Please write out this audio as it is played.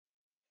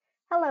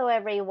Hello,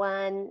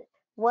 everyone.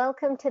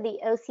 Welcome to the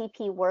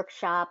OCP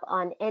workshop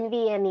on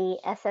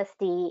NVMe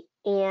SSD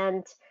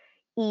and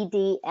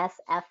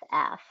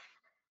EDSFF.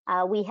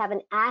 We have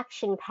an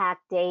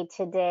action-packed day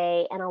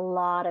today, and a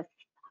lot of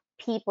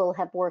people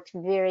have worked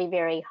very,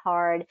 very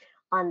hard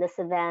on this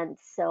event.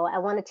 So I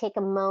want to take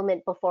a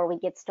moment before we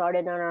get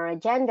started on our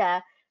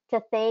agenda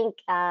to thank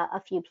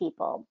a few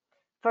people.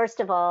 First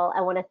of all,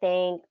 I want to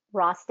thank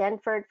Ross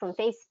Denford from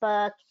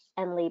Facebook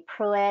and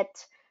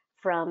Prewitt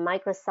from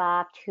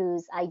Microsoft,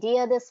 whose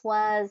idea this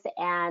was,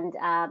 and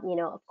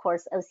of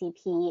course,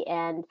 OCP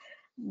and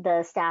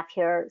the staff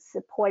here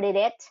supported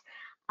it.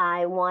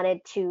 I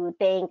wanted to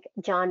thank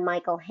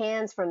Jonmichael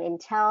Hands from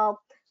Intel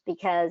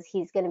because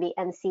he's going to be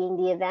emceeing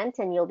the event,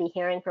 and you'll be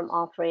hearing from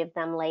all three of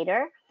them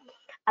later.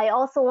 I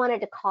also wanted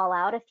to call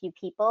out a few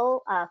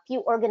people, a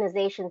few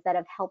organizations that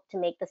have helped to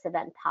make this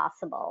event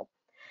possible.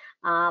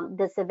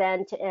 This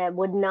event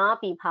would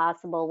not be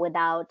possible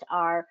without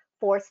our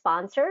 4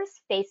 sponsors: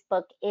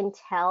 Facebook,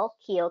 Intel,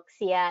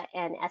 Kioxia,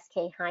 and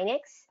SK Hynix,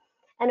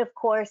 and of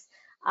course,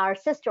 our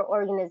sister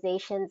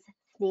organizations,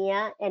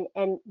 SNIA and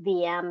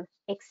NVMe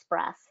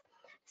Express.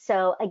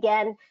 So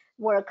again,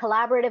 we're a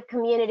collaborative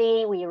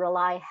community. We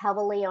rely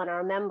heavily on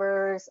our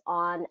members,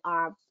 on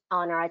our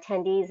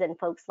attendees and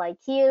folks like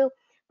you,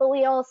 but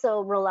we also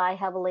rely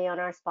heavily on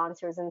our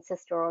sponsors and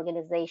sister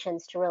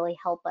organizations to really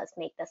help us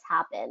make this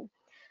happen.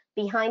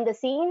 Behind the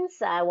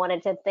scenes, I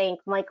wanted to thank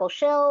Michael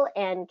Schill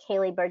and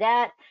Kaylee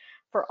Burdett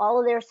for all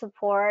of their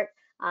support.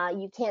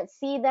 You can't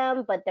see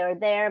them, but they're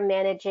there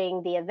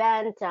managing the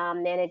event,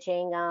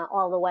 managing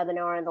all the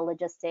webinar and the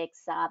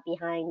logistics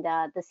behind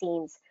the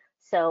scenes.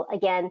 So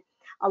again,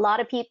 a lot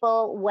of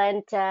people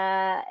went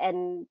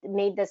and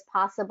made this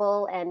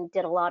possible and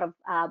did a lot of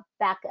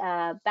back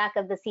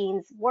of the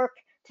scenes work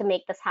to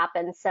make this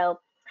happen. So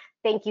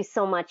thank you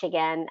so much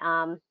again.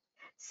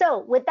 So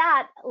with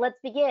that, let's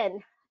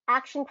begin.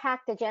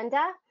 Action-packed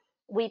agenda.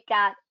 We've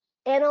got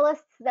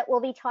analysts that will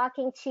be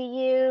talking to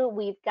you.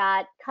 We've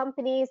got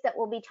companies that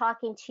will be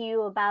talking to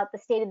you about the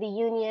State of the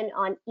Union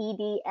on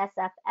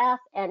EDSFF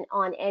and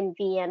on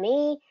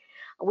NVMe.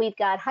 We've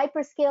got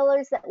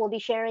hyperscalers that will be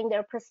sharing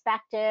their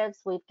perspectives.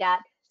 We've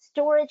got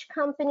storage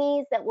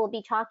companies that will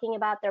be talking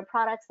about their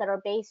products that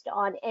are based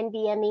on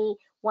NVMe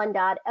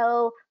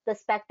 1.0, the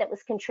spec that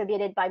was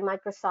contributed by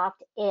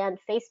Microsoft and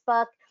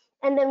Facebook.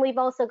 And then we've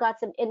also got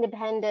some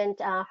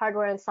independent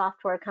hardware and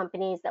software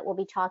companies that will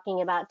be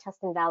talking about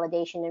test and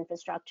validation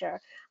infrastructure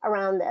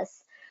around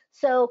this.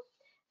 So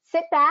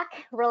sit back,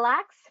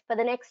 relax for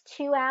the next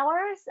 2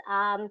 hours.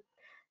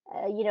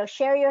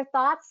 Share your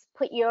thoughts,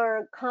 put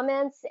your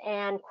comments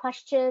and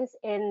questions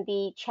in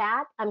the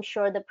chat. I'm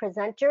sure the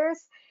presenters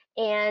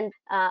and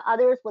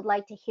others would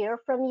like to hear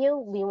from you.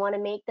 We want to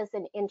make this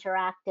an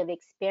interactive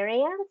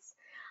experience.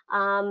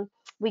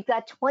 We've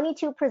got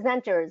 22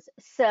 presenters,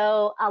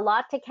 so a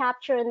lot to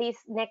capture in these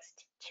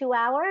next 2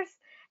 hours,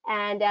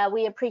 and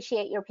we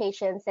appreciate your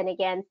patience. And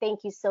again,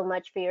 thank you so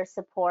much for your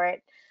support.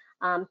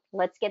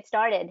 Let's get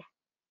started.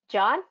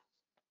 John?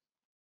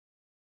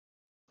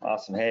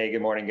 Awesome. Hey,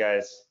 good morning,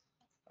 guys.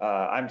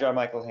 I'm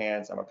Jonmichael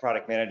Hands. I'm a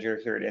product manager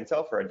here at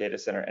Intel for our data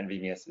center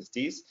NVMe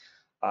SSDs.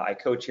 I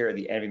co-chair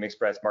the NVMe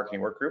Express marketing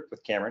work group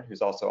with Cameron,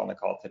 who's also on the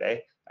call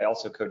today. I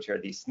also co-chair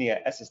the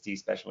SNIA SSD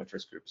special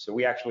interest group. So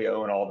we actually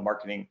own all the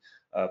marketing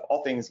of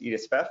all things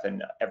EDSFF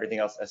and everything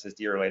else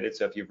SSD related.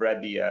 So if you've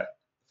read the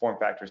form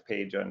factors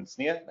page on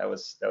SNIA, that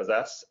was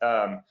us.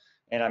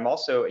 And I'm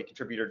also a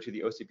contributor to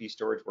the OCP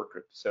storage work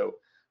group. So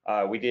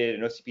we did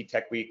an OCP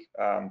Tech Week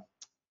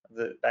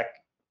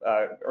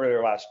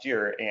earlier last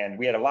year, and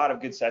we had a lot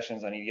of good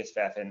sessions on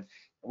EDSFF, and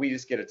we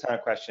just get a ton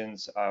of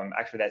questions.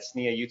 Actually, that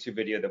SNIA YouTube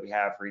video that we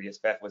have for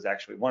EDSFF was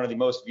actually one of the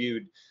most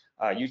viewed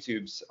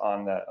YouTubes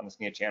on the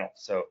SNIA channel.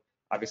 So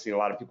obviously, a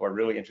lot of people are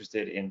really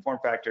interested in form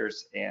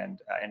factors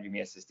and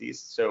NVMe SSDs.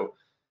 So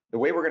the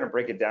way we're going to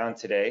break it down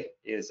today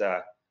is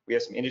we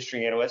have some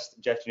industry analysts.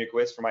 Jeff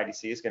Janukowicz from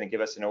IDC is going to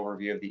give us an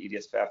overview of the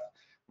EDSFF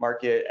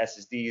market,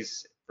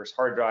 SSDs versus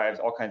hard drives,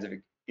 all kinds of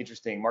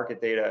interesting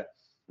market data.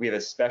 We have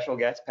a special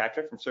guest,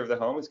 Patrick from Serve the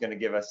Home, who's going to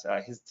give us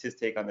his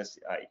take on this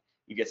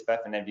EDSFF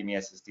and NVMe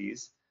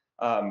SSDs.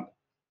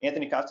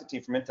 Anthony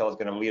Constantine from Intel is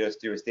going to lead us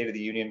through a State of the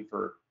Union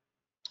for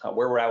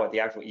where we're at with the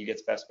actual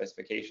EDSFF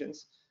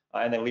specifications.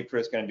 And then LeCroy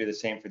is going to do the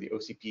same for the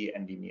OCP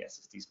NVMe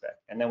SSD spec.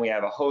 And then we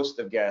have a host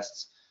of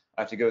guests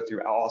to go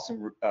through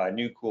awesome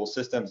new cool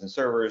systems and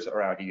servers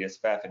around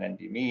EDSFF and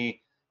NVMe,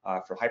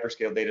 for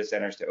hyperscale data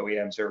centers to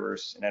OEM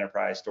servers and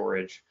enterprise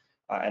storage.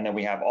 And then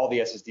we have all the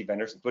SSD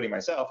vendors, including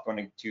myself,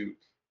 going to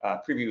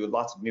preview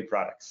lots of new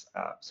products.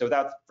 So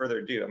without further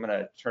ado, I'm going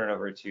to turn it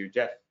over to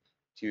Jeff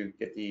to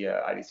get the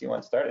IDC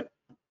one started.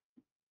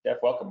 Jeff,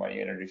 welcome. Why don't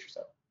you introduce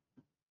yourself?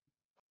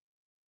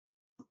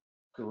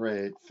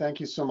 Great. Thank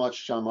you so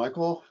much,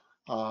 Jonmichael.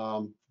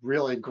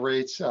 Really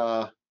great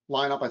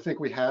lineup I think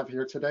we have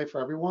here today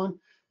for everyone.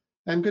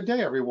 And good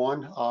day,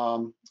 everyone.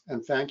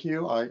 And thank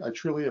you. I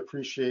truly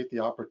appreciate the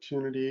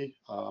opportunity,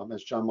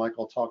 as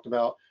Jonmichael talked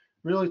about,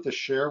 really to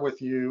share with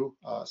you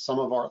some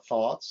of our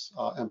thoughts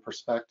and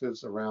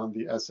perspectives around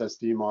the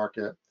SSD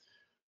market.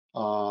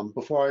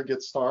 Before I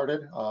get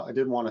started, I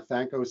did want to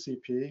thank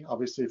OCP,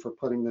 obviously, for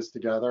putting this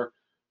together.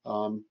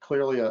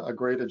 Clearly a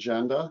great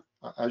agenda.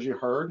 As you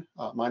heard,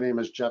 my name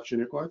is Jeff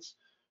Jonmichael,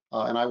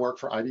 and I work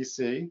for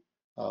IDC,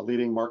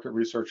 leading market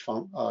research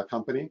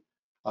company.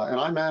 And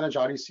I manage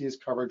IDC's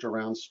coverage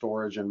around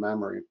storage and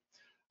memory.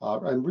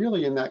 And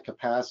really in that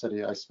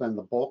capacity, I spend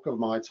the bulk of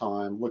my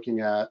time looking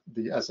at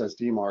the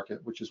SSD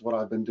market, which is what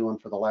I've been doing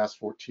for the last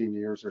 14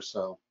 years or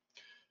so.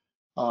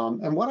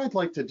 And what I'd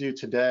like to do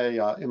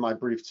today in my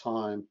brief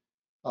time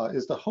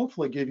is to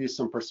hopefully give you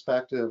some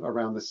perspective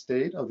around the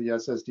state of the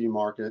SSD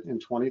market in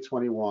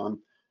 2021,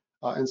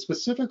 and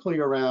specifically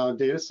around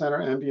data center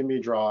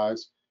NVMe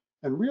drives,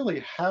 and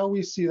really how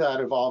we see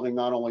that evolving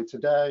not only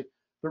today,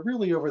 but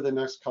really over the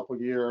next couple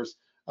of years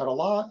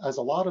as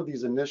a lot of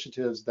these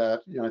initiatives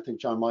that I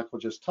think Jonmichael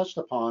just touched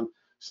upon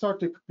start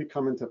to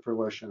become into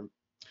fruition.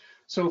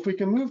 So if we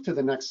can move to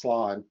the next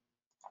slide.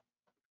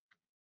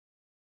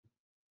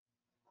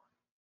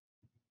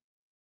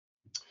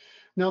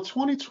 Now,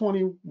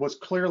 2020 was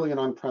clearly an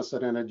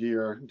unprecedented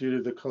year due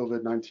to the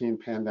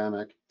COVID-19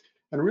 pandemic,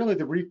 and really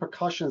the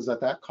repercussions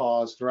that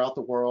caused throughout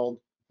the world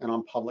and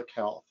on public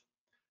health.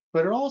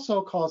 But it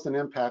also caused an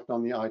impact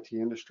on the IT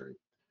industry.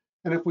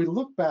 And if we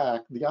look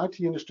back, the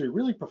IT industry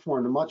really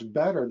performed much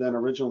better than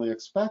originally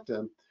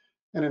expected.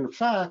 And in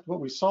fact, what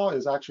we saw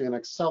is actually an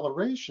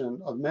acceleration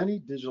of many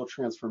digital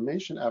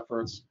transformation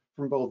efforts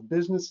from both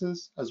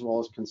businesses as well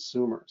as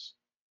consumers.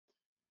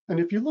 And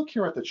if you look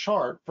here at the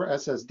chart for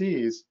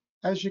SSDs,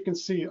 as you can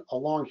see, a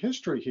long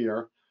history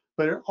here,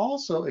 but it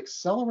also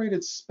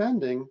accelerated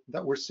spending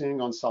that we're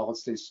seeing on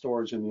solid-state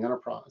storage in the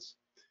enterprise.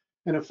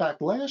 And in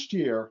fact, last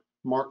year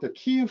marked a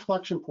key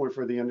inflection point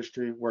for the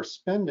industry where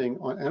spending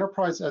on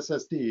enterprise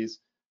SSDs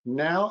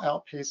now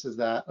outpaces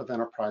that of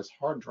enterprise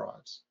hard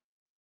drives.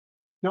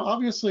 Now,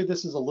 obviously,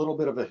 this is a little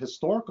bit of a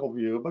historical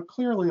view, but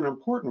clearly an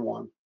important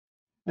one.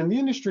 And the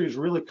industry has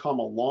really come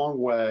a long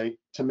way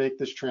to make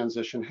this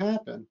transition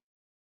happen.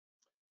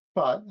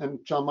 But, and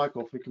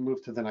Jonmichael, if we can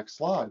move to the next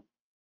slide.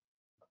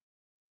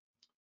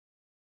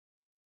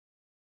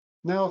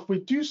 Now, if we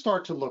do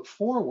start to look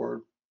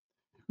forward,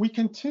 we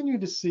continue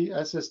to see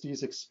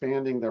SSDs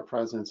expanding their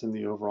presence in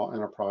the overall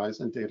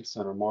enterprise and data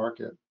center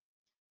market.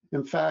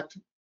 In fact,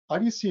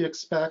 IDC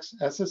expects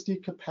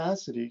SSD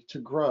capacity to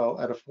grow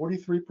at a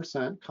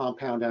 43%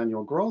 compound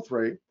annual growth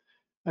rate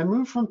and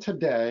move from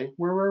today,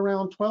 where we're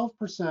around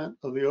 12%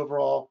 of the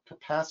overall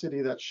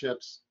capacity that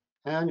ships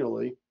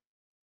annually,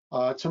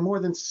 to more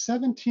than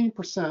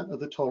 17% of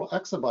the total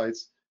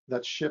exabytes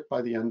that ship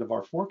by the end of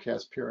our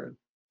forecast period.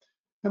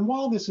 And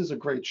while this is a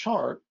great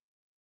chart,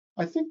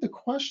 I think the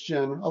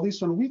question, at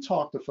least when we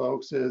talk to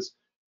folks, is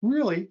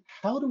really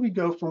how do we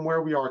go from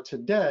where we are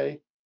today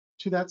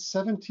to that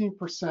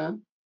 17%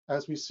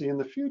 as we see in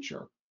the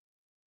future?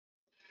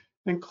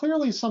 And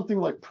clearly something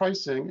like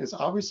pricing is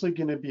obviously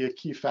going to be a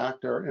key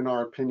factor, in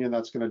our opinion,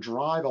 that's going to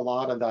drive a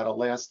lot of that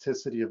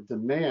elasticity of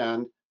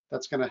demand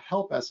that's going to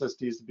help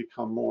SSDs to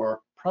become more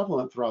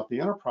prevalent throughout the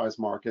enterprise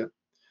market.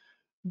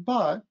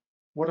 But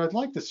what I'd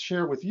like to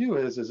share with you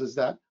is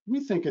that we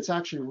think it's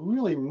actually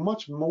really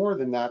much more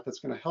than that that's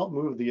going to help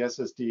move the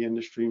SSD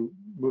industry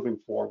moving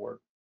forward.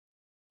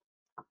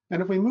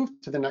 And if we move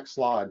to the next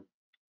slide.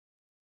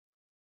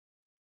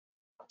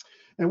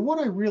 And what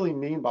I really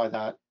mean by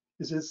that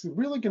is it's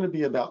really going to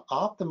be about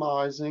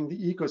optimizing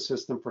the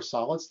ecosystem for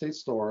solid state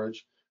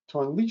storage to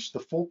unleash the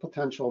full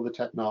potential of the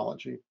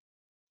technology.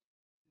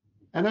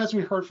 And as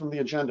we heard from the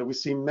agenda, we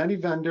see many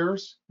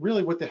vendors,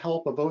 really with the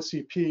help of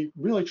OCP,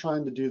 really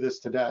trying to do this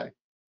today.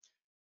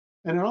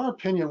 And in our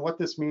opinion, what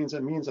this means,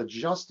 it means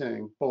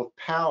adjusting both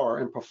power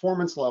and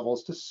performance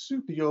levels to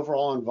suit the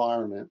overall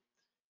environment.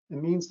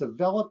 It means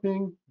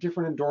developing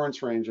different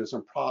endurance ranges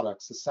and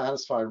products to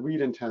satisfy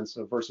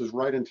read-intensive versus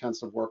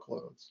write-intensive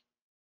workloads.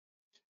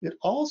 It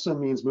also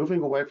means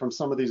moving away from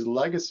some of these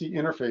legacy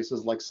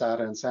interfaces like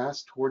SATA and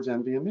SAS towards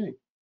NVMe.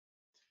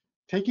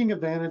 Taking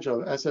advantage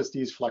of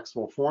SSD's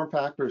flexible form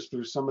factors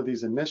through some of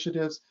these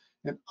initiatives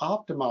and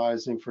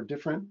optimizing for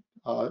different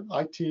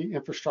IT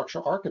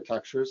infrastructure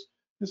architectures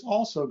is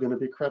also going to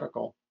be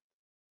critical.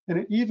 And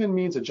it even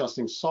means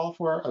adjusting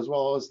software as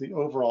well as the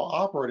overall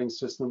operating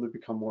system to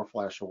become more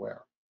flash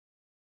aware.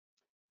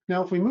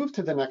 Now, if we move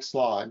to the next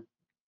slide,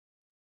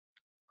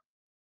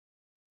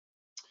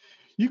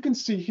 you can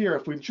see here,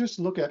 if we just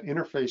look at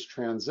interface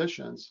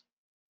transitions,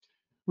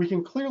 we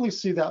can clearly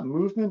see that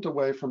movement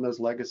away from those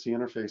legacy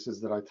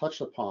interfaces that I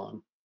touched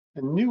upon,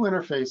 and new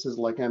interfaces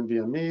like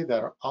NVMe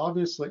that are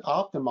obviously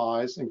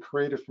optimized and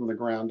created from the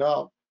ground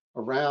up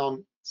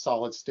around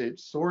solid state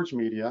storage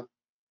media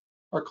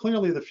are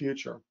clearly the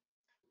future.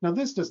 Now,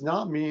 this does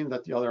not mean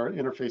that the other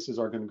interfaces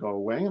are going to go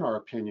away, in our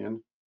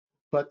opinion,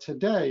 but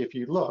today, if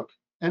you look,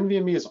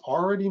 NVMe has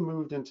already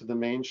moved into the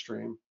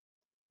mainstream.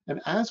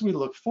 And as we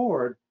look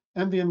forward,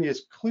 NVMe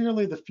is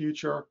clearly the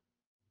future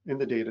in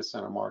the data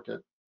center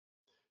market.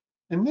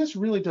 And this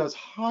really does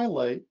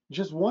highlight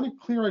just one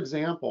clear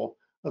example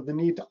of the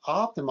need to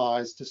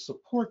optimize to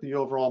support the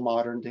overall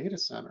modern data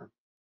center.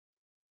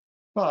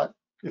 But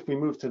if we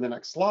move to the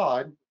next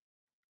slide,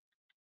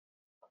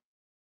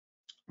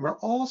 We're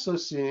also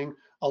seeing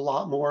a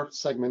lot more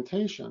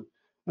segmentation.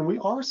 And we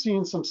are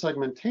seeing some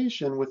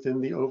segmentation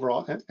within the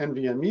overall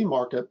NVMe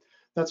market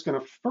that's going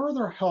to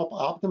further help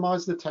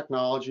optimize the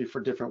technology for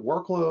different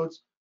workloads,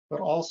 but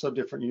also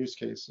different use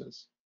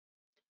cases.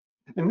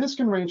 And this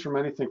can range from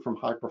anything from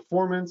high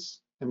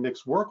performance and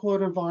mixed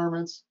workload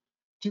environments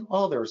to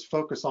others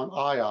focused on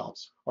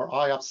IOPS or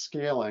IOPS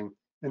scaling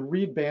and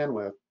read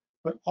bandwidth,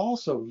 but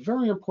also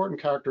very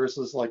important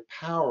characteristics like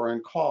power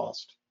and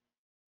cost.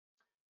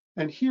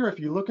 And here, if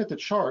you look at the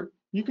chart,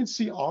 you can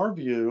see our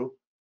view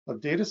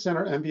of data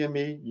center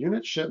NVMe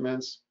unit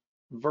shipments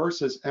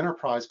versus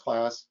enterprise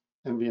class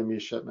NVMe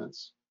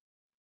shipments.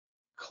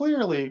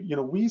 Clearly,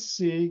 we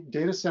see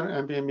data center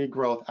NVMe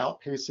growth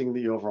outpacing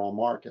the overall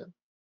market.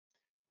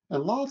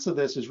 And lots of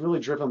this is really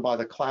driven by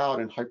the cloud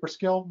and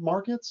hyperscale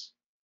markets,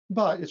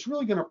 but it's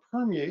really going to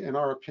permeate, in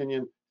our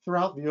opinion,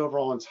 throughout the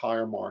overall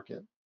entire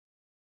market.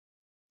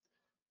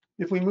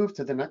 If we move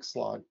to the next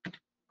slide.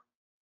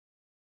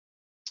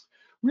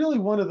 Really,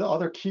 one of the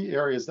other key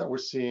areas that we're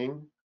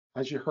seeing,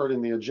 as you heard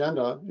in the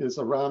agenda, is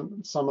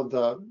around some of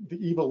the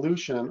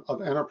evolution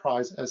of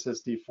enterprise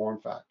SSD form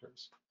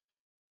factors.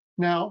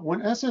 Now,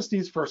 when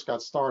SSDs first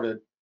got started,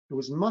 it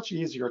was much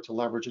easier to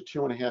leverage a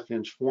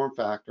 2.5-inch form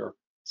factor,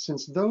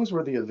 since those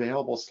were the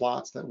available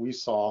slots that we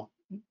saw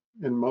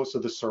in most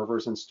of the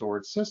servers and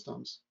storage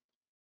systems.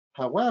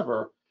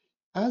 However,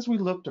 as we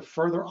look to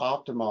further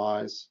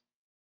optimize,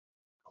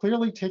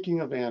 clearly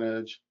taking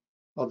advantage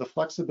of the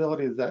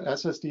flexibility that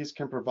SSDs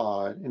can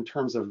provide in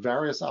terms of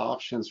various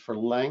options for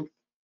length,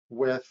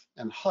 width,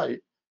 and height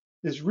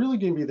is really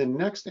going to be the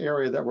next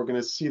area that we're going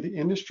to see the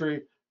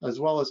industry as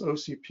well as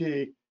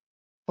OCP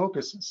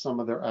focus some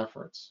of their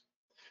efforts.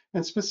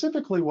 And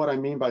specifically what I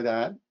mean by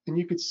that, and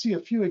you could see a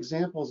few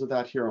examples of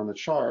that here on the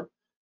chart,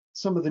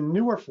 some of the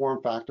newer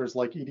form factors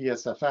like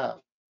EDSFF,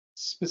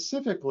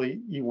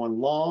 specifically E1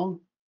 long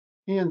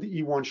and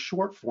the E1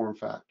 short form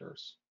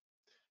factors.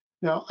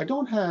 Now, I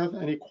don't have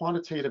any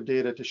quantitative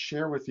data to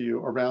share with you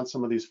around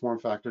some of these form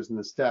factors in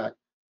this deck,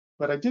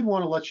 but I did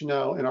want to let you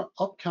know in our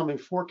upcoming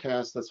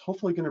forecast that's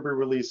hopefully going to be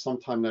released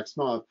sometime next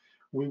month,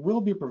 we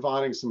will be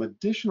providing some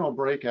additional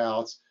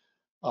breakouts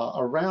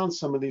around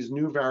some of these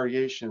new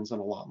variations in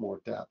a lot more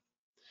depth.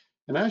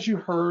 And as you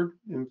heard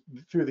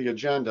through the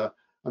agenda,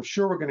 I'm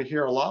sure we're going to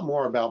hear a lot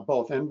more about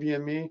both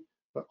NVMe,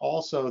 but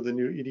also the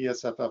new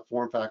EDSFF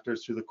form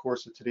factors through the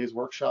course of today's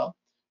workshop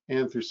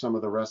and through some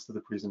of the rest of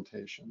the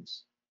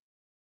presentations.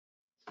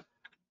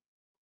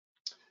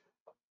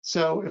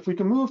 So if we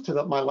can move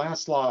to my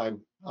last slide,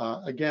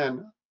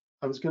 again,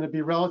 I was going to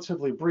be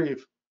relatively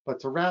brief, but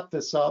to wrap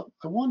this up,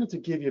 I wanted to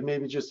give you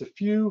maybe just a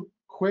few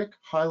quick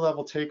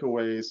high-level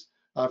takeaways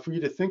for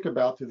you to think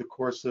about through the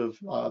course of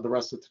the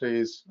rest of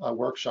today's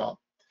workshop.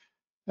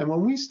 And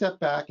when we step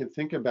back and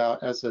think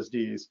about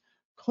SSDs,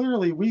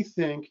 clearly we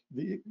think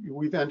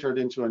we've entered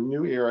into a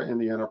new era in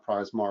the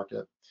enterprise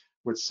market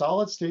with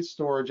solid-state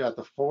storage at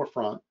the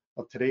forefront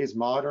of today's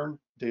modern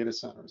data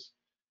centers.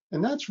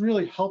 And that's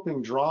really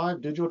helping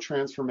drive digital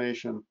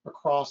transformation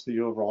across the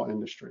overall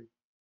industry.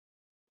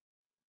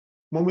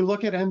 When we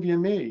look at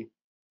NVMe,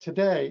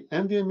 today,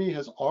 NVMe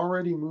has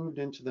already moved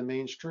into the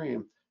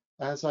mainstream,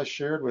 as I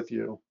shared with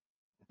you.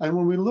 And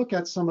when we look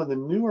at some of the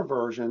newer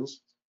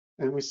versions,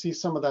 and we see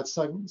some of that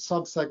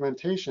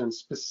sub-segmentation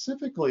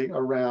specifically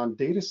around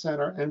data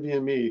center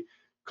NVMe,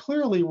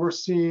 clearly we're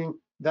seeing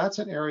that's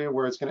an area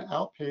where it's going to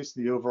outpace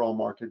the overall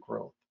market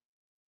growth.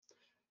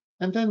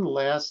 And then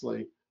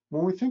lastly,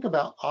 when we think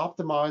about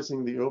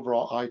optimizing the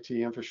overall IT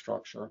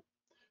infrastructure,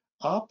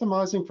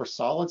 optimizing for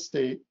solid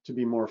state to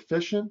be more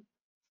efficient,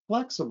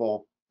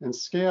 flexible, and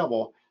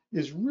scalable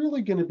is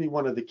really going to be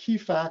one of the key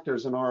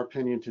factors, in our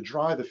opinion, to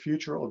drive the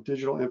future of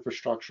digital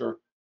infrastructure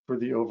for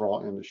the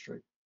overall industry.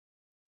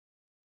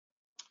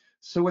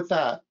 So with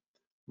that,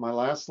 my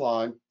last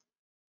slide,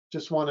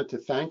 just wanted to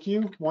thank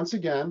you once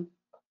again.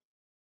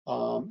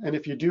 And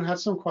if you do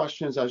have some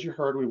questions, as you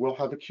heard, we will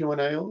have a Q&A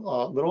a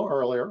little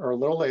earlier or a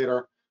little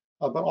later.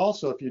 But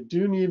also, if you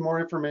do need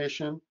more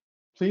information,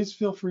 please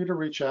feel free to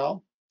reach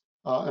out.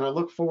 And I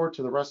look forward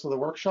to the rest of the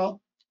workshop.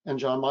 And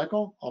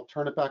Jonmichael, I'll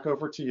turn it back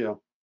over to you.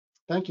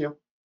 Thank you.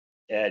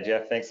 Yeah,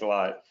 Jeff, thanks a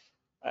lot.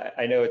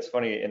 I know it's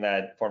funny in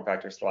that form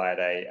factor slide,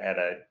 I had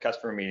a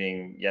customer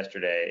meeting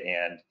yesterday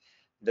and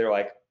they're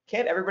like,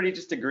 can't everybody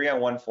just agree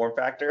on one form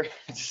factor?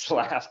 I just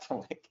laughed. I'm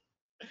like,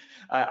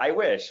 I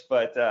wish,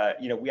 but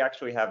we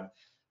actually have,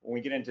 when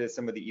we get into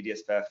some of the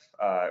EDSFF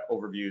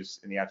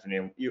overviews in the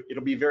afternoon,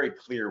 it'll be very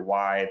clear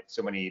why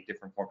so many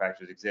different form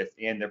factors exist,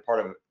 and they're part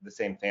of the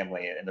same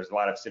family, and there's a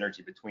lot of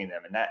synergy between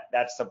them, and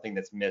that's something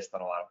that's missed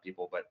on a lot of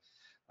people. But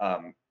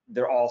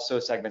they're all so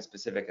segment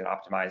specific and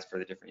optimized for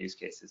the different use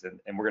cases,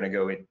 and we're going to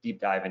go in deep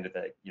dive into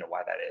the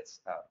why that is.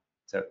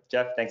 So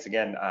Jeff, thanks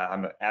again.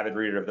 I'm an avid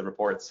reader of the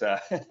reports,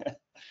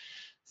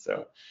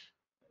 so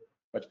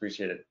much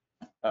appreciated.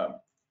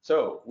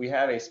 So we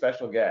have a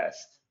special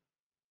guest.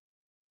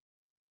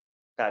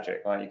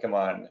 Patrick, why don't you come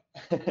on?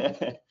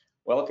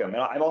 Welcome.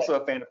 And I'm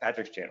also a fan of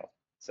Patrick's channel.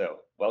 So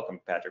welcome,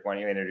 Patrick. Why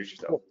don't you introduce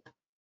yourself?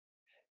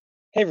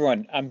 Hey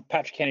everyone, I'm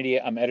Patrick Kennedy.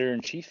 I'm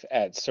editor-in-chief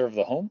at Serve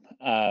the Home.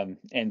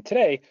 And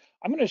today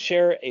I'm going to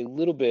share a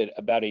little bit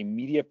about a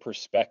media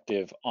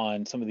perspective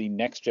on some of the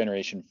next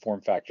generation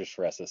form factors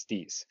for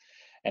SSDs.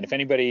 And if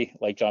anybody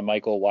like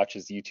Jonmichael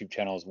watches the YouTube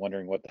channel is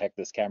wondering what the heck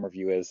this camera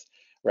view is,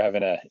 we're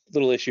having a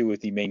little issue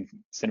with the main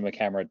cinema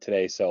camera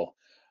today. So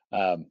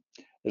this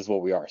is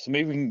what we are. So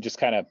maybe we can just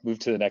kind of move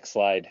to the next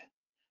slide.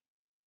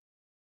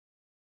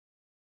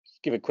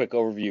 Just give a quick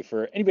overview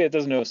for anybody that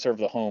doesn't know Serve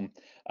the Home.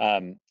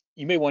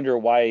 You may wonder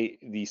why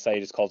the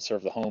site is called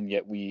Serve the Home,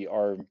 yet we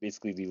are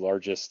basically the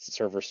largest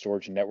server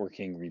storage and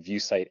networking review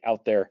site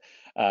out there.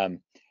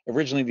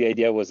 Originally, the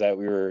idea was that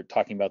we were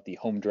talking about the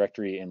home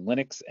directory in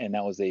Linux, and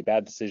that was a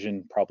bad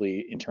decision,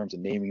 probably in terms of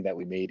naming that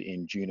we made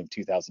in June of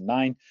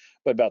 2009.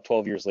 But about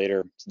 12 years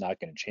later, it's not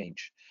going to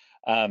change.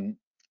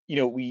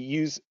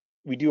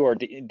 We do our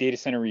data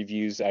center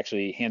reviews,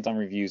 actually hands-on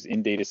reviews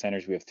in data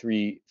centers. We have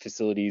 3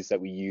 facilities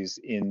that we use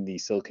in the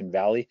Silicon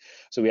Valley.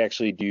 So we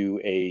actually do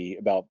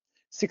about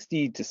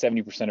 60 to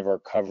 70% of our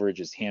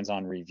coverage is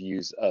hands-on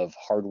reviews of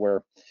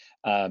hardware.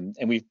 And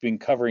we've been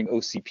covering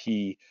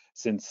OCP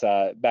since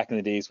back in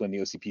the days when the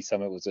OCP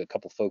Summit was a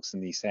couple folks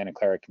in the Santa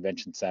Clara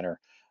Convention Center.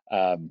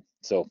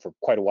 So for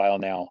quite a while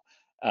now.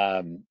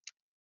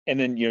 And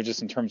then,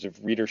 just in terms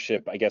of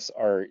readership, I guess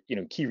our,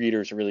 key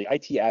readers are really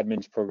IT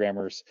admins,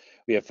 programmers.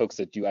 We have folks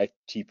that do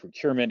IT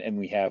procurement, and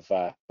we have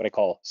what I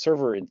call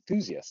server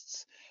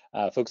enthusiasts,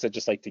 folks that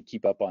just like to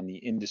keep up on the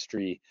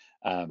industry,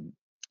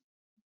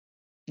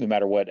 no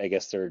matter what, I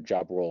guess, their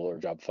job role or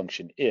job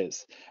function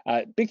is.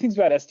 Big things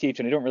about STH,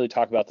 and I don't really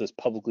talk about this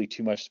publicly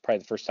too much. It's probably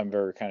the first time I've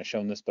ever kind of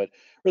shown this, but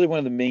really one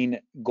of the main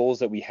goals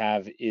that we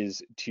have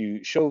is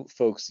to show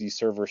folks the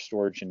server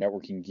storage and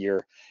networking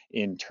gear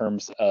in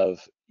terms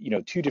of,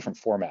 2 different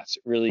formats.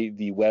 Really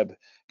the web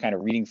kind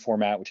of reading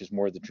format, which is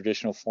more the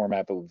traditional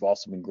format, but we've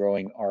also been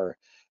growing our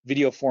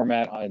video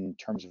format in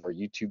terms of our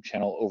YouTube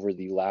channel over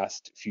the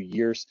last few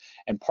years.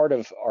 And part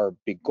of our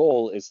big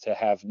goal is to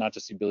have not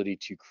just the ability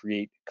to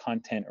create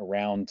content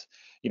around,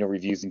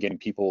 reviews and getting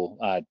people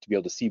to be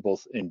able to see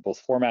both in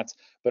both formats,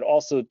 but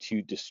also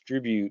to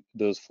distribute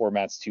those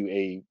formats to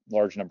a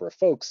large number of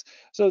folks.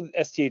 So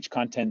STH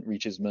content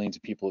reaches millions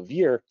of people a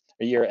year,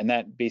 and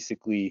that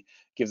basically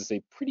gives us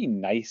a pretty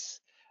nice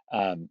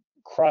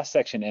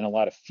cross-section and a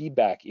lot of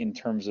feedback in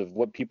terms of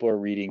what people are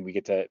reading. We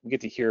get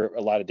to hear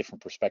a lot of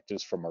different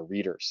perspectives from our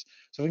readers.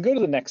 So if we go to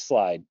the next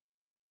slide.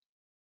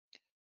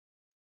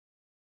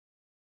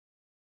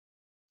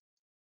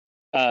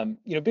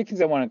 Big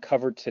things I want to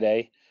cover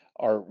today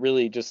are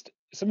really just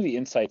some of the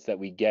insights that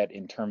we get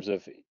in terms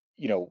of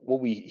what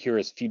we hear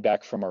as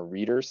feedback from our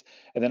readers,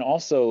 and then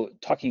also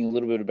talking a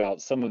little bit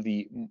about some of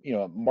the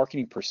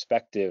marketing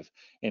perspective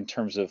in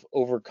terms of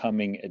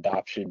overcoming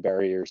adoption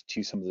barriers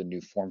to some of the new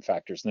form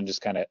factors, and then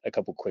just kind of a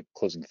couple quick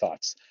closing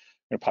thoughts.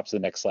 I'm going to pop to the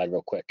next slide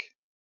real quick.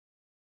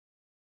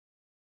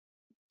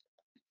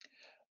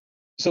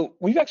 So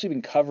we've actually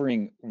been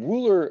covering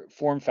ruler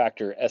form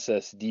factor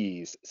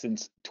SSDs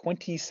since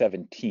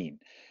 2017.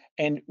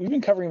 And we've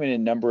been covering them in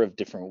a number of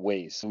different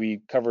ways. So we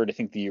covered, I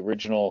think, the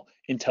original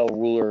Intel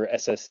ruler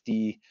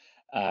SSD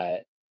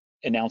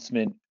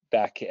announcement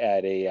back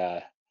at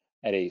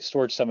a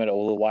storage summit a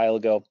little while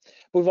ago.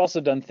 But we've also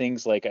done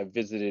things like I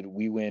visited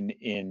WeWin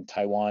in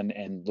Taiwan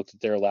and looked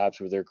at their labs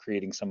where they're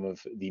creating some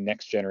of the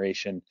next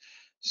generation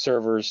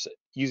servers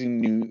using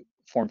new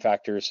form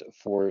factors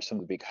for some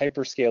of the big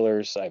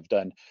hyperscalers. I've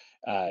done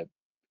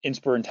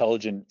Inspur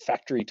Intelligent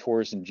factory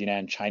tours in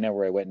Jinan, China,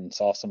 where I went and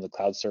saw some of the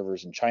cloud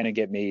servers in China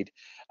get made.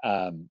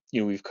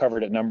 We've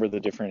covered a number of the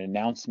different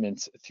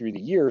announcements through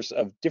the years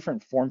of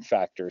different form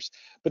factors.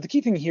 But the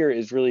key thing here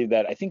is really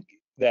that I think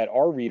that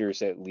our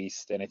readers, at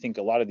least, and I think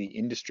a lot of the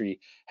industry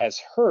has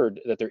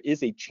heard that there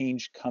is a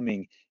change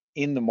coming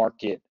in the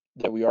market,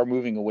 that we are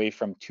moving away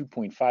from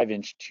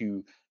 2.5-inch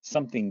to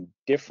something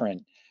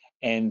different.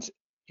 And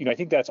I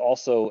think that's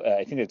also,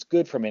 I think that's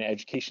good from an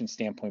education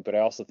standpoint, but I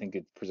also think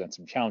it presents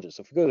some challenges.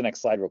 So if we go to the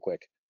next slide real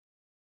quick.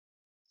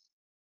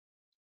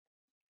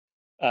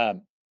 I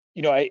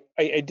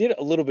did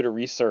a little bit of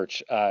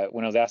research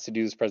when I was asked to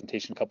do this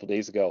presentation a couple of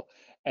days ago,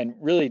 and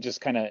really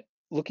just kind of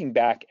looking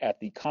back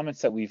at the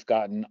comments that we've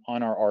gotten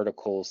on our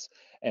articles,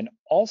 and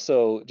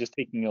also just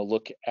taking a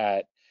look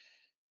at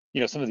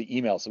some of the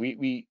emails.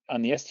 We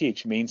on the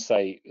STH main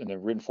site in the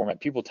written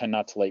format, people tend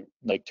not to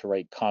like to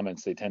write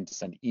comments. They tend to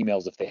send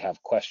emails if they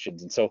have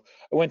questions. And so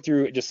I went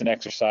through just an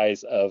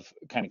exercise of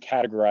kind of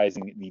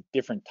categorizing the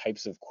different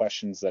types of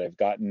questions that I've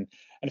gotten,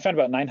 and I found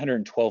about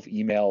 912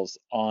 emails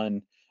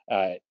on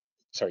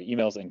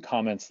emails and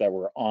comments that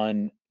were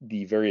on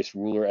the various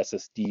ruler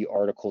SSD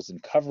articles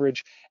and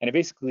coverage. And I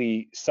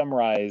basically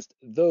summarized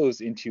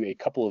those into a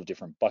couple of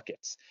different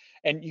buckets.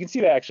 And you can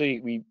see that actually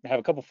we have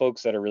a couple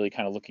folks that are really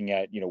kind of looking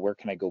at, where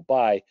can I go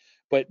buy?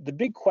 But the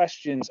big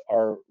questions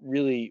are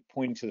really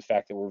pointing to the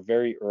fact that we're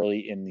very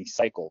early in the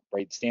cycle,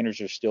 right? Standards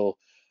are still,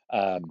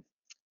 I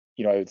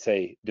would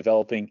say,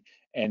 developing.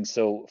 And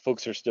so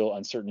folks are still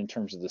uncertain in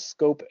terms of the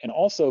scope. And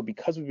also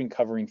because we've been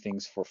covering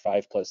things for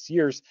 5+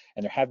 years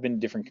and there have been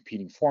different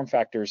competing form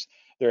factors,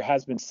 there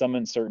has been some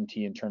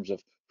uncertainty in terms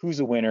of who's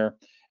a winner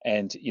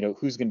and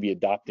who's going to be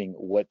adopting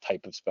what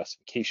type of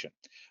specification.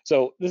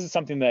 So this is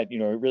something that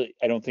really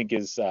I don't think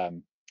is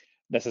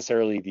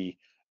necessarily the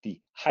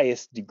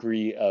highest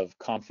degree of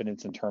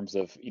confidence in terms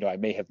of I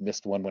may have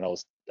missed one when I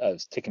was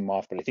ticking them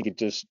off, but I think it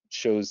just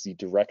shows the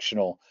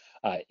directional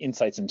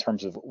insights in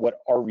terms of what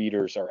our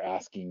readers are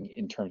asking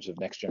in terms of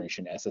next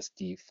generation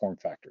SSD form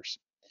factors.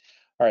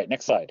 All right,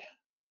 next slide.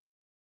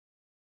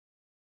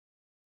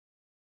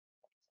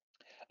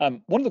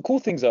 One of the cool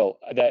things though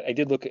that I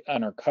did look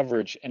on our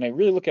coverage, and I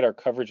really look at our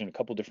coverage in a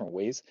couple different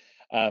ways.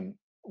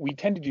 We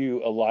tend to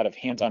do a lot of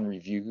hands-on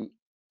review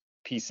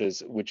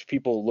pieces, which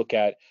people look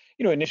at,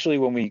 initially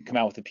when we come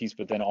out with a piece,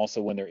 but then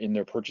also when they're in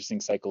their purchasing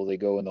cycle, they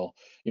go and they'll,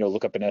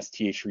 look up an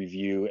STH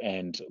review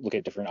and look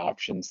at different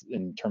options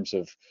in terms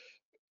of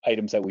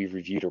items that we've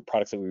reviewed or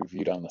products that we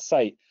reviewed on the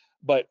site.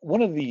 But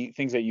one of the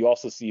things that you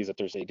also see is that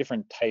there's a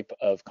different type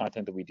of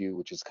content that we do,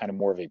 which is kind of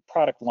more of a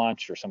product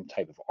launch or some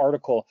type of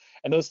article.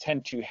 And those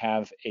tend to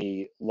have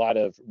a lot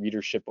of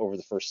readership over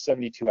the first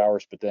 72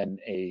 hours, but then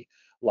a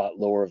lot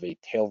lower of a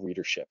tail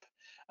readership.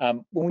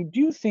 When we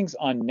do things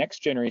on next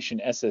generation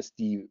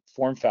SSD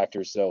form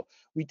factors, though,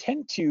 we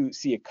tend to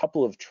see a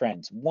couple of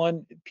trends.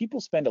 One,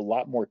 people spend a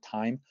lot more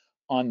time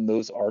on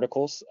those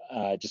articles.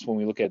 Just when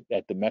we look at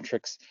the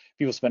metrics,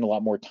 people spend a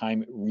lot more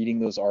time reading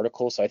those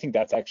articles. So I think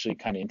that's actually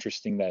kind of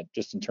interesting that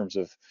just in terms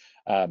of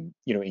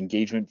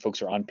engagement,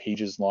 folks are on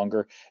pages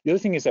longer. The other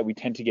thing is that we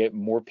tend to get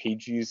more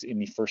page views in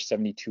the first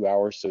 72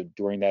 hours, so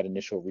during that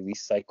initial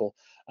release cycle,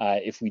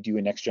 if we do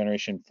a next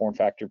generation form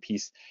factor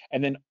piece.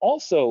 And then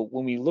also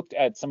when we looked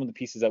at some of the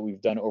pieces that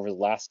we've done over the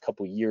last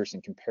couple of years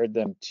and compared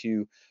them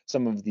to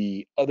some of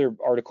the other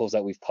articles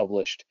that we've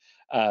published,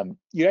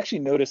 you actually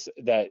notice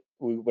that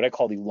what I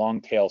call the long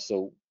tail.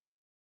 So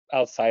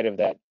outside of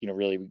that,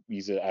 really we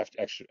use it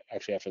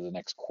after the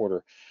next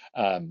quarter.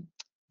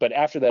 But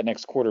after that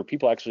next quarter,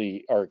 people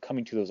actually are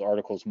coming to those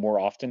articles more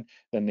often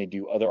than they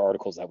do other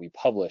articles that we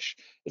publish.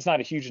 It's not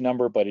a huge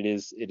number, but it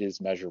is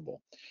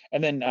measurable.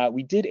 And then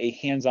we did a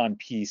hands-on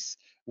piece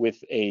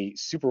with a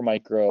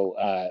Supermicro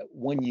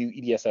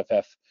 1U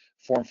EDSFF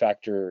form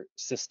factor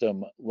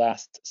system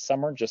last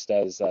summer, just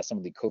as some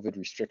of the COVID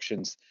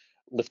restrictions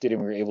lifted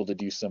and we were able to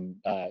do some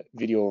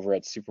video over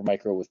at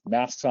Supermicro with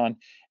masks on.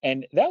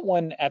 And that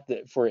one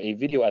for a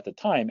video at the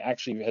time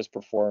actually has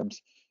performed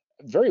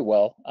very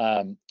well.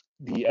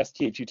 The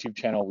STH YouTube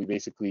channel, we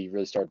basically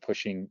really started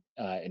pushing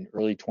in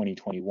early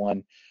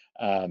 2021.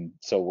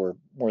 So we're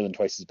more than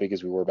twice as big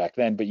as we were back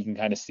then, but you can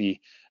kind of see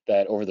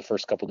that over the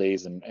first couple of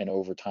days and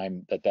over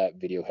time that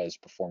video has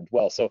performed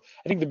well. So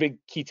I think the big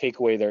key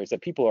takeaway there is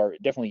that people are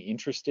definitely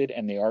interested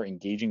and they are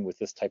engaging with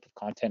this type of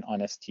content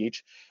on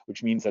STH,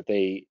 which means that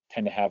they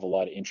tend to have a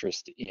lot of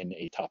interest in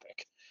a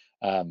topic.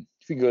 If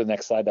we can go to the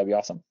next slide, that'd be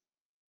awesome.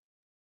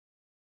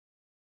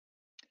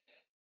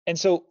 And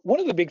so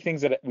one of the big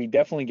things that we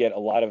definitely get a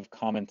lot of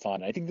comments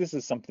on, I think this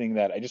is something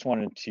that I just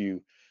wanted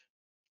to,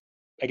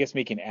 I guess,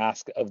 make an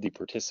ask of the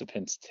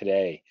participants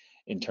today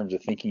in terms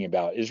of thinking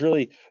about is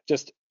really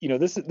just,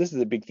 this is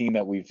a big theme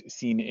that we've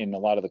seen in a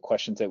lot of the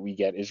questions that we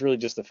get is really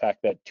just the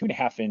fact that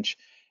 2.5-inch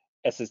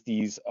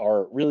SSDs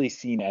are really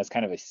seen as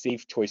kind of a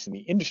safe choice in the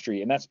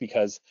industry. And that's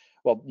because,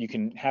 well, you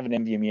can have an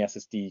NVMe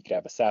SSD, you can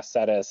have a SAS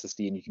SATA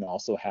SSD, and you can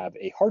also have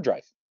a hard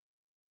drive.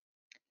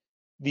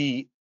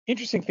 The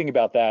interesting thing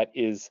about that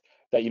is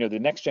that the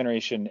next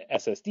generation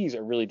SSDs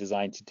are really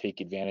designed to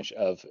take advantage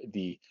of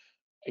the,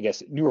 I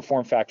guess, newer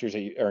form factors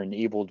that are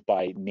enabled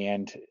by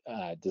NAND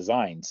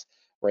designs,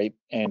 right?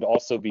 And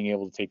also being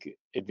able to take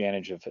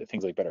advantage of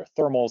things like better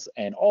thermals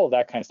and all of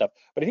that kind of stuff.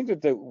 But I think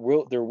that there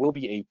will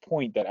be a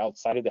point that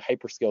outside of the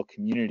hyperscale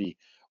community,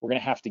 we're going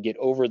to have to get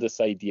over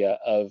this idea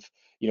of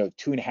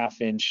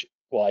 2.5-inch.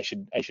 Well, I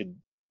should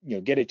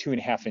get a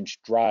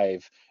 2.5-inch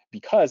drive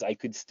because I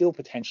could still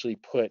potentially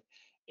put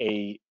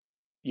a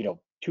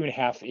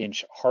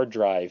 2.5-inch hard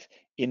drive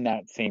in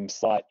that same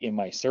slot in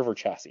my server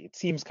chassis. It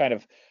seems kind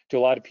of, to a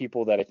lot of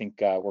people that I think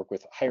work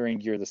with higher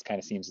end gear, this kind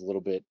of seems a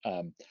little bit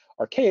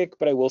archaic,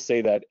 but I will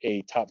say that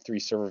a top 3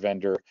 server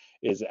vendor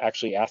is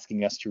actually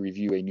asking us to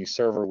review a new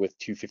server with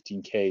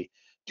 215K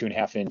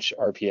 2.5-inch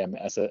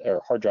RPM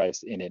or hard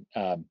drives in it,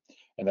 and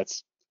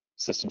that's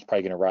system's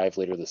probably going to arrive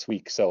later this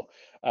week. So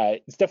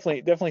it's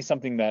definitely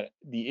something that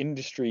the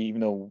industry,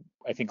 even though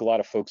I think a lot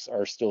of folks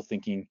are still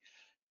thinking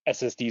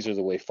SSDs are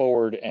the way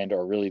forward and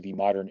are really the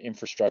modern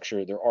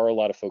infrastructure, there are a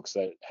lot of folks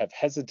that have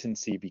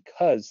hesitancy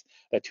because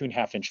that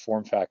 2.5-inch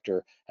form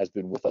factor has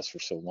been with us for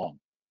so long.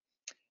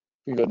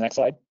 We can go to the next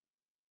slide.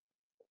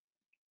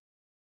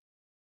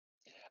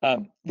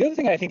 The other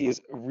thing I think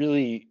is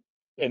really,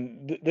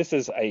 and this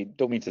is, I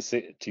don't mean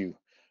to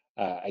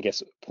I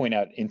guess, point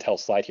out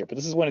Intel's slide here, but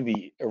this is one of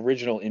the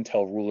original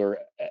Intel ruler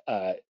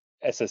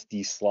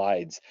SSD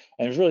slides,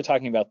 and it was really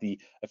talking about the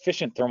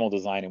efficient thermal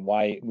design and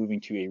why moving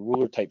to a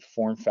ruler type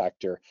form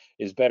factor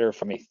is better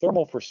from a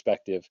thermal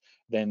perspective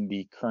than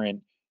the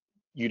current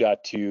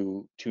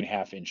U.2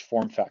 2.5-inch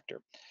form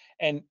factor.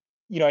 And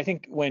I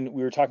think when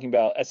we were talking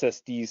about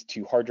SSDs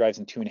to hard drives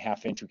in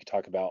 2.5-inch, we could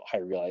talk about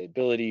higher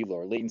reliability,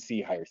 lower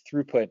latency, higher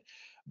throughput,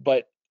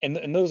 but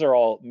and those are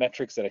all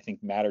metrics that I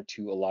think matter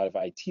to a lot of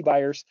IT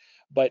buyers.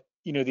 But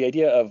the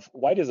idea of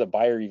why does a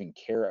buyer even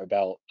care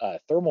about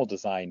thermal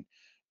design?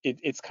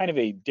 It's kind of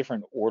a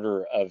different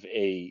order of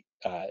a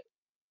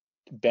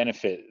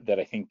benefit that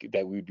I think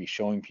that we would be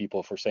showing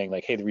people for saying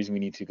like, hey, the reason we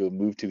need to go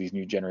move to these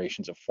new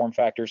generations of form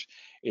factors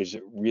is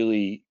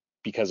really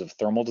because of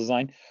thermal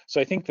design.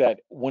 So I think that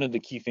one of the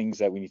key things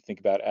that we need to think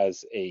about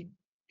as a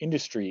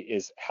industry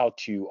is how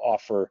to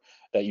offer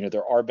that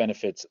there are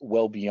benefits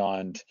well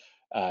beyond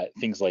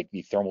things like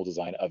the thermal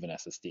design of an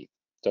SSD.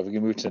 So if we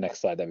can move to the next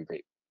slide, that'd be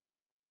great.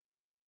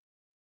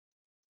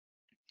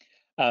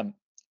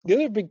 The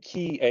other big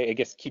key, I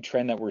guess, key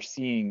trend that we're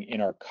seeing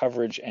in our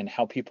coverage and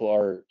how people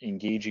are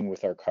engaging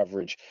with our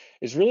coverage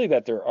is really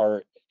that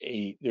there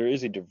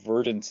is a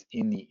divergence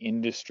in the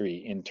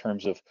industry in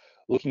terms of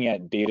looking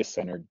at data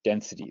center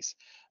densities.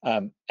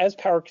 As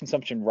power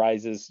consumption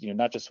rises,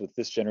 not just with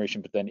this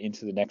generation, but then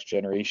into the next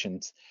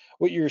generations,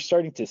 what you're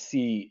starting to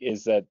see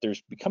is that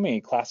there's becoming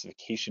a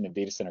classification of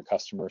data center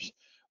customers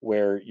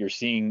where you're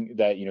seeing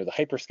that, the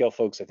hyperscale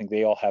folks, I think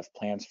they all have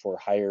plans for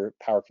higher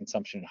power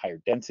consumption and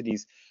higher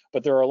densities,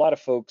 but there are a lot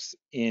of folks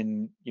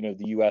in, the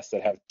US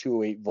that have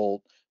 208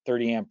 volt,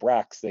 30 amp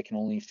racks that can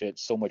only fit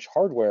so much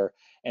hardware.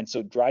 And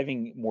so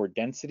driving more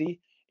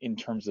density in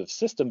terms of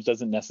systems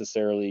doesn't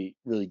necessarily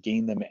really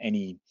gain them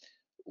any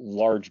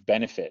large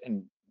benefit.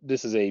 And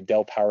this is a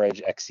Dell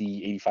PowerEdge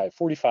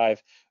XE8545,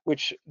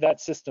 which that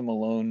system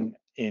alone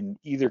in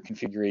either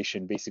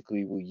configuration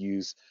basically will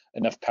use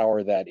enough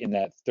power that in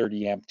that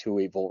 30 amp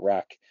 208 volt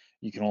rack,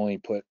 you can only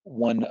put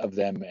one of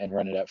them and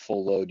run it at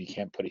full load. You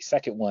can't put a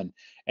second one.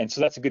 And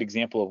so that's a good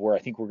example of where I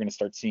think we're going to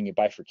start seeing a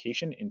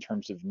bifurcation in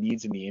terms of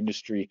needs in the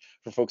industry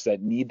for folks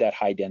that need that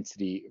high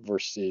density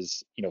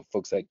versus,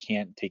 folks that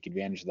can't take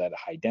advantage of that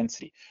high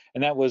density.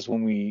 And that was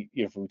when we,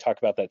 if we talk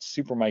about that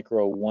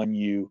Supermicro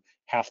 1U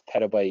half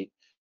petabyte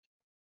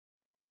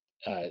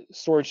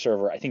storage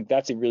server, I think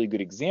that's a really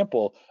good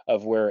example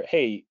of where,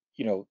 hey,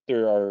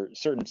 there are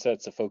certain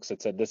sets of folks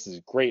that said, this is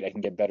great, I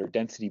can get better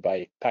density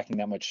by packing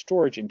that much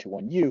storage into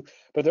 1U.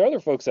 But there are other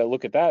folks that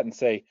look at that and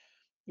say,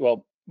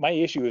 well, my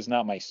issue is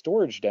not my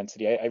storage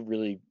density. I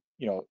really,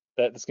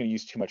 that's going to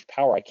use too much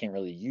power. I can't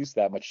really use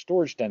that much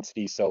storage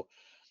density. So,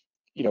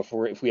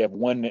 if we have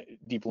one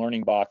deep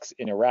learning box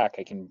in a rack,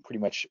 I can pretty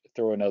much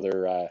throw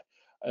another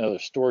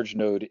storage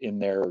node in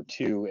there or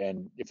two,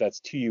 and if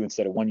that's 2U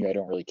instead of 1U, I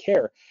don't really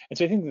care. And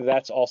so I think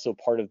that's also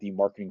part of the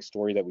marketing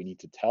story that we need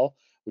to tell,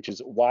 which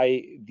is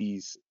why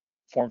these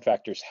form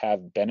factors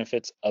have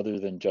benefits other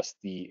than just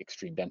the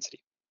extreme density.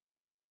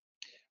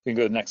 We can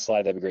go to the next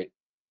slide, that'd be great.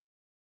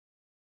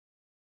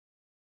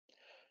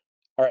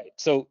 All right,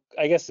 so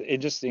I guess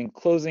just in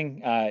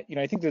closing, I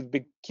think the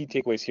big key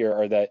takeaways here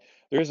are that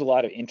there is a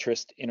lot of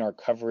interest in our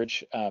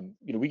coverage.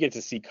 We get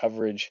to see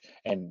coverage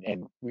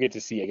and we get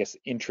to see, I guess,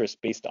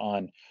 interest based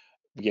on,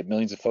 we get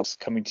millions of folks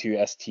coming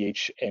to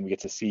STH and we get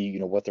to see,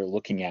 what they're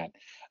looking at.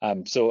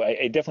 So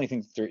I definitely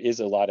think that there is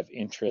a lot of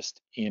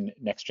interest in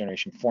next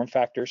generation form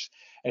factors.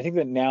 And I think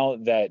that now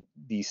that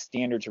these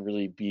standards are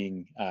really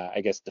being,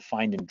 I guess,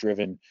 defined and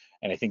driven,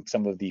 and I think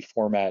some of the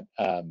format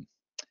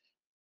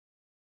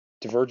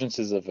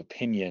divergences of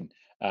opinion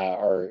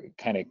are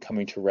kind of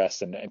coming to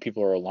rest and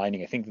people are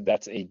aligning. I think that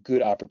that's a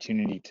good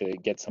opportunity to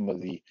get some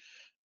of the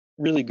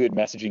really good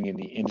messaging in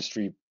the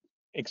industry,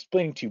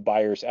 explaining to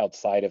buyers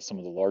outside of some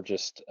of the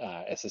largest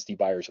SSD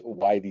buyers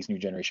why these new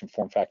generation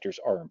form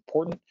factors are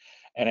important.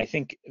 And I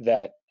think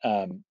that,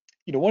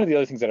 one of the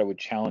other things that I would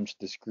challenge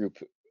this group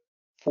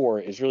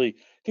for is really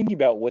thinking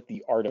about what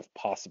the art of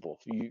possible.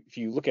 If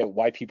you look at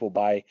why people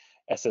buy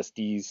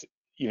SSDs,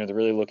 they're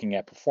really looking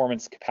at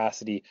performance,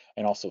 capacity,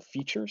 and also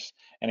features.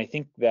 And I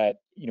think that,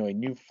 a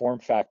new form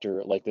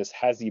factor like this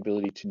has the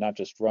ability to not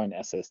just run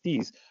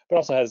SSDs, but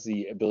also has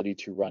the ability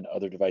to run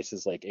other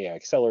devices like AI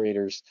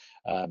accelerators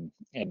and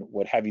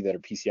what have you that are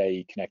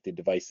PCIe connected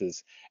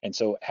devices. And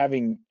so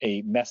having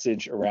a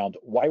message around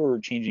why we're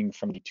changing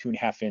from the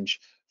 2.5-inch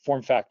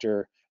form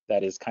factor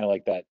that is kind of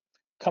like that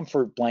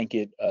comfort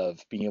blanket of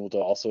being able to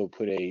also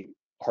put a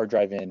hard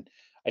drive in.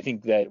 I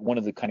think that one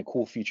of the kind of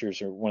cool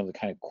features or one of the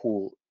kind of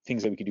cool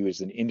things that we could do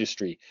as an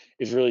industry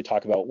is really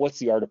talk about what's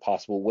the art of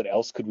possible, what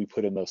else could we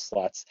put in those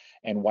slots,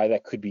 and why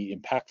that could be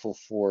impactful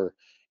for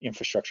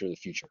infrastructure of the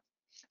future.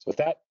 So with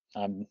that,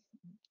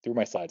 through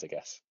my slides, I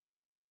guess.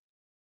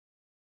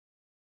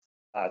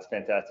 It's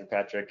fantastic,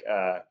 Patrick.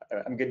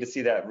 I'm good to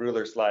see that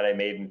ruler slide I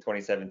made in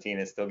 2017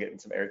 is still getting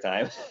some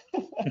airtime.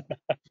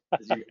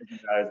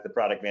 as the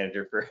product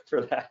manager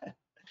for that.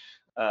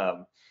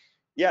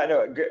 Yeah,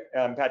 no,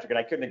 Patrick, and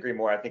I couldn't agree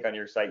more. I think on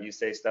your site you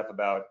say stuff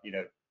about,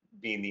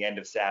 being the end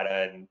of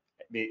SATA and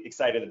be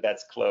excited that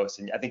that's close.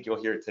 And I think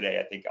you'll hear it today.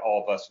 I think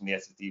all of us from the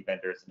SSD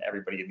vendors and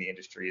everybody in the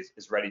industry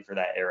is ready for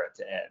that era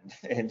to end.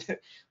 And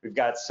we've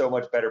got so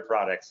much better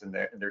products and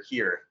they're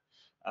here.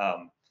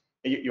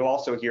 You'll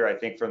also hear, I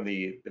think, from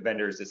the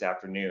vendors this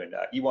afternoon,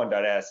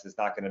 E1.S is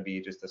not going to be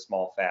just a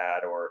small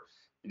fad or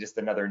just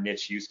another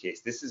niche use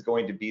case. This is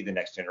going to be the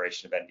next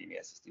generation of NVMe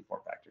SSD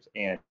form factors,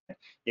 and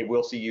it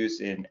will see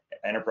use in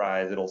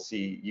enterprise. It'll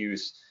see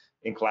use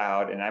in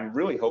cloud, and I'm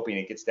really hoping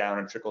it gets down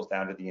and trickles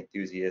down to the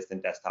enthusiast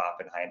and desktop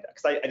and high-end,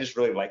 because I just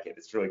really like it.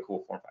 It's really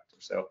cool form factor.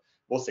 So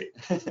we'll see.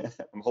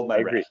 I'm holding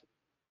my breath.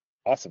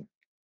 Awesome.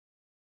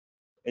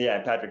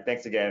 Yeah, Patrick,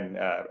 thanks again.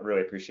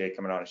 Really appreciate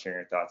coming on and sharing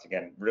your thoughts.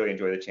 Again, really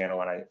enjoy the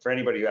channel. And for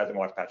anybody who hasn't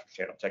watched Patrick's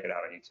channel, check it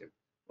out on YouTube.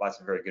 Lots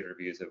of very good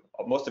reviews of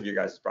most of your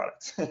guys'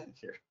 products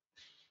here.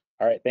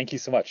 All right, thank you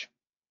so much.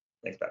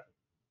 Thanks, Patrick.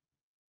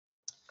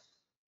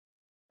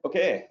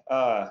 Okay,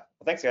 well,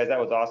 thanks guys, that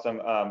was awesome.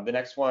 The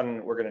next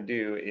one we're gonna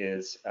do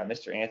is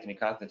Mr. Anthony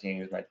Constantine,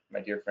 who's my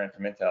dear friend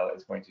from Intel,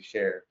 is going to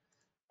share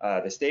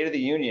the State of the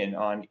Union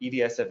on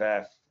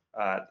EDSFF,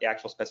 the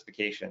actual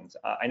specifications.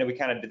 I know we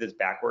kind of did this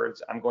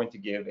backwards. I'm going to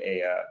give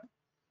a,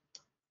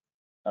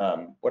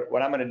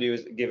 what I'm going to do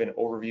is give an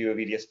overview of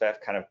EDSFF,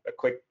 kind of a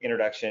quick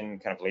introduction,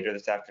 kind of later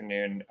this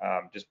afternoon,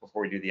 just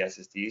before we do the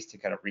SSDs, to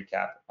kind of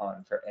recap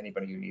on for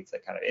anybody who needs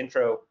that kind of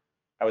intro.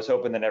 I was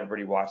hoping that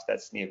everybody watched that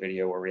SNIA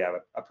video where we have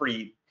a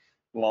pretty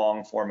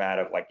long format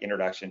of like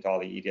introduction to all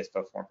the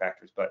EDSFF form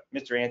factors, but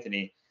Mr.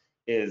 Anthony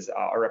is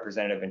our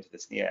representative into the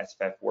SNIA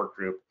SFF work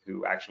group,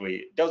 who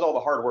actually does all the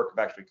hard work of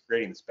actually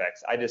creating the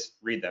specs. I just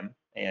read them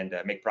and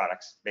make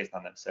products based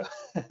on them. So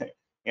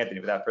Anthony,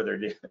 without further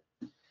ado.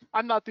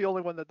 I'm not the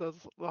only one that does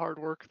the hard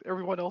work.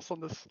 Everyone else on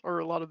this, or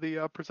a lot of the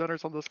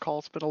presenters on this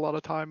call, spend a lot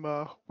of time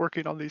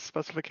working on these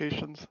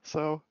specifications.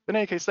 So in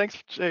any case,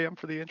 thanks JM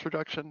for the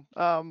introduction.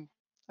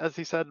 As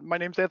he said, my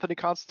name's Anthony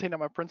Constantine.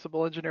 I'm a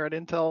principal engineer at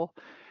Intel,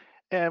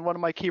 and one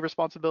of my key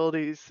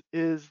responsibilities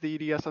is the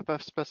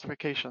EDSFF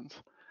specifications.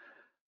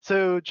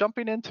 So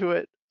jumping into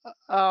it,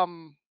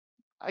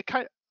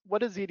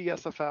 what is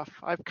EDSFF?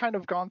 I've kind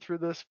of gone through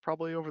this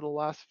probably over the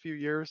last few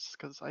years,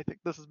 because I think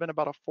this has been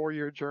about a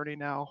 4-year journey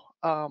now.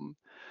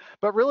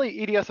 But really,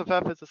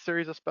 EDSFF is a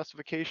series of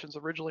specifications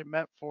originally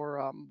meant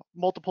for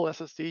multiple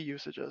SSD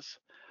usages.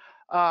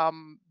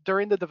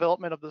 During the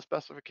development of the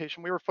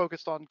specification, we were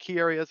focused on key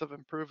areas of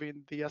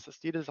improving the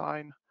SSD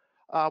design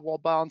while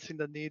balancing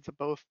the needs of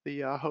both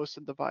the host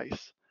and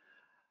device.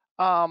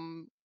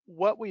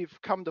 What we've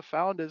come to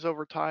found is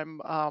over time,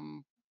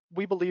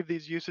 we believe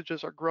these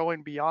usages are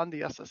growing beyond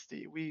the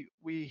SSD.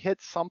 We hit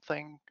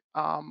something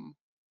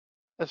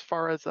as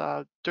far as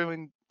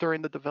during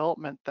the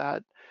development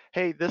that,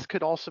 hey, this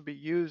could also be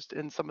used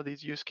in some of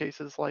these use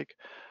cases, like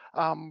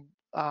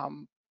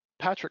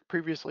Patrick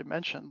previously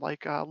mentioned,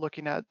 like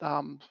looking at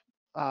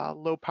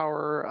low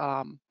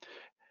power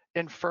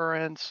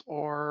inference,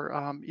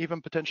 or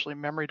even potentially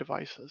memory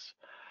devices.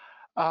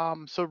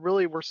 So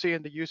really, we're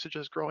seeing the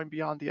usages growing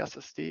beyond the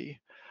SSD.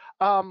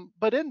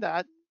 But in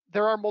that,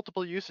 there are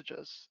multiple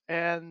usages,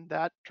 and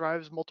that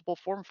drives multiple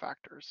form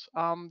factors.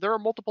 There are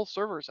multiple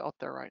servers out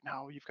there right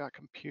now. You've got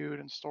compute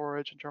and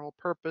storage and general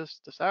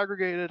purpose,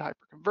 disaggregated,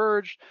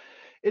 hyperconverged.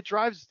 It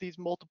drives these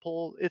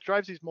multiple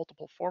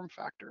form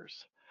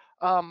factors.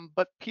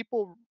 But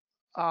people,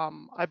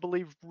 I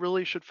believe,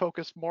 really should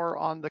focus more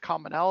on the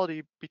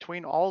commonality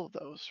between all of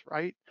those,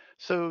 right?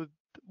 So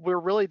we're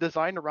really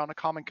designed around a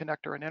common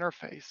connector and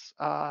interface.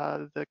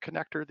 The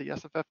connector, the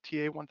SFF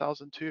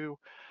TA1002,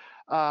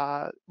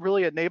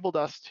 really enabled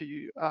us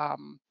to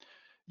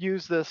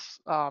use this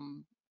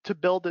to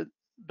build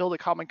a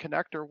common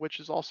connector, which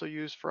is also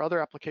used for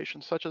other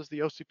applications such as the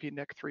OCP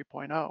NIC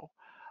 3.0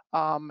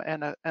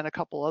 and a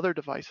couple other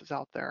devices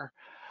out there.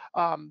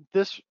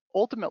 This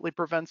ultimately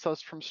prevents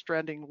us from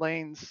stranding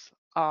lanes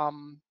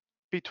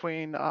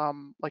between,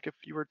 like if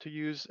you were to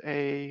use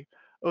a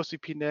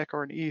OCP NIC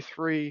or an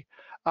E3,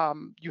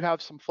 you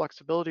have some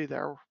flexibility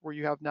there where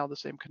you have now the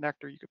same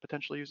connector. You could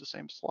potentially use the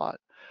same slot.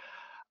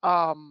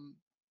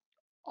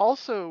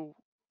 Also,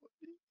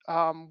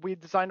 we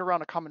designed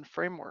around a common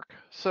framework.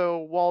 So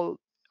while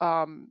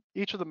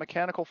each of the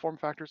mechanical form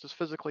factors is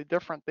physically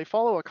different, they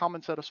follow a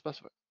common set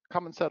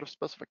of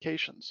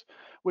specifications,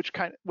 which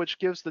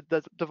gives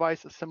the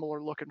device a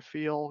similar look and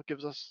feel.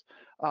 Gives us,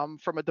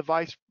 from a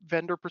device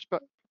vendor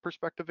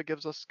perspective, it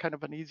gives us kind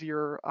of an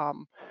easier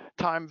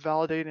time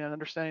validating and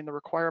understanding the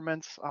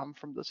requirements.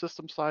 From the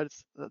system side,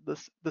 it's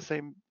the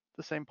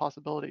same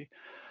possibility.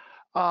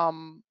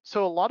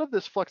 So a lot of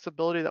this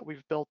flexibility that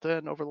we've built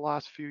in over the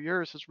last few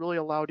years has really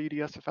allowed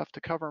EDSFF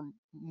to cover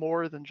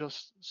more than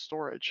just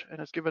storage, and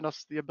has given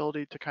us the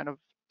ability to kind of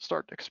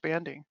start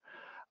expanding.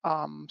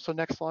 So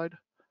next slide.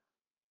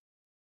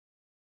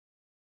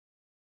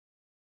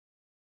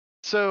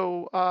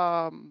 So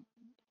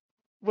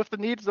with the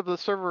needs of the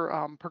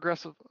server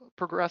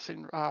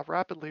progressing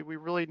rapidly, we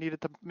really needed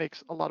to make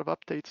a lot of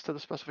updates to the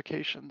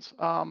specifications.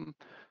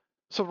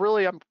 So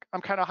really, I'm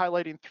kind of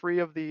highlighting 3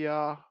 of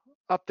the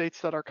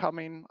updates that are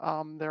coming.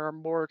 There are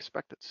more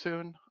expected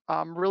soon.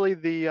 Really,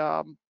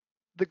 the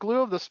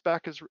glue of the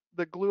spec is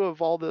the glue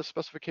of all the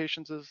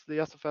specifications is the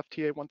SFF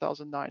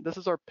TA1009. This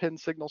is our pin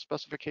signal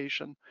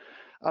specification.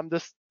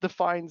 This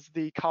defines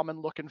the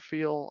common look and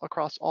feel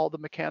across all the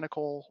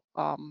mechanical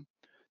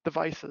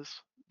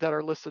devices that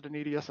are listed in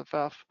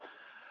EDSFF.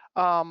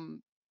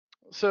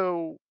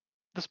 So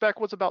the spec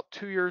was about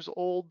 2 years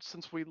old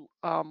since we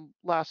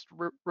last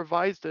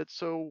revised it,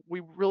 so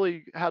we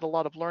really had a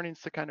lot of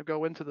learnings to kind of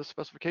go into the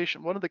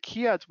specification. One of the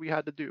key adds we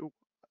had to do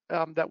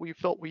that we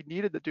felt we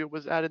needed to do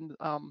was add in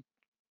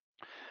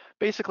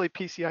basically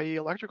PCIe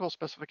electrical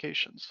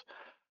specifications.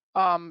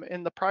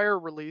 In the prior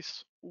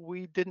release,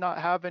 we did not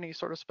have any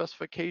sort of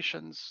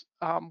specifications.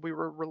 We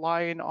were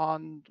relying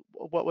on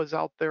what was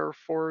out there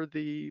for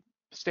the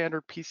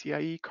standard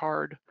PCIe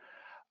card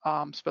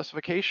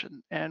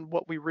specification. And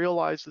what we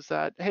realized is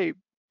that, hey,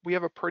 we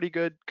have a pretty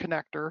good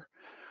connector.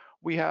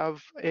 We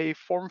have a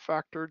form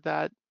factor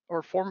that,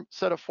 or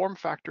set of form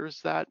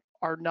factors that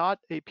are not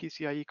a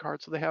PCIe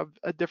card, so they have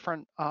a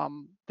different,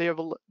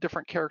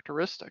 different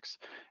characteristics.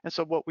 And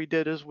so what we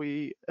did is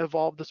we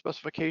evolved the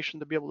specification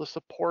to be able to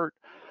support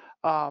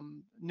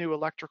new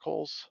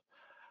electricals,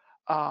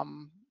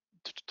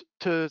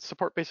 to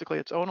support basically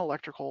its own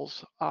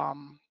electricals.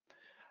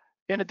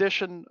 In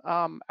addition,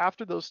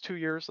 after those 2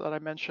 years that I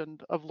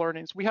mentioned of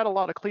learnings, we had a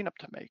lot of cleanup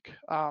to make.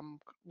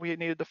 We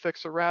needed to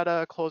fix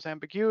errata, close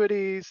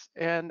ambiguities,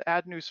 and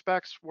add new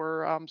specs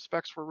where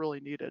specs were really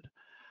needed.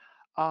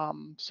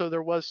 So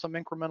there was some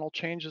incremental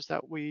changes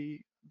that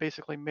we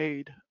basically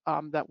made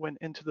that went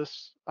into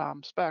this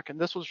spec,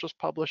 and this was just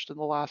published in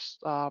the last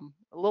a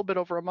little bit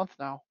over a month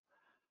now.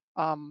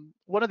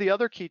 One of the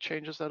other key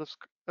changes that has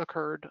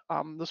occurred,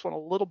 this one a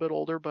little bit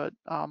older, but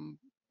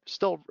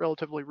still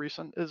relatively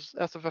recent, is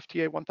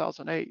SFFTA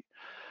 1008.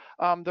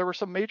 There were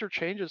some major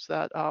changes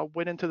that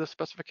went into the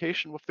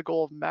specification with the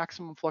goal of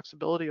maximum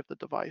flexibility of the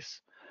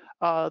device.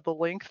 The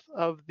length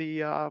of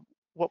the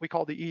what we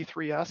call the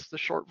E3S, the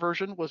short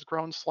version, was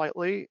grown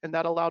slightly, and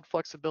that allowed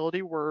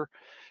flexibility where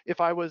if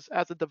I was,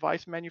 as a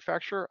device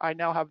manufacturer, I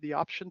now have the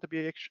option to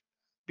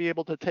be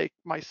able to take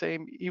my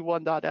same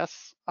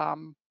E1.S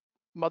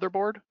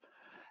motherboard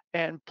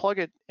and plug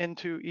it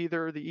into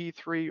either the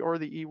E3 or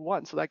the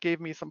E1. So that gave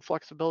me some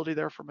flexibility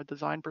there from a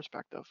design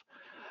perspective.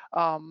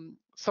 Some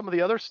of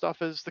the other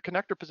stuff is the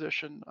connector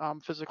position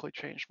physically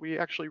changed. We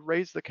actually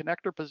raised the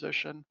connector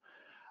position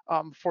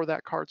for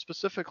that card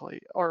specifically,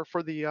 or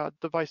for the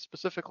device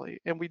specifically.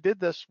 And we did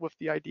this with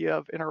the idea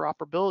of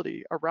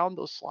interoperability around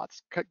those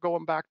slots,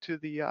 going back to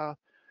the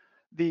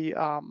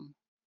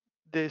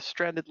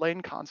stranded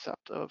lane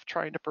concept of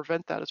trying to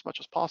prevent that as much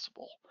as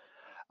possible.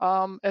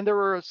 And there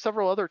were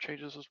several other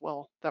changes as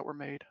well that were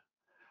made.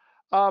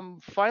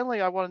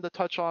 Finally, I wanted to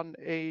touch on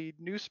a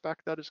new spec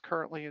that is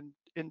currently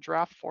in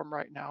draft form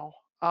right now,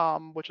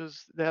 which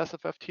is the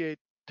SFFTA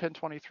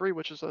 1023,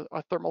 which is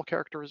a thermal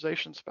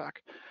characterization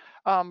spec.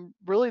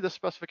 Really, the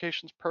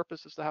specification's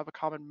purpose is to have a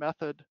common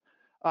method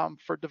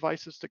for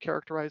devices to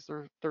characterize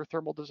their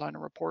thermal design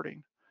and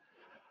reporting.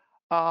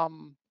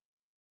 And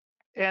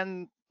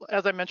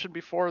as I mentioned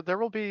before, there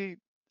will be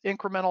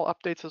incremental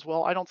updates as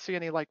well. I don't see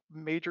any like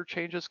major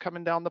changes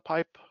coming down the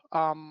pipe.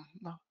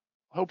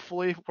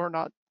 Hopefully, we're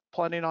not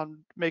planning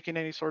on making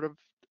any sort of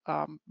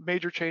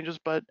major changes,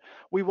 but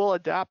we will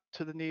adapt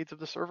to the needs of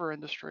the server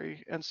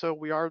industry. And so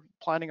we are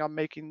planning on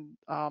making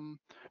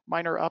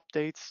minor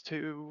updates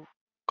to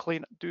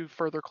do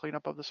further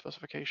cleanup of the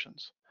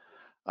specifications.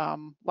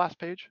 Last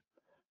page.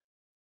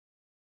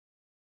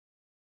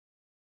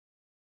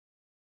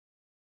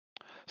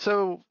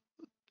 So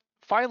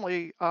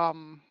finally,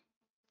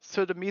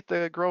 so to meet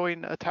the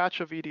growing attach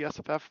of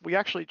EDSFF, we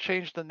actually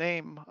changed the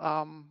name.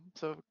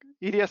 So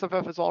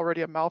EDSFF is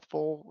already a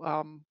mouthful,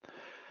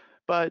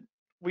 but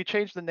we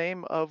changed the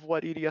name of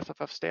what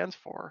EDSFF stands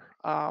for.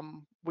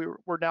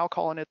 We're now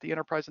calling it the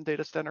Enterprise and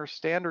Data Center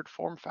Standard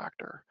Form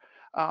Factor,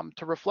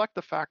 to reflect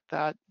the fact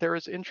that there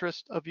is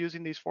interest of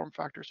using these form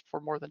factors for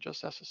more than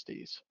just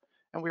SSDs.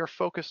 And we are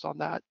focused on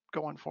that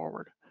going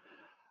forward.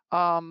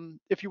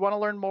 If you want to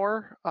learn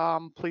more,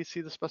 please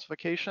see the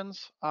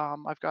specifications.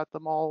 I've got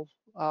them all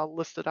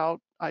listed out.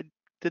 I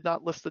did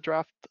not list the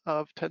draft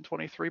of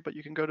 1023, but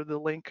you can go to the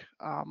link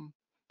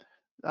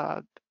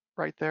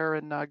right there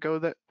and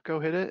go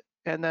hit it.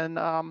 And then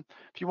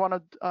if you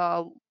want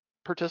to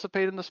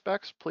participate in the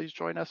specs, please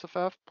join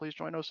SFF, please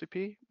join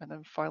OCP, and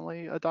then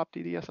finally adopt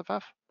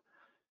EDSFF.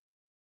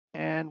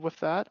 And with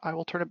that, I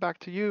will turn it back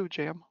to you,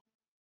 Jam.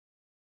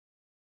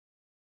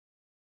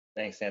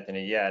 Thanks,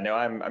 Anthony. Yeah, no,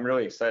 I'm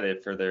really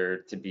excited for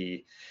there to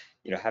be,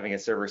 having a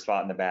server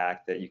slot in the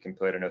back that you can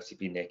put an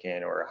OCP NIC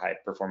in, or a high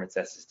performance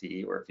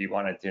SSD, or if you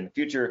wanted to in the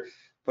future,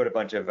 put a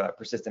bunch of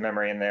persistent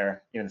memory in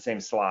there, in the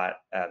same slot.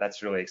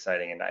 That's really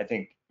exciting. And I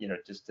think,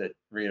 just to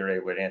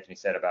reiterate what Anthony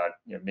said about,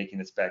 making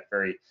the spec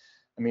very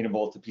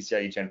amenable to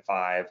PCIe Gen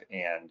 5,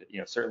 and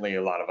certainly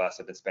a lot of us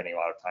have been spending a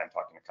lot of time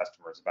talking to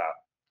customers about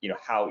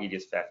how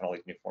EDSFF and all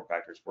these new form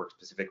factors work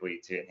specifically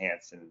to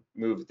enhance and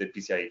move the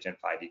PCIe Gen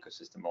 5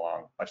 ecosystem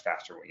along much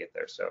faster when we get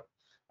there. So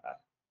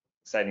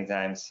exciting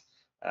times.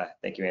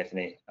 Thank you,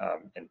 Anthony.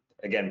 And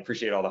again,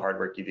 appreciate all the hard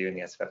work you do in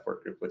the SFF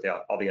work group with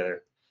all the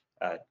other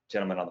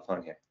gentlemen on the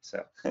phone here.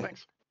 So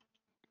thanks.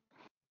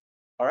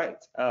 All right.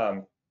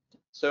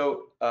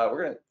 So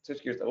we're going to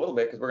switch gears a little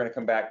bit, because we're going to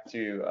come back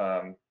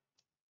to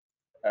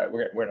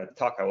we're going to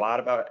talk a lot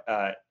about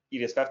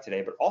EDSFF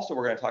today, but also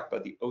we're going to talk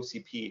about the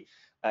OCP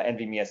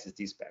NVMe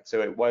SSD spec.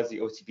 So it was the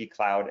OCP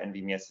Cloud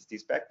NVMe SSD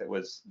spec that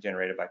was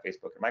generated by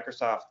Facebook and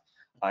Microsoft.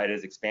 It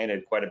has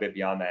expanded quite a bit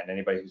beyond that, and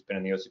anybody who's been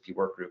in the OCP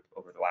work group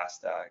over the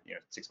last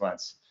 6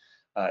 months,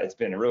 it's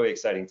been a really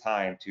exciting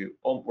time to.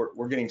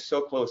 We're getting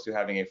so close to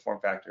having a form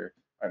factor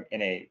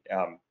and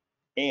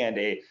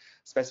a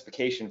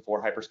specification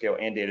for hyperscale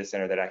and data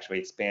center that actually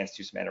expands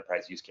to some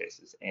enterprise use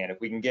cases. And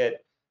if we can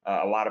get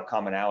a lot of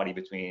commonality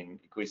between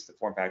at least the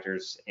form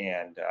factors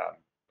and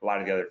a lot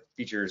of the other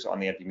features on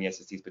the NVMe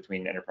SSDs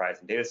between enterprise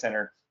and data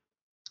center,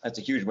 that's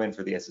a huge win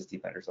for the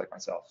SSD vendors like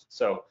myself.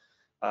 So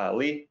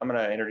Lee, I'm going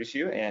to introduce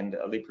you, and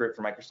Lee Prewitt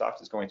from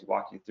Microsoft is going to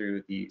walk you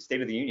through the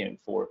State of the Union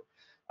for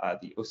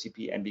the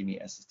OCP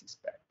NVMe SSD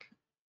spec.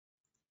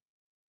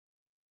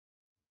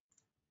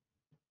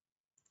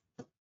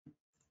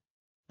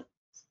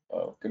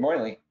 Oh, good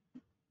morning, Lee.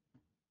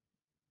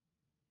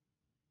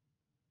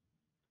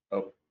 Oh,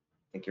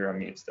 I think you're on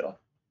mute still.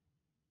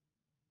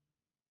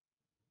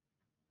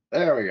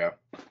 There we go.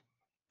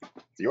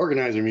 The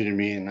organizer muted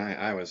me and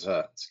I was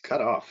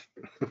cut off.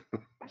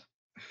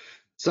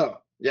 So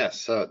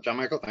yes,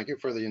 Jonmichael, thank you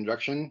for the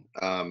introduction.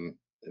 I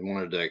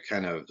wanted to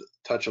kind of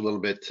touch a little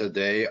bit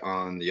today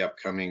on the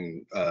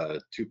upcoming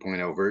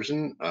 2.0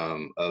 version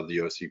of the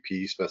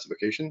OCP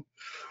specification.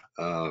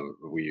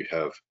 We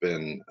have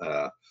been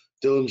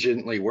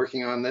diligently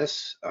working on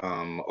this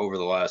over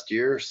the last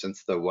year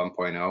since the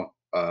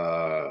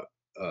 1.0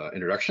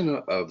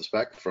 introduction of the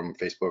spec from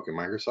Facebook and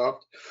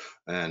Microsoft,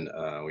 and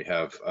we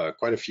have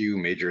quite a few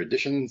major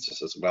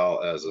additions as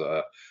well as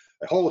a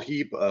whole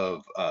heap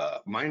of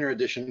minor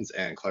additions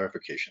and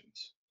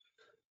clarifications.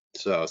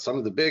 So some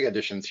of the big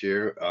additions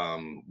here,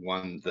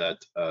 one that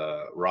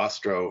Ross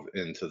drove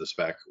into the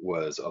spec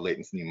was a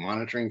latency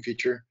monitoring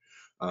feature.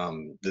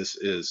 This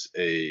is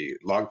a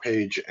log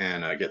page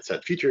and a get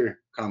set feature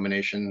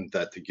combination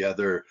that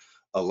together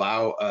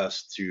allow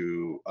us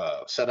to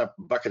set up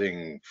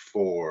bucketing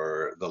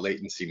for the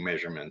latency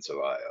measurements of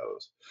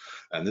IOs.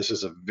 And this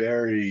is a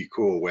very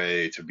cool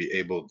way to be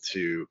able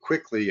to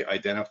quickly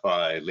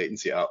identify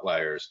latency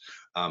outliers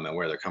and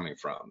where they're coming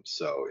from.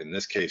 So in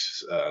this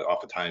case,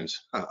 oftentimes,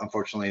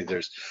 unfortunately,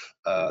 there's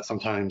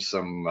sometimes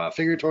some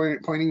finger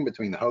pointing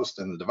between the host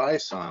and the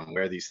device on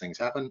where these things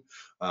happen.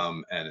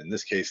 And in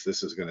this case,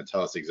 this is going to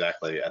tell us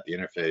exactly at the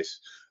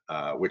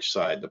interface which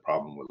side the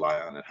problem would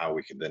lie on and how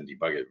we can then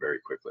debug it very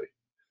quickly.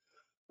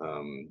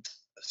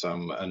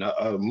 Some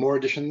more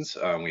additions.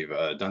 We've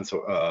done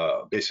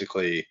so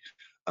basically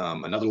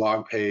another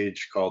log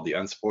page called the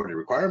unsupported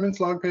requirements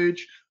log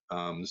page.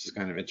 This is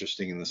kind of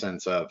interesting in the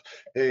sense of,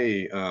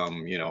 hey,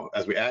 you know,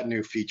 as we add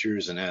new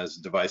features and as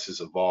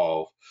devices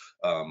evolve,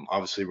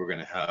 obviously we're going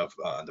to have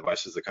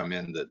devices that come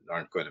in that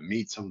aren't going to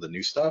meet some of the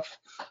new stuff,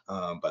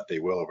 but they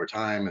will over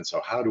time. And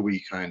so how do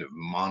we kind of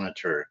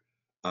monitor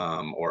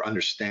or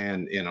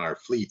understand in our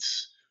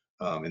fleets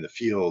in the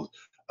field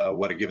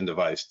what a given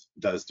device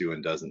does do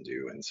and doesn't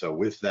do. And so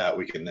with that,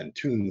 we can then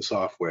tune the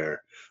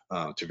software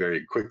to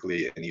very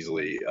quickly and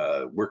easily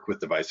work with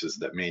devices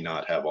that may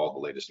not have all the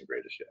latest and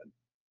greatest yet.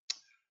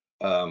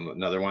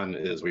 Another one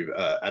is we've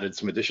added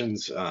some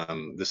additions.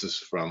 This is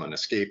from an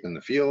escape in the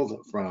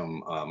field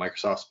from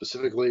Microsoft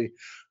specifically,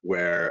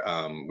 where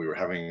we were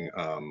having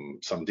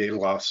some data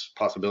loss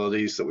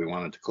possibilities that we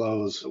wanted to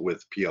close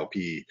with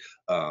PLP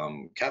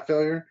cap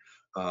failure.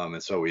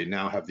 And so we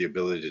now have the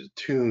ability to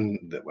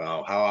tune that,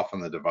 well, how often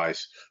the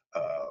device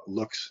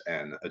looks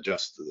and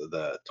adjust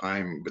the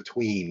time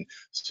between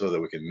so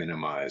that we can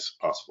minimize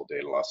possible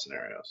data loss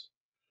scenarios.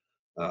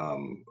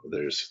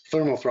 There's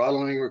thermal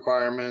throttling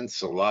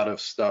requirements, a lot of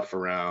stuff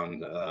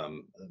around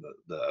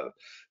the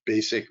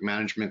basic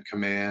management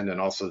command and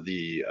also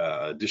the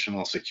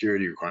additional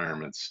security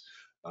requirements,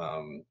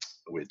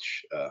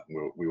 which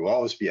we will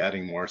always be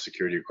adding more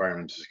security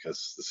requirements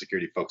because the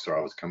security folks are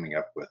always coming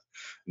up with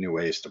new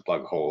ways to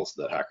plug holes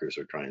that hackers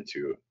are trying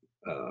to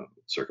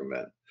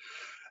circumvent.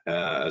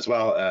 As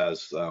well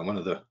as one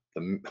of the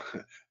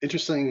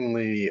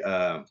interestingly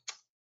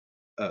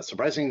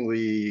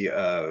surprisingly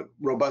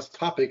robust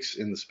topics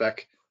in the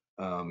spec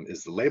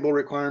is the label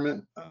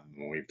requirement.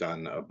 We've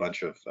done a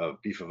bunch of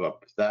beef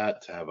up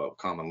that to have a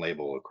common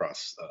label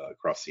across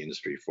the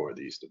industry for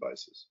these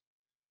devices.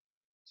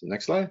 So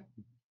next slide.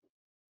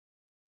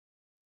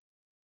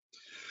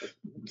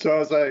 So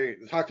as I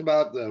talked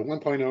about the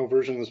 1.0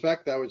 version of the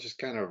spec, that was just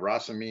kind of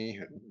Ross and me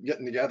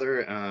getting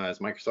together as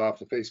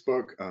Microsoft and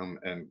Facebook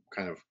and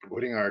kind of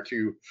putting our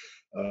two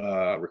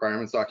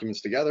requirements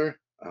documents together.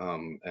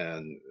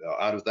 And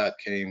out of that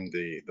came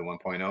the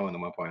 1.0 and the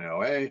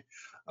 1.0A.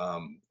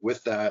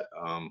 With that,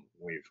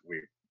 we've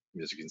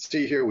as you can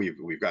see here,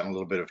 we've gotten a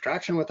little bit of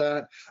traction with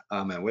that.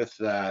 And with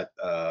that,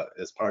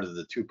 as part of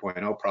the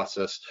 2.0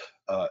 process,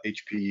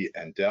 HP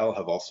and Dell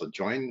have also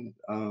joined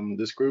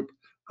this group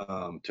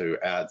to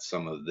add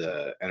some of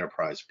the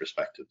enterprise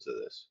perspective to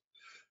this.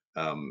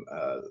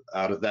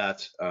 Out of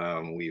that,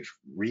 we've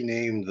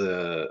renamed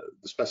the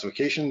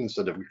specification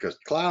instead of because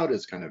cloud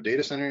is kind of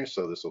data center,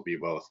 so this will be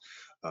both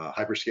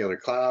hyperscaler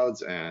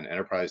clouds and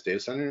enterprise data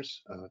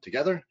centers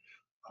together.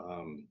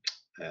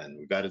 And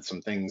we've added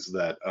some things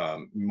that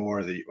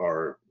more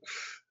are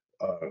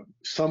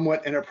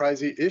somewhat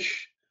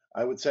enterprisey-ish,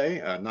 I would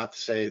say. Not to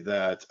say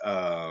that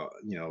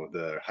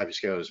the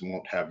hyperscalers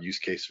won't have use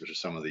cases for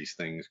some of these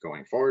things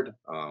going forward.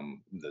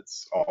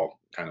 That's all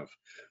kind of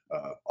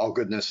all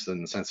goodness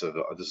in the sense of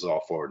this is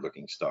all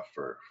forward-looking stuff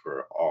for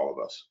all of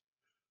us.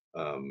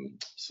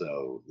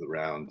 So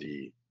around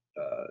the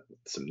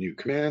some new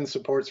command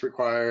supports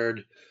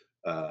required,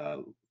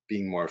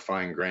 being more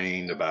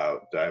fine-grained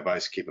about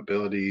device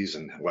capabilities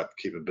and what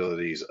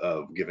capabilities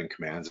of given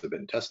commands have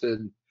been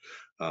tested.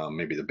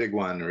 Maybe the big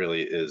one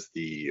really is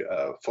the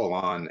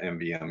full-on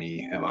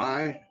NVMe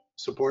MI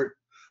support,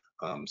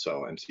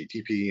 so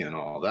MCTP and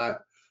all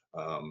that.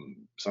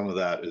 Some of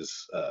that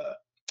is,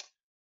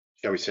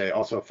 shall we say,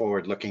 also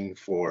forward-looking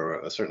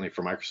for certainly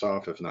for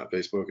Microsoft, if not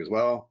Facebook as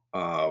well.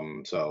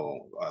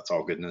 So that's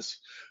all goodness,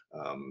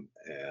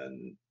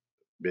 and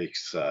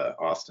makes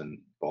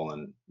Austin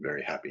Bolin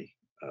very happy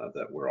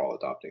that we're all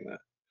adopting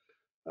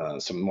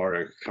that. Some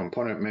more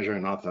component measure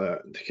and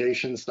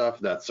authentication stuff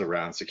that's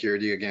around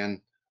security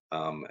again.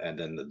 And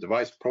then the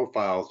device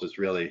profiles is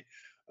really,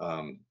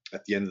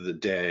 at the end of the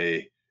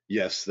day,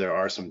 yes, there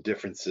are some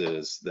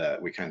differences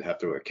that we kind of have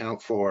to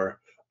account for,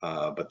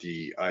 but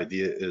the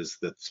idea is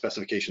that the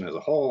specification as a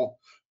whole,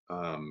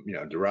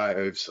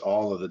 derives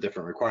all of the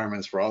different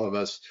requirements for all of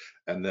us.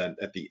 And then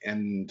at the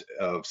end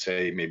of,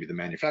 say, maybe the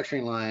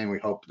manufacturing line, we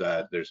hope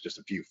that there's just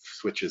a few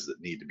switches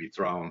that need to be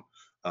thrown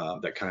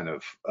that kind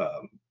of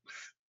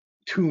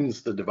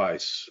tunes the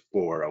device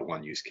for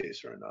one use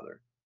case or another.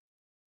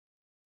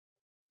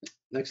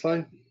 Next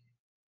slide.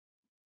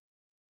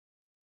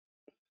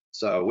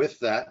 So with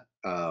that,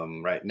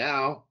 right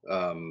now,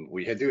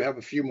 we do have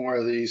a few more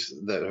of these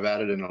that have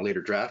added in a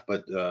later draft,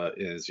 but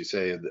as you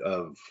say,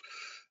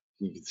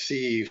 you can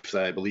see,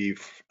 I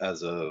believe,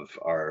 as of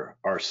our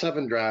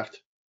R7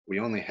 draft, we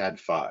only had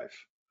 5.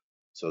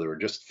 So there were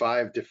just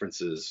 5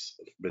 differences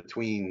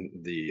between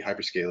the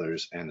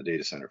hyperscalers and the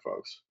data center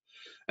folks.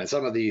 And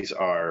some of these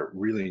are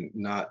really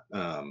not,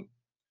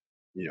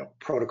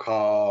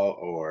 protocol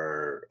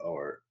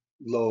or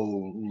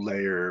low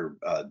layer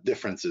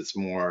difference. It's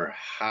more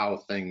how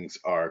things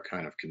are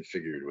kind of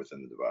configured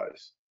within the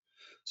device.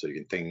 So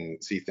you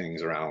can see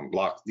things around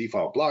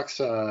default block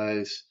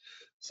size,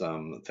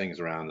 some things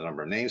around the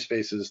number of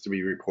namespaces to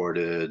be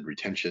reported,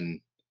 retention,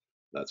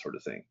 that sort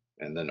of thing.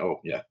 And then,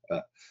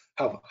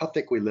 how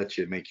thick we let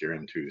you make your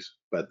M2s.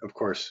 But of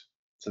course,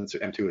 since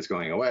M2 is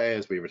going away,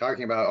 as we were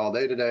talking about all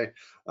day today,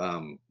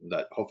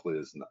 that hopefully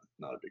is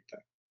not a big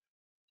thing.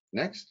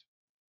 Next.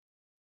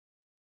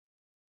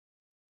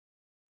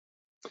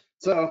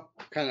 So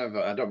kind of,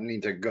 I don't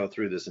need to go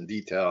through this in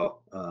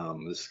detail.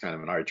 This is kind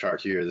of an art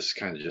chart here. This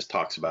kind of just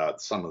talks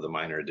about some of the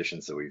minor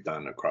additions that we've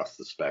done across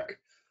the spec.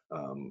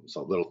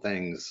 So little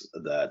things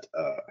that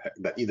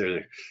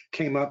either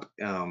came up,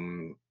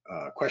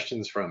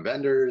 questions from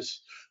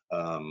vendors,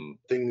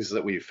 things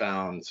that we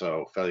found,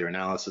 so failure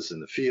analysis in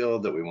the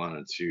field that we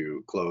wanted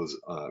to close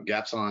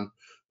gaps on,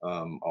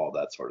 all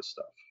that sort of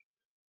stuff.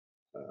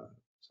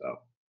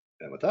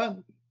 And with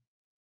that,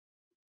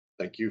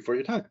 thank you for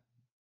your time.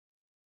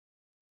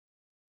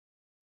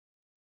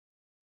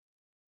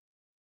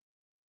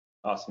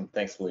 Awesome,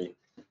 thanks, Lee.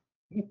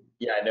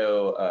 Yeah, I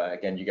know,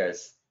 again, you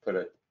guys put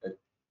a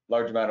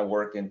large amount of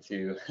work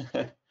into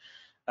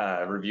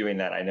reviewing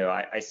that. I know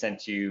I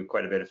sent you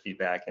quite a bit of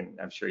feedback, and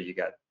I'm sure you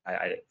got,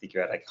 I think you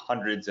had like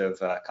hundreds of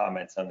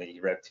comments on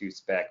the Rev 2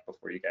 spec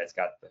before you guys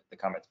got the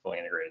comments fully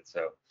integrated.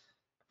 So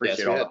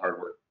appreciate all the hard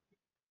work.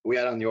 We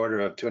had on the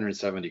order of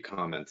 270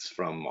 comments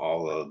from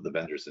all of the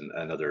vendors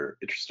and other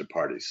interested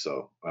parties.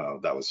 So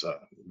that was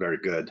very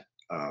good.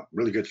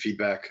 Really good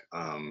feedback.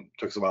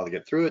 Took us a while to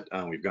get through it.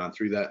 We've gone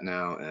through that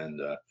now, and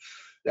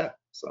yeah,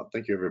 so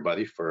thank you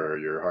everybody for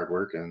your hard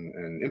work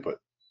and input.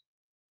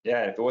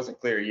 Yeah, if it wasn't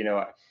clear,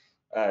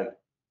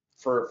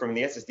 from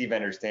the SSD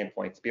vendor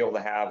standpoint, to be able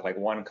to have like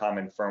one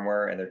common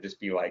firmware and there just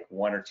be like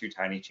 1 or 2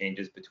 tiny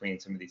changes between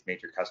some of these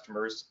major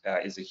customers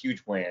is a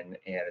huge win,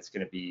 and it's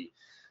going to be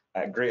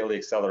greatly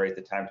accelerate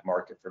the time to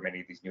market for many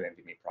of these new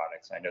NVMe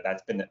products. I know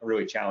that's been a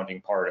really challenging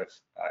part of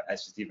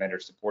SSD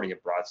vendors supporting a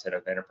broad set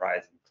of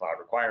enterprise and cloud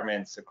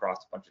requirements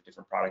across a bunch of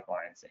different product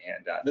lines,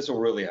 and this will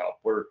really help.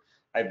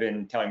 I've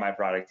been telling my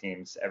product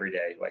teams every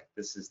day, like,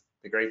 this is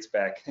the great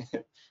spec,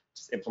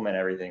 just implement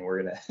everything.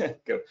 We're gonna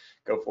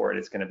go for it.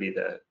 It's gonna be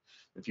the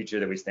future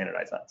that we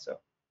standardize on. So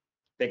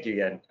thank you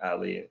again,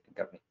 Lee and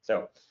company.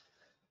 So,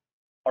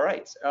 all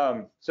right,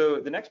 so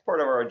the next part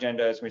of our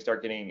agenda is when we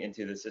start getting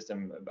into the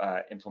system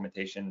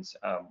implementations.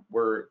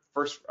 We're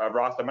first,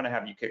 Ross, I'm gonna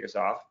have you kick us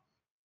off,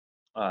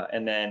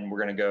 and then we're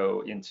gonna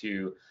go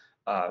into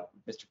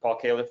Mr. Paul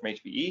Kaler from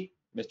HPE,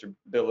 Mr.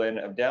 Bill Lynn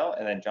of Dell,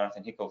 and then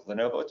Jonathan Hinkle of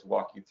Lenovo to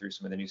walk you through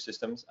some of the new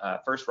systems.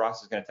 First,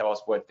 Ross is going to tell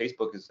us what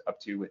Facebook is up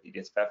to with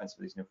EDSFF and some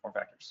of these new form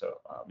factors. So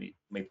let me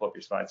pull up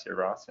your slides here,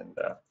 Ross. And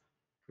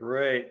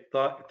Great.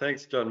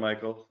 Thanks,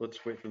 Jonmichael.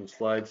 Let's wait for the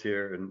slides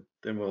here, and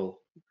then we'll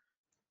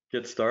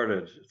get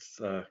started. It's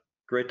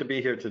Great to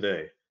be here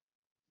today.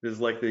 This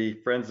is like the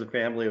friends and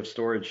family of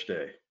storage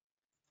day.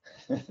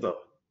 So,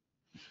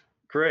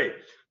 great.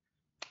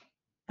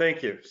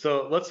 Thank you.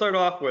 So let's start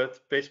off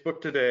with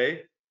Facebook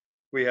today.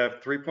 We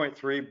have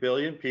 3.3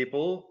 billion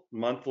people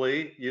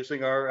monthly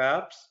using our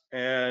apps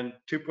and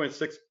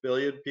 2.6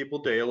 billion people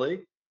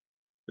daily.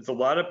 It's a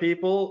lot of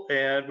people,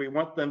 and we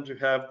want them to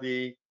have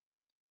the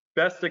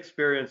best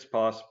experience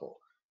possible.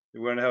 We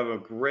want to have a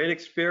great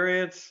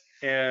experience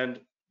and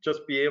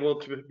just be able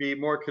to be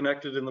more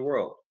connected in the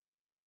world.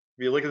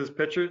 If you look at this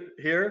picture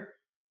here,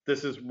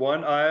 this is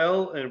one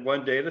aisle and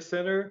one data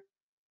center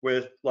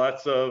with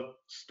lots of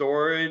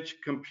storage,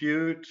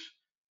 compute,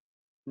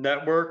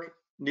 network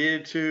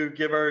needed to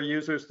give our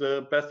users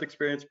the best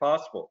experience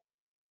possible.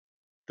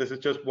 This is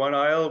just one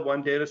aisle,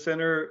 one data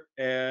center,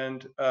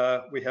 and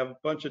we have a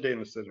bunch of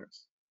data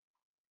centers.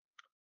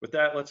 With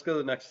that, let's go to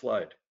the next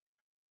slide.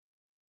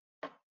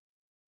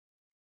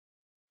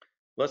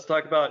 Let's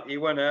talk about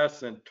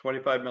E1S and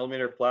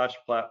 25mm flash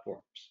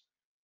platforms.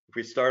 If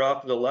we start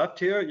off to the left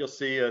here, you'll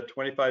see a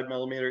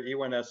 25mm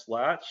E1S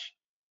latch.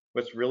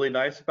 What's really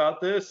nice about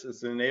this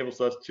is it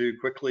enables us to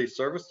quickly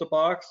service the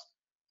box,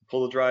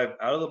 pull the drive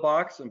out of the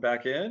box and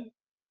back in.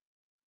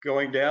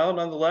 Going down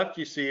on the left,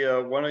 you see a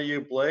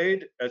 1OU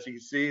blade. As you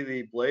can see,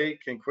 the blade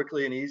can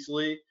quickly and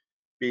easily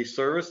be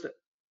serviced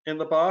in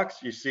the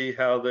box. You see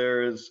how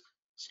there is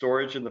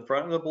storage in the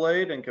front of the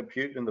blade and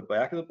compute in the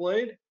back of the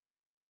blade.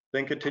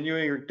 Then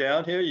continuing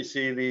down here, you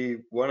see the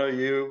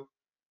 1OU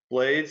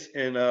blades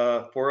in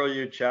a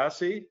 4OU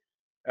chassis.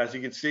 As you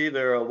can see,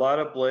 there are a lot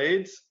of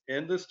blades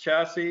in this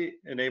chassis,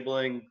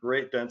 enabling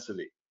great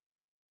density.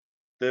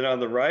 Then on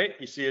the right,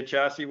 you see a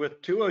chassis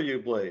with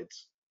 2OU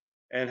blades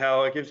and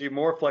how it gives you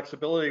more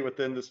flexibility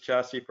within this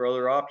chassis for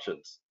other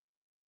options.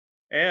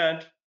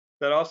 And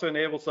that also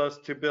enables us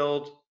to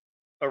build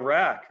a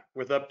rack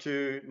with up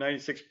to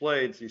 96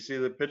 blades. You see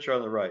the picture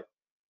on the right.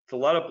 It's a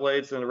lot of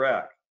blades in a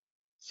rack.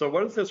 So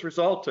what does this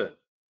result in? At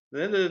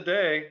the end of the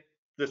day,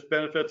 this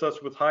benefits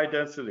us with high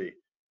density.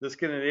 This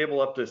can enable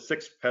up to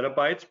 6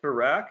 petabytes per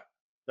rack.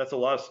 That's a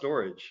lot of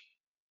storage.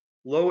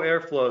 Low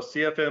airflow,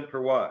 CFM per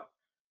watt.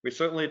 We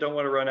certainly don't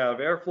want to run out of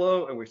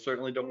airflow, and we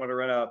certainly don't want to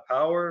run out of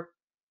power.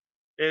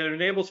 It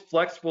enables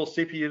flexible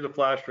CPU to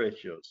flash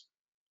ratios.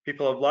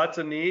 People have lots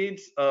of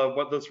needs of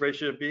what this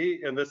ratio should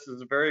be, and this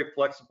is very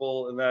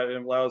flexible in that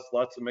it allows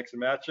lots of mix and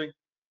matching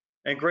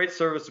and great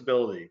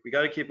serviceability. We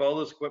got to keep all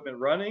this equipment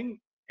running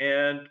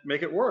and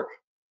make it work.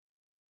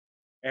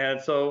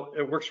 And so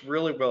it works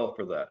really well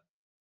for that.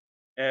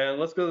 And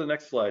let's go to the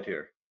next slide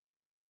here.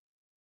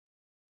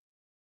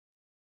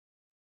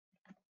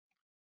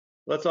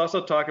 Let's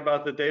also talk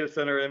about the data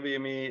center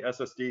NVMe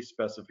SSD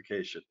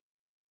specification.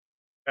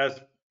 As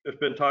it's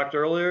been talked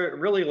earlier, it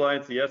really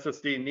aligns the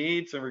SSD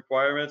needs and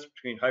requirements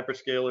between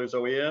hyperscalers,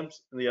 OEMs,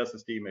 and the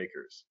SSD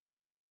makers.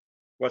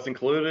 What's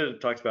included,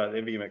 it talks about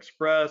NVMe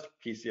Express,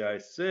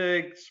 PCI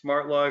SIG,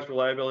 smart logs,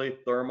 reliability,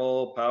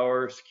 thermal,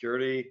 power,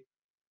 security,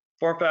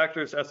 form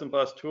factors,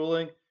 SMBus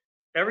tooling,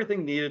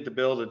 everything needed to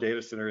build a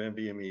data center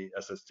NVMe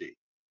SSD.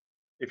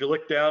 If you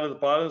look down at the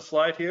bottom of the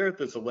slide here,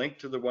 there's a link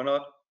to the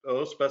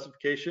 1.0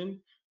 specification.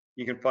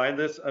 You can find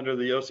this under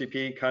the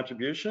OCP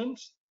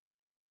contributions.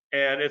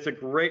 And it's a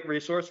great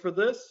resource for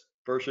this.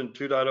 Version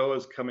 2.0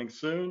 is coming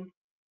soon.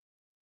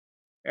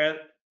 And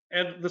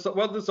this,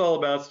 what this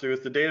all amounts to is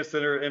the data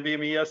center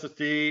NVMe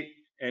SSD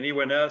and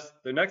E1S,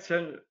 the next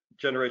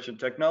generation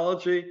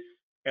technology,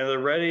 and they're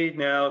ready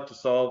now to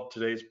solve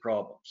today's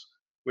problems,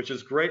 which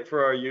is great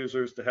for our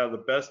users to have the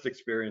best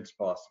experience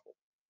possible.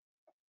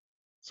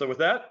 So with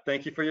that,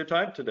 thank you for your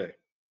time today.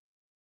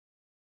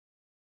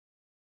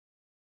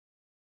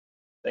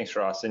 Thanks,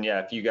 Ross. And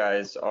yeah, if you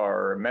guys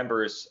are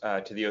members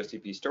to the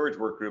OCP storage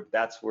work group,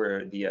 that's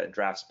where the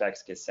draft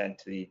specs get sent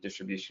to the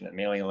distribution and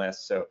mailing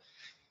list. So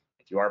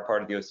if you are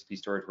part of the OCP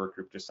storage work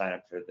group, just sign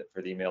up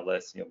for the email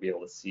list, and you'll be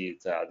able to see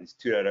these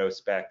 2.0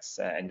 specs,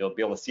 and you'll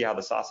be able to see how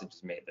the sausage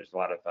is made. There's a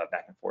lot of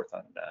back and forth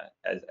on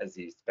as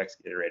these specs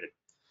get iterated.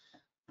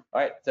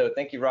 All right, so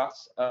thank you,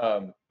 Ross.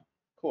 Cool.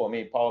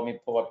 Paul, let me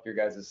pull up your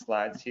guys'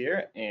 slides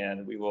here,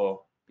 and we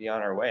will be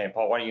on our way. And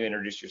Paul, why don't you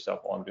introduce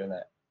yourself while I'm doing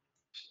that?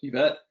 You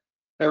bet.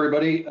 Hey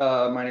everybody,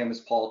 my name is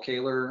Paul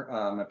Kaler.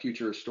 I'm a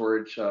future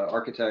storage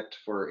architect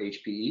for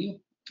HPE.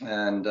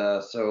 And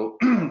so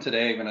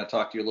today I'm going to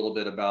talk to you a little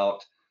bit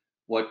about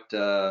what,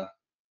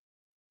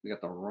 we got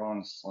the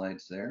wrong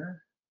slides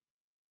there.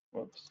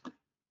 Whoops. I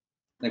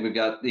think we've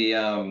got the,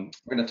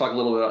 we're going to talk a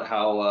little bit about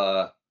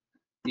how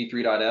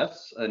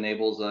E3.S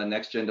enables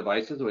next gen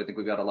devices. I think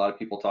we've got a lot of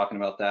people talking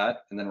about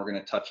that. And then we're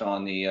going to touch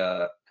on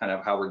the kind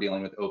of how we're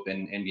dealing with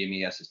open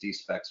NVMe SSD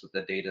specs with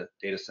the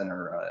data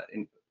center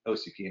in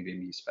OCP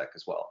NVMe spec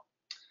as well.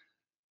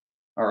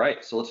 All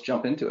right, so let's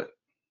jump into it.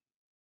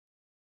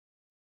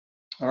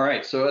 All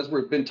right, so as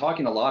we've been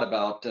talking a lot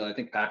about, I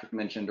think Patrick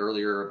mentioned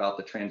earlier about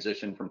the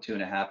transition from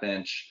 2.5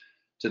 inch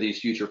to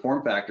these future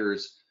form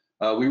factors,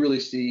 we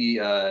really see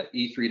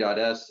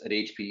E3.S at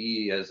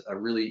HPE as a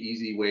really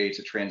easy way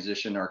to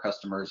transition our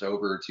customers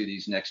over to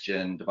these next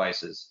gen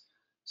devices.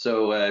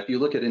 So if you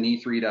look at an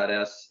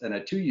E3.S and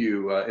a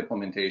 2U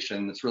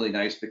implementation, it's really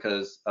nice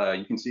because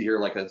you can see here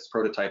like this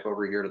prototype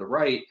over here to the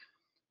right,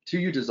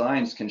 2U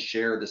designs can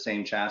share the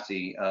same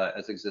chassis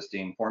as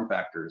existing form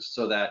factors,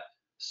 so that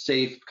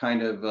safe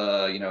kind of,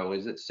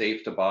 is it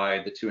safe to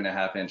buy the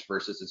 2.5-inch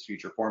versus its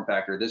future form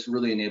factor? This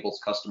really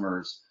enables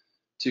customers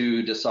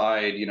to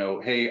decide,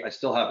 hey, I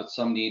still have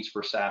some needs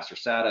for SAS or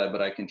SATA,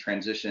 but I can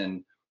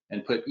transition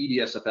and put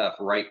EDSFF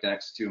right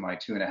next to my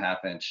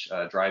 2.5-inch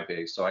drive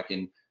base. So I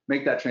can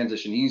make that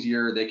transition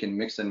easier. They can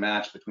mix and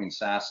match between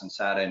SAS and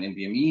SATA and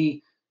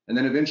NVMe. And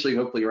then eventually,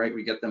 hopefully, right,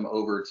 we get them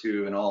over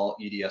to an all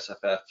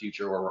EDSFF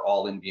future where we're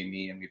all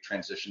NVMe and we've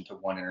transitioned to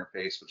one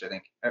interface, which I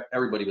think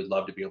everybody would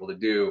love to be able to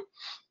do.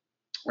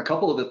 A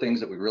couple of the things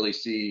that we really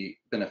see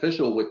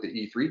beneficial with the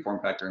E3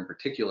 form factor in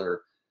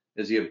particular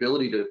is the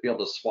ability to be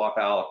able to swap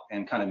out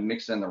and kind of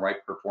mix in the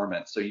right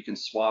performance. So you can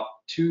swap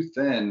two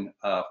thin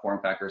form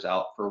factors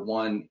out for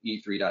one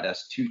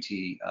E3.S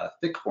 2T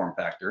thick form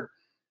factor.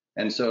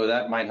 And so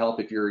that might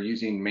help if you're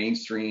using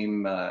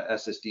mainstream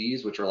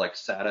SSDs, which are like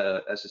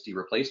SATA SSD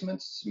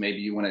replacements. Maybe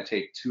you want to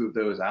take two of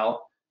those out,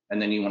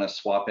 and then you want to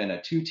swap in a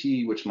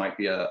 2T, which might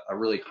be a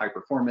really high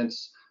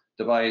performance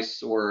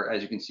device. Or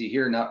as you can see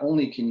here, not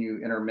only can you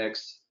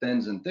intermix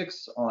thins and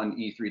thicks on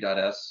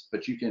E3.S,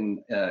 but you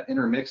can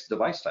intermix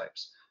device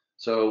types.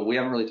 So we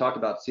haven't really talked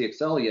about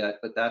CXL yet,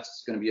 but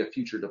that's going to be a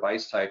future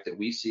device type that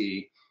we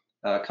see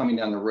coming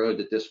down the road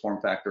that this form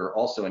factor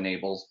also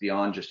enables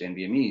beyond just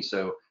NVMe.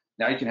 So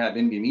now you can have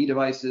NVMe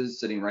devices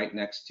sitting right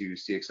next to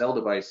CXL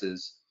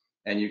devices,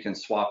 and you can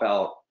swap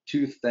out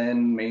two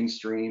thin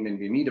mainstream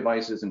NVMe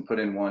devices and put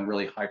in one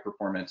really high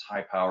performance,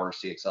 high power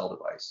CXL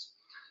device.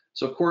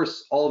 So of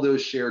course, all of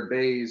those shared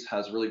bays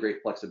has really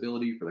great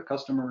flexibility for the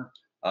customer,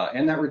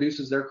 and that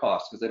reduces their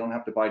costs because they don't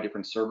have to buy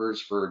different servers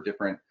for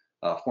different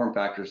form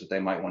factors that they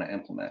might want to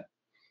implement.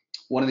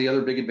 One of the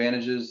other big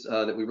advantages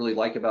that we really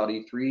like about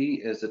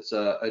E3 is it's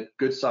a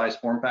good size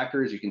form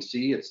factor. As you can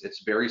see,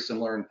 it's very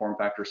similar in form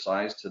factor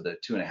size to the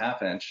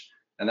 2.5-inch,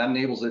 and that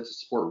enables it to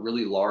support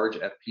really large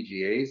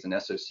FPGAs and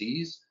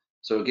SoCs.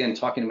 So again,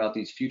 talking about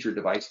these future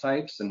device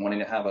types and wanting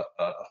to have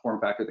a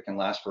form factor that can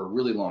last for a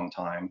really long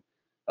time,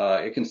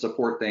 it can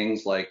support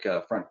things like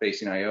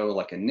front-facing I/O,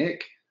 like a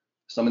NIC.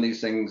 Some of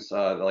these things,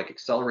 like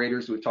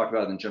accelerators we've talked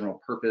about in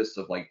general purpose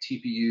of like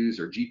TPUs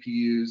or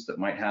GPUs that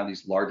might have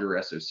these larger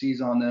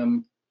SoCs on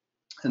them.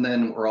 And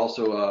then we're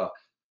also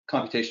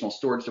computational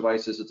storage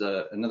devices. It's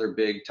another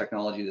big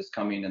technology that's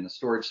coming in the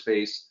storage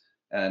space.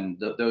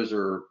 And those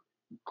are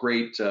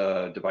great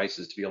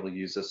devices to be able to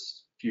use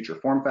this future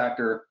form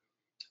factor.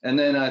 And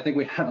then I think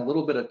we had a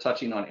little bit of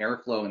touching on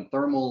airflow and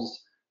thermals.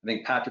 I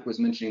think Patrick was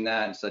mentioning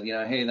that and said,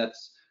 hey,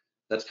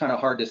 that's kind of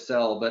hard to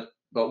sell, but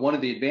one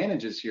of the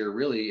advantages here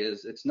really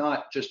is it's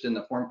not just in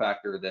the form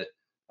factor that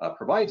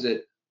provides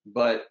it,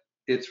 but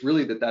it's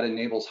really that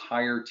enables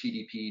higher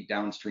TDP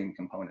downstream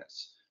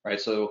components,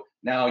 right? So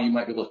now you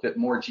might be able to fit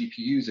more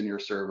GPUs in your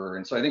server.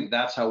 And so I think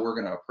that's how we're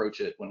going to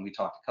approach it when we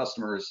talk to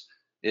customers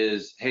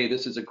is, hey,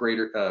 this is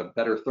a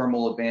better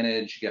thermal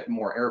advantage, you get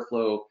more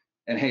airflow.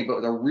 And hey, but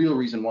the real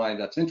reason why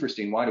that's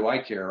interesting, why do I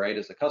care, right,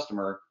 as a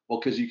customer? Well,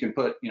 because you can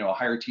put, a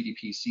higher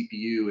TDP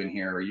CPU in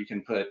here, or you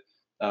can put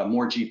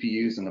more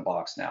GPUs in the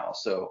box now.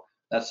 So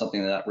that's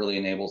something that really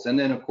enables. And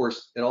then of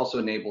course, it also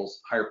enables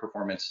higher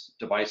performance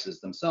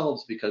devices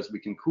themselves because we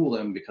can cool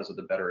them because of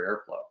the better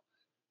airflow.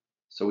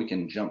 So we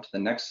can jump to the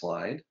next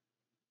slide.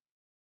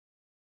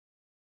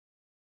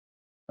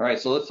 All right,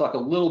 so let's talk a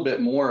little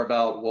bit more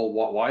about, well,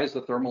 why is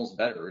the thermals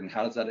better and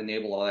how does that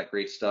enable all that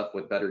great stuff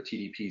with better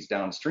TDPs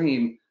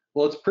downstream?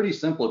 Well, it's pretty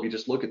simple if you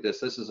just look at this.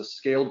 This is a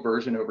scaled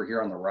version over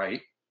here on the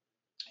right.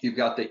 You've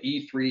got the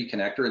E3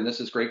 connector, and this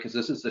is great because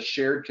this is the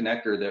shared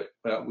connector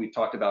that we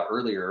talked about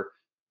earlier.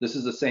 This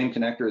is the same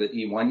connector that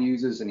E1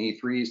 uses and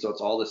E3, so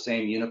it's all the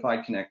same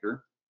unified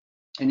connector.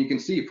 And you can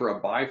see for a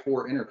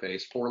by-4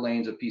 interface, 4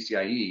 lanes of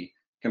PCIe,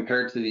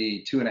 compared to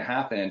the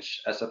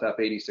 2.5-inch SFF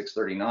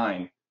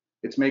 8639,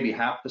 it's maybe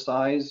half the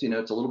size,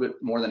 it's a little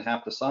bit more than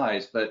half the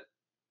size, but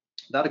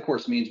that of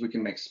course means we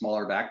can make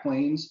smaller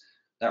backplanes.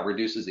 That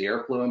reduces the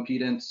airflow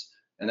impedance,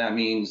 and that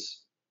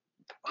means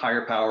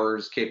higher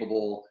powers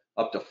capable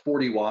up to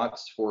 40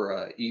 watts for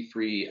a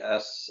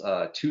E3S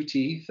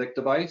 2T thick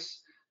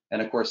device.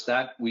 And of course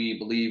that we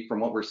believe from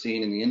what we're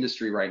seeing in the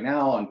industry right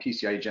now on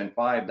PCIe Gen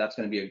 5, that's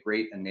going to be a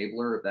great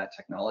enabler of that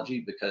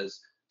technology because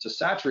to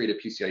saturate a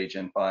PCIe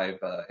Gen 5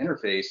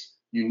 interface,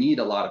 you need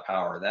a lot of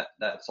power.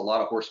 That's a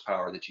lot of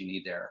horsepower that you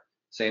need there.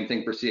 Same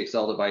thing for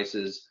CXL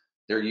devices.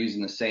 They're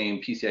using the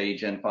same PCIe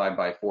Gen 5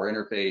 by 4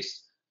 interface.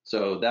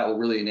 So that will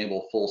really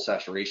enable full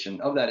saturation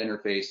of that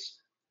interface.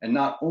 And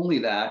not only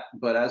that,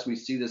 but as we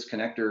see this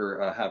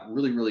connector have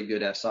really, really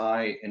good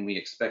SI, and we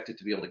expect it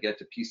to be able to get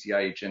to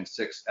PCIe Gen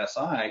 6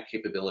 SI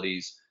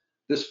capabilities,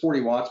 this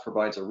 40 watts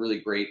provides a really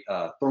great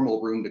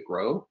thermal room to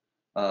grow,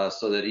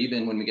 so that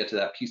even when we get to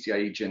that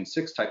PCIe Gen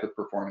 6 type of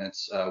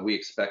performance, we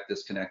expect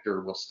this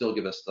connector will still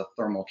give us the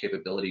thermal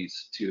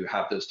capabilities to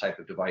have those type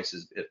of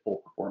devices at full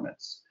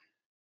performance.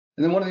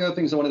 And then one of the other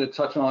things I wanted to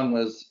touch on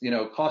was,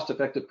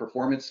 cost-effective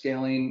performance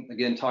scaling.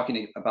 Again,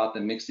 talking about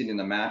the mixing and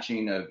the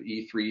matching of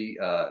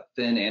E3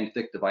 thin and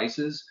thick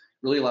devices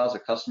really allows a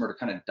customer to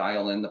kind of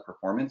dial in the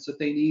performance that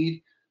they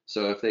need.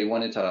 So if they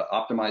wanted to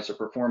optimize their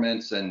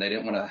performance and they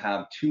didn't want to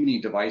have too many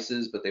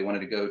devices, but they wanted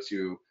to go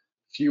to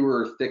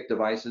fewer thick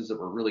devices that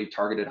were really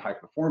targeted high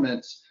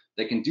performance,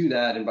 they can do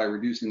that. And by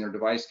reducing their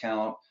device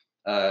count,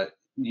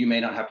 you may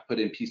not have to put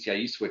in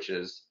PCIe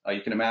switches.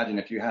 You can imagine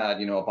if you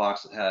had, a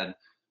box that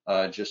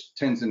had just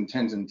tens and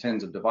tens and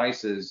tens of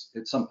devices,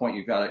 at some point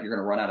you're going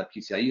to run out of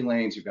PCIe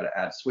lanes, you've got to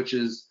add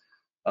switches.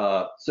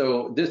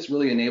 So this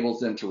really enables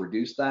them to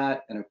reduce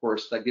that. And of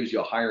course, that gives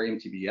you a higher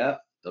MTBF.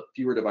 The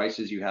fewer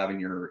devices you have in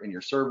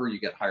your server, you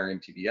get higher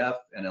MTBF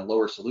and a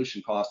lower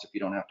solution cost if you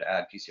don't have to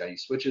add PCIe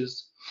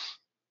switches.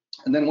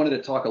 And then wanted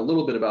to talk a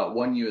little bit about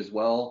 1U as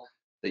well.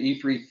 The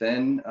E3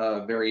 thin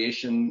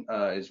variation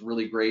is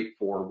really great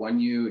for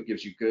 1U. It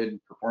gives you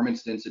good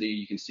performance density.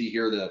 You can see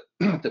here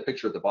the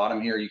picture at the bottom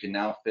here. You can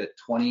now fit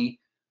 20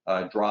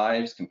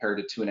 drives compared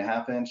to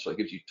 2.5 inch. So it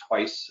gives you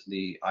twice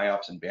the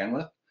IOPS and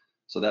bandwidth.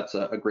 So that's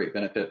a great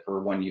benefit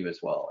for 1U as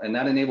well. And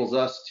that enables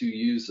us to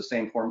use the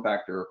same form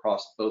factor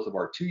across both of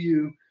our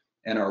 2U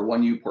and our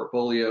 1U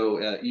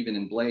portfolio, even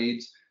in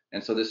blades.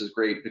 And so this is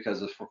great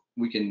because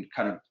we can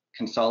kind of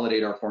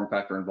consolidate our form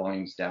factor and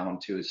volumes down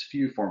to as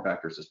few form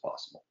factors as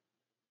possible.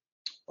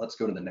 Let's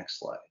go to the next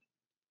slide.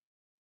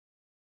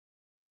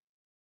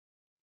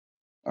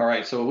 All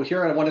right, so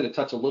here I wanted to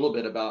touch a little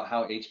bit about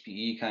how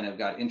HPE kind of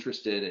got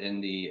interested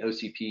in the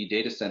OCP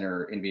data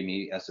center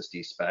NVMe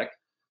SSD spec.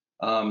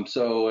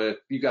 So if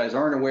you guys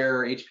aren't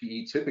aware,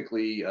 HPE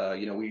typically,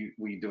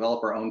 we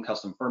develop our own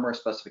custom firmware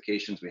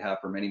specifications we have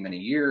for many, many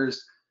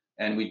years.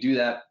 And we do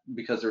that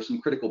because there's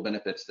some critical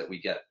benefits that we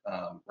get,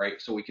 right?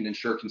 So we can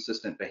ensure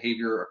consistent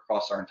behavior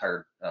across our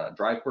entire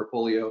drive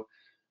portfolio.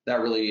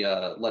 That really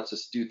lets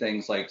us do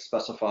things like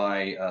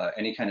specify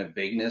any kind of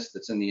vagueness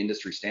that's in the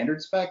industry standard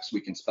specs.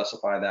 We can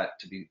specify that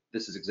to be,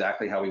 this is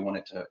exactly how we want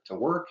it to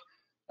work.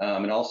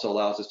 It also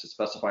allows us to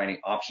specify any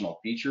optional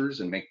features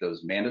and make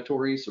those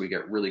mandatory, so we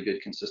get really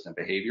good consistent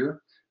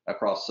behavior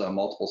across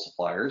multiple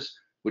suppliers,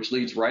 which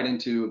leads right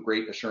into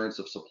great assurance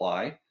of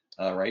supply,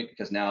 right?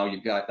 Because now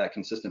you've got that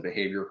consistent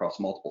behavior across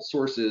multiple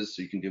sources,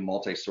 so you can do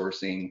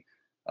multi-sourcing.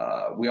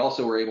 We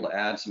also were able to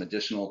add some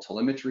additional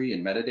telemetry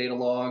and metadata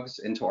logs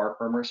into our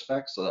firmware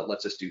specs, so that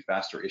lets us do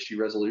faster issue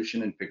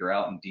resolution and figure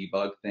out and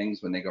debug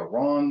things when they go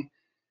wrong.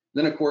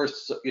 Then, of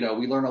course, we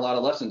learn a lot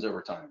of lessons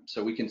over time,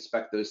 so we can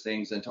spec those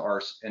things into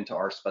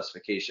our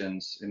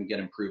specifications and get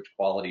improved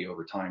quality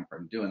over time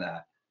from doing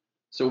that.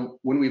 So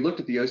when we looked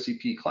at the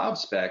OCP cloud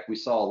spec, we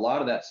saw a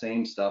lot of that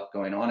same stuff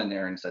going on in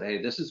there and said,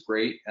 hey, this is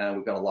great.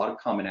 We've got a lot of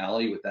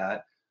commonality with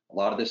that, a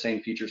lot of the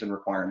same features and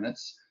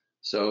requirements.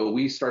 So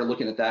we started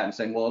looking at that and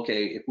saying, well,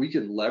 okay, if we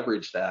could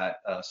leverage that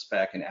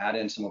spec and add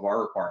in some of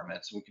our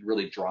requirements, we could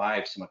really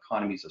drive some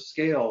economies of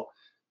scale,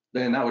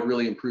 then that would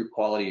really improve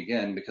quality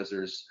again, because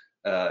there's,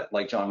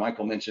 like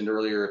Jonmichael mentioned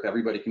earlier, if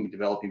everybody can be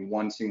developing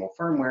one single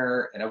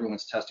firmware and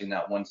everyone's testing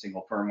that one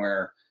single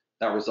firmware,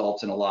 that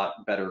results in a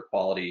lot better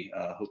quality.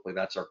 Hopefully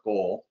that's our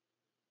goal.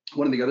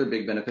 One of the other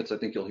big benefits I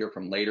think you'll hear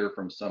from later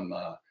from some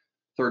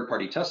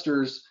third-party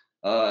testers,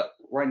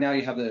 right now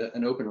you have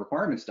an open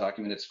requirements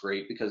document. It's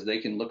great because they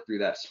can look through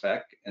that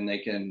spec and they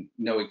can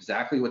know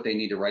exactly what they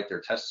need to write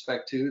their test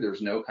spec to.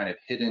 There's no kind of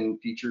hidden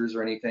features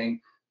or anything.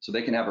 So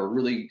they can have a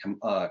really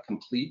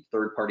complete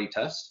third-party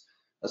test,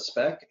 a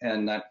spec,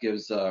 and that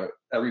gives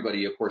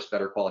everybody, of course,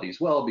 better quality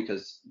as well,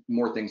 because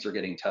more things are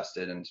getting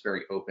tested and it's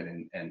very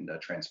open and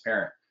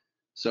transparent.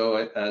 So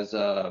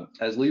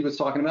as Lee was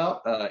talking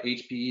about,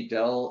 HPE,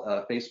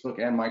 Dell,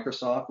 Facebook, and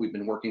Microsoft, we've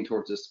been working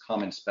towards this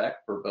common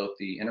spec for both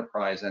the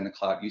enterprise and the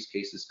cloud use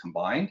cases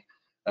combined.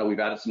 We've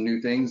added some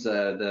new things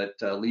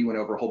that Lee went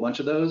over a whole bunch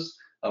of those.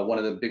 One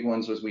of the big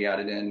ones was we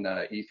added in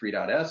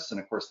E3.S, and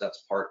of course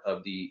that's part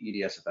of the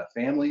EDSFF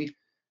family.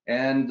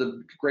 And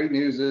the great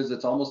news is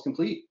it's almost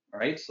complete,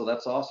 right? So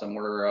that's awesome.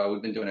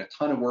 We've been doing a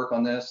ton of work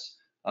on this.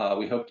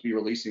 We hope to be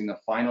releasing the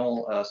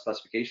final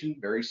specification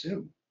very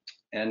soon.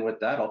 And with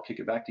that, I'll kick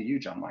it back to you,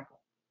 Jonmichael.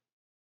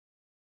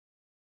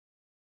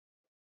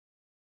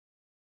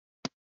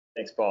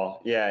 Thanks,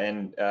 Paul. Yeah,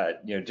 and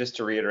just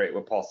to reiterate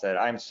what Paul said,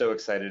 I'm so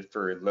excited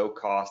for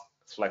low-cost,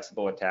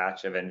 flexible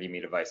attach of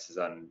NVMe devices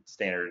on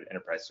standard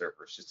enterprise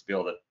servers, just to be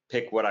able to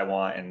pick what I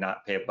want and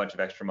not pay a bunch of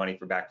extra money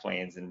for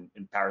backplanes and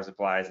power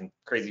supplies and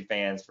crazy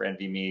fans for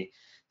NVMe.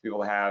 To be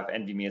able to have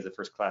NVMe as a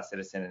first-class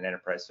citizen in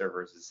enterprise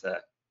servers is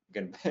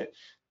going to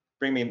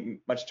bring me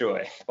much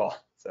joy, Paul.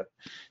 So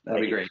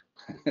that'll be great.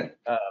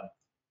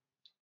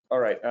 All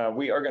right,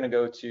 we are going to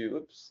go to,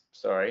 oops,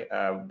 sorry,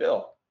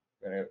 Bill.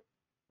 We're going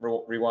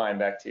to rewind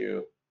back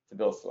to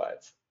Bill's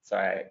slides.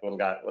 Sorry, I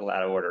got a little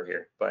out of order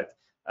here, but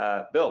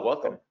Bill,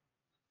 welcome.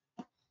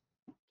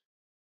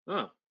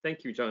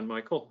 Thank you,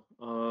 Jonmichael.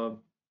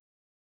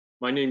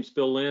 My name's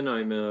Bill Lynn.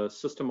 I'm a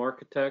system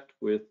architect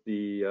with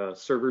the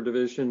server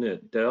division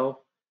at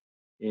Dell,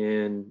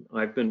 and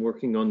I've been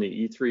working on the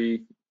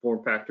E3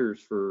 form factors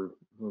for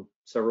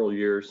several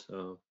years.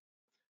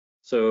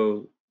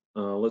 So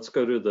let's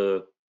go to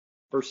the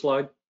first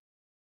slide.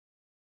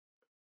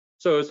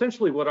 So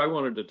essentially what I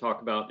wanted to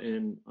talk about,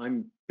 and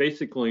I'm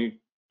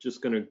basically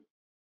just going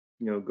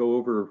to go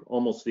over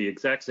almost the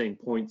exact same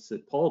points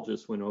that Paul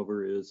just went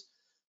over, is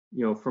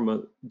from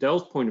a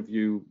Dell's point of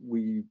view,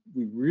 we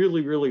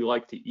really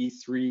like the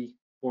E3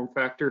 form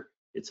factor.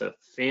 It's a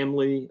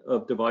family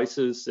of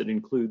devices that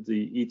include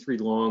the E3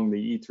 long,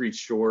 the E3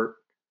 short,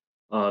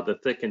 the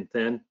thick and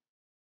thin,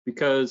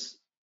 because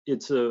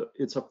it's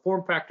a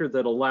form factor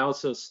that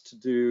allows us to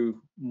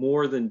do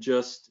more than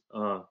just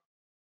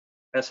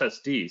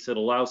SSDs. It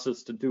allows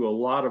us to do a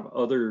lot of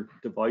other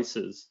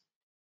devices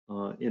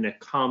in a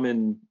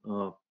common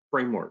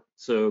framework.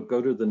 So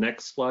go to the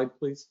next slide,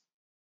 please.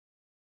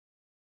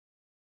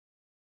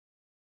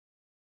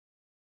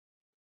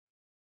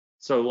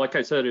 So like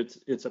I said,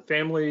 it's a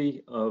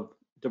family of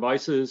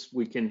devices.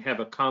 We can have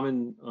a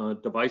common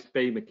device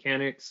bay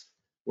mechanics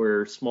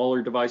where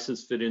smaller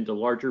devices fit into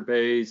larger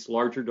bays,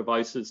 larger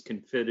devices can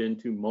fit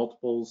into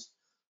multiples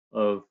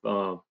of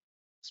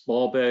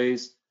small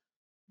bays.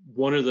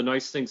 One of the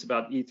nice things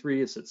about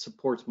E3 is it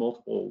supports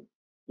multiple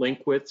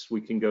link widths.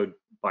 We can go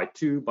by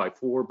 2, by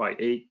 4, by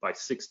 8, by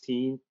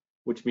 16,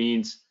 which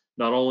means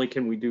not only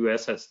can we do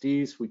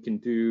SSDs, we can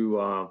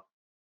do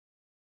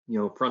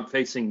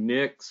front-facing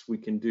NICs, we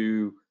can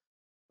do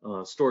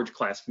storage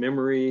class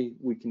memory,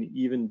 we can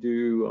even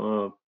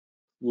do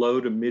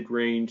low to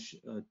mid-range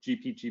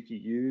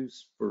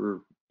GPUs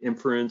for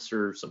inference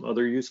or some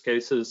other use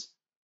cases.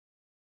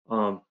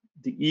 The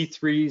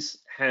E3s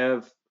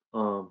have,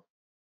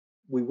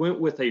 we went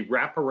with a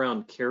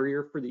wraparound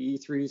carrier for the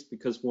E3s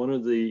because one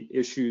of the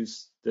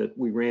issues that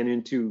we ran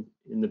into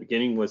in the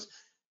beginning was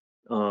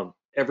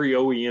every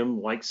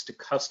OEM likes to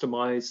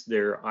customize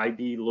their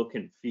ID look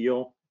and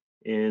feel,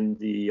 and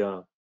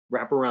the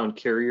wraparound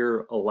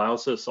carrier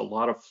allows us a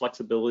lot of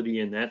flexibility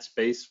in that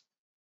space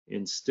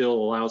and still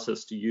allows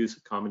us to use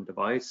a common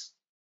device.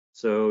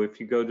 So if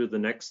you go to the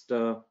next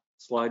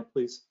slide,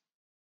 please.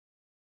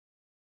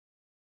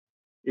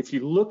 If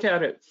you look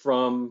at it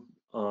from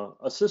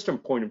a system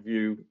point of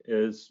view,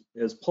 as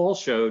Paul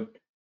showed,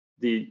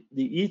 the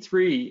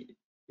E3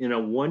 in a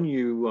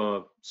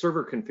 1U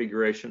server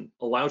configuration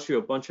allows you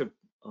a bunch of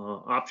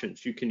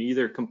options. You can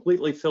either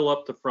completely fill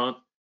up the front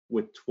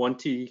with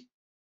 20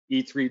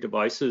 E3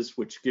 devices,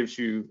 which gives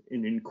you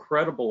an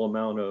incredible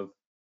amount of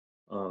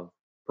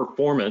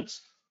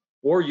performance,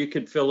 or you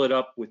could fill it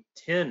up with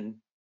 10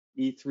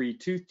 E3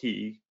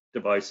 2T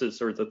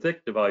devices, or the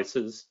thick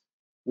devices,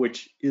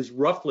 which is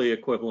roughly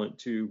equivalent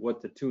to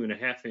what the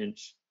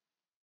 2.5-inch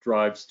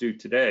drives do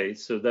today.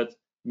 So that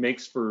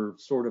makes for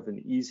sort of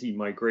an easy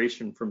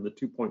migration from the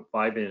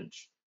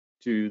 2.5-inch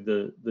to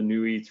the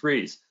new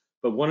E3s.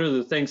 But one of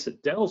the things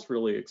that Dell's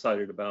really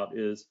excited about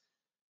is,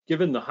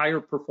 given the higher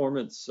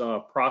performance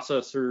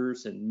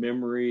processors and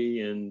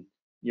memory and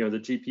the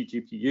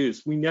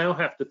GPUs, we now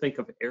have to think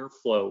of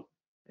airflow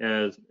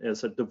as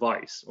a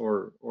device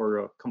or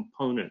a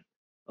component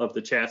of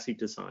the chassis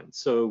design.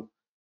 So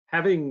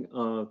having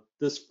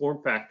this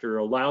form factor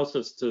allows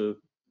us to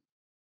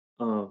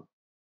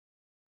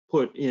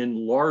put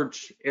in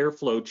large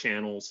airflow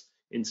channels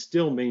and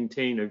still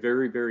maintain a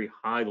very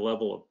high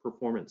level of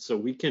performance. So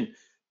we can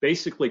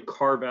basically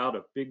carve out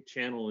a big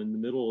channel in the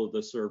middle of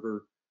the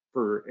server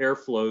for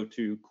airflow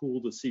to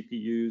cool the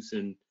CPUs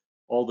and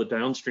all the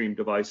downstream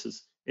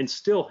devices, and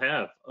still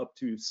have up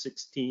to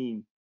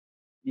 16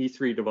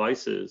 E3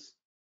 devices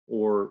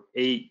or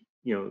 8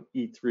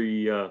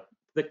 E3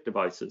 thick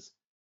devices.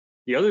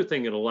 The other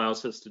thing it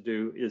allows us to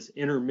do is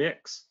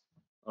intermix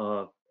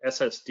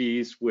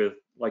SSDs with,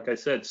 like I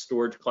said,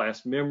 storage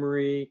class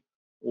memory,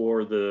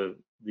 or the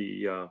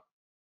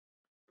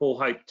full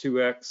height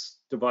 2X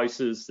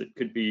devices that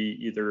could be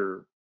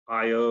either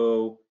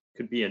IO,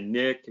 could be a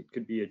NIC, it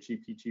could be a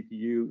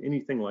GPU,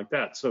 anything like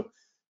that. So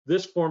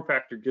this form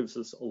factor gives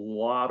us a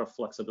lot of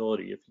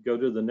flexibility. If you go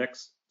to the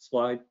next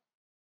slide.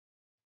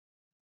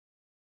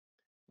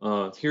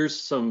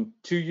 Here's some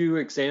 2U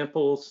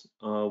examples.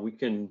 We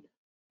can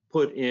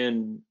put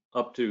in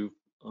up to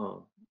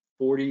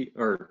 40,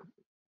 or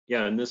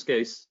yeah, in this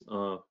case,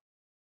 40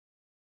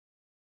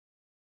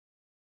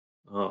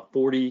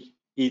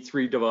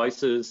 E3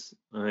 devices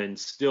and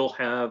still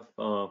have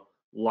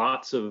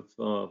lots of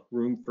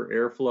room for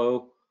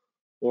airflow.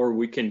 Or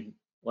we can,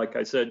 like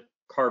I said,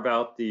 carve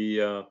out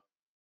the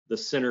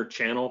center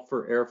channel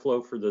for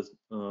airflow for the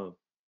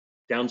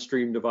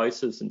downstream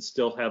devices and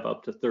still have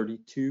up to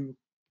 32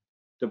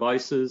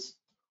 devices.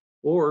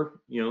 Or,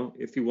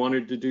 if you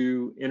wanted to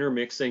do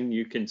intermixing,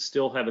 you can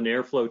still have an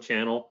airflow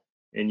channel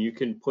and you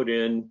can put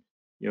in,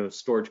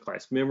 storage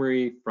class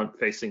memory,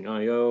 front-facing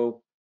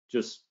IO.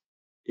 Just,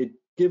 it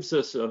gives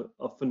us a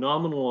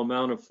phenomenal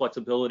amount of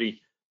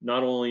flexibility,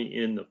 not only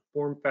in the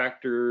form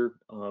factor,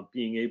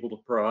 being able to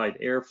provide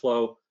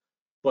airflow,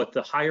 but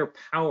the higher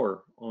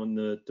power on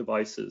the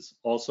devices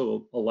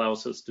also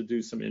allows us to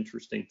do some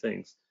interesting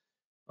things.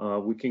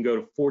 We can go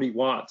to 40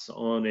 watts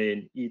on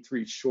an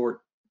E3 short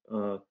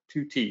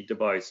 2T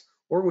device,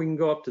 or we can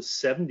go up to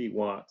 70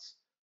 watts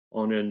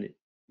on an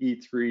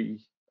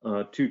E3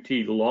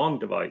 2T long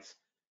device.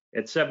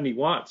 At 70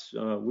 watts,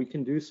 we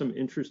can do some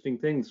interesting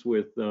things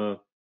with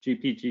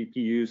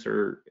GPUs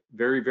or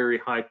very, very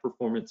high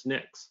performance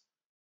NICs.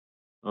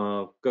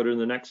 Go to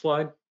the next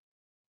slide.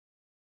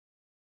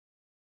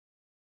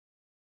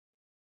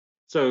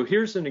 So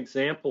here's an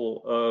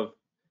example of,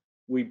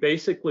 we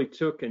basically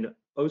took an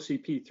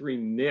OCP3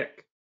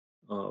 NIC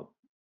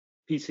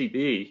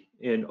PCB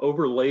and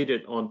overlaid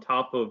it on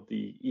top of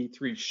the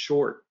E3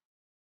 short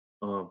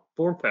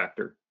form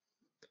factor.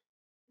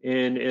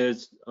 And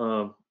as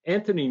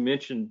Anthony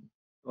mentioned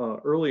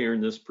earlier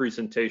in this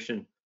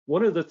presentation,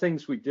 one of the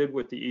things we did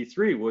with the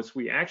E3 was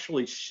we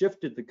actually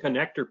shifted the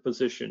connector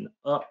position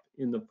up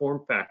in the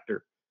form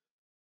factor.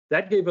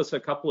 That gave us a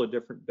couple of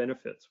different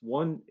benefits.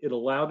 One, it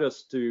allowed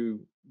us to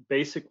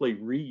basically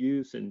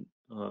reuse an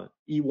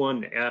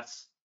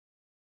E1S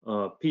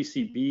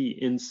PCB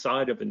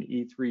inside of an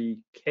E3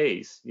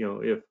 case. You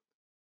know, if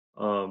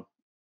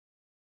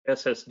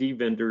SSD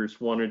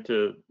vendors wanted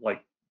to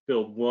like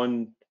build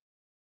one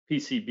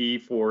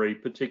PCB for a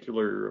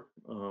particular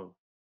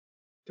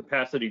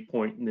capacity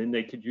point, and then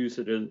they could use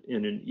it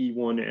in an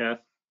E1S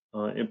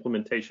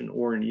implementation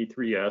or an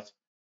E3S.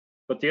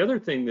 But the other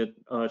thing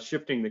that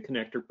shifting the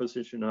connector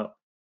position up,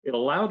 it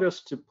allowed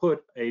us to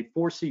put a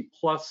 4C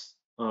plus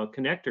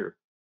connector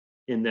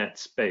in that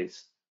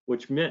space,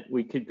 which meant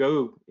we could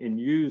go and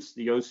use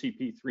the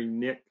OCP3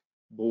 NIC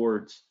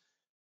boards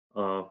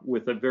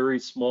with a very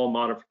small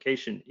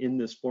modification in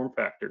this form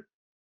factor.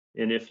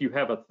 And if you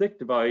have a thick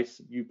device,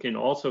 you can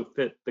also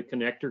fit the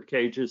connector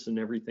cages and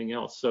everything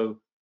else. So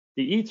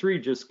the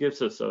E3 just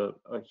gives us a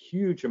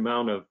huge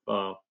amount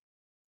of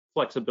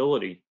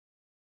flexibility.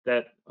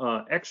 That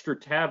extra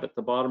tab at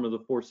the bottom of the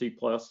 4C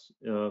Plus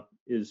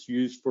is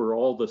used for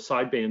all the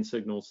sideband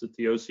signals that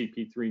the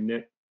OCP3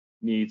 NIC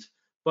needs.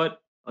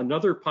 But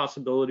another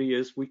possibility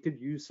is we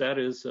could use that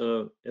as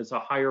a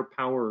higher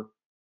power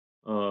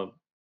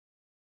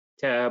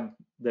tab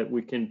that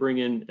we can bring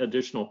in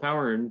additional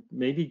power and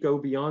maybe go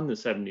beyond the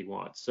 70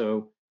 watts.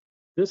 So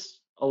this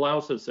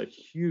allows us a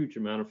huge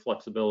amount of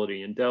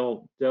flexibility, and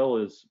Dell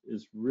is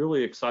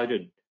really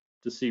excited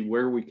to see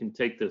where we can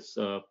take this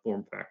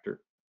form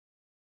factor.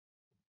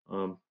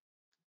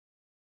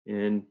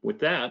 And with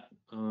that,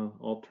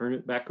 I'll turn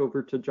it back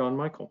over to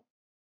Jonmichael.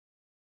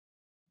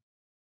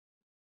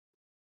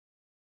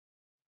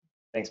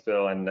 Thanks,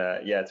 Bill. And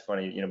yeah, it's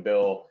funny, you know,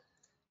 Bill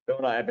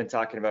and I have been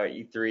talking about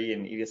E3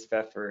 and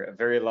EDSFF for a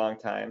very long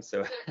time,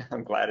 so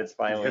I'm glad it's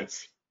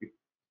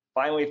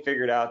finally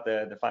figured out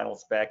the final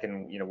spec,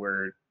 and you know,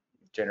 we're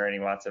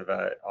generating lots of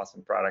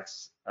awesome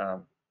products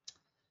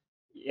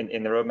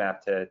in the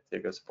roadmap to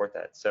go support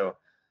that. So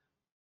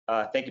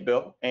thank you,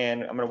 Bill,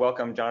 and I'm going to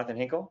welcome Jonathan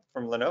Hinkle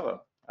from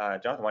Lenovo.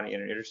 Jonathan, why don't you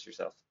introduce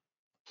yourself?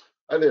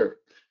 Hi there.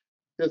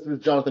 Yes, this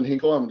is Jonathan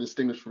Hinkle. I'm a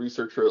distinguished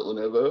researcher at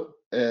Lenovo,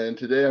 and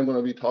today I'm going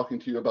to be talking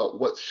to you about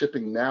what's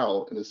shipping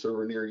now in a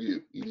server near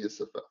you,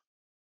 EDSFF.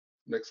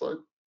 Next slide.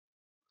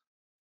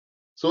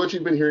 So what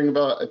you've been hearing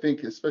about, I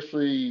think,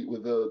 especially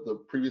with the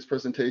previous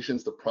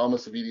presentations, the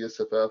promise of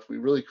EDSFF, we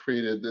really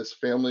created this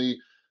family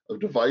of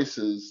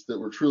devices that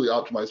were truly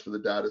optimized for the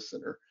data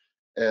center.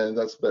 And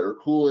that's better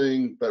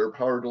cooling, better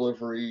power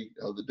delivery,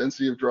 the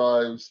density of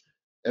drives,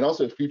 and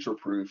also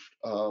future-proof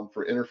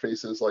for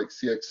interfaces like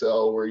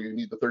CXL, where you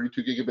need the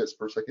 32 gigabits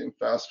per second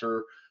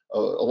faster,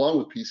 along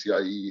with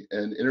PCIe,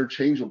 and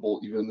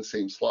interchangeable even in the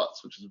same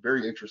slots, which is a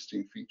very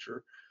interesting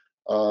feature.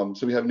 So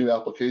we have new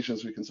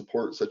applications we can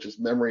support, such as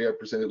memory. I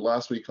presented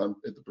last week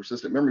at the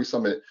Persistent Memory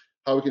Summit,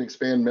 how we can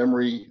expand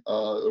memory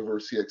over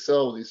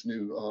CXL, these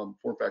new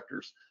form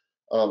factors.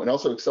 And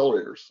also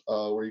accelerators,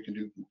 where you can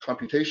do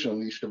computation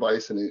on each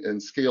device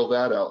and scale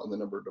that out in the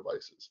number of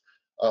devices.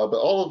 But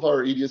all of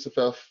our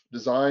EDSFF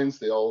designs,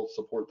 they all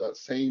support that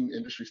same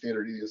industry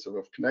standard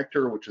EDSFF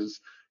connector, which is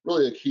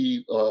really a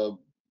key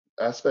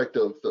aspect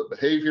of the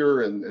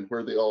behavior and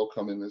where they all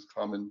come in this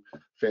common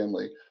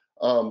family.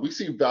 We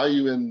see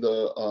value in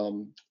the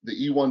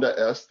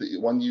E1.S, the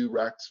 1U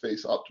rack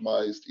space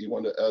optimized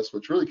E1.S,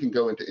 which really can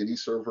go into any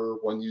server,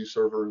 1U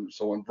server, and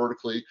so on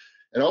vertically.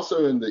 And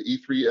also in the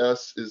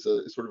E3S is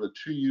sort of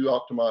a 2U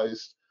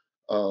optimized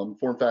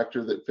form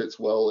factor that fits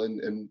well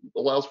and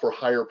allows for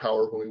higher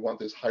power when we want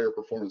those higher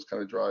performance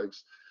kind of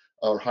drives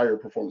or higher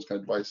performance kind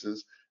of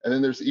devices. And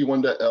then there's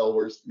E1.L,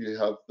 where you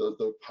have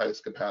the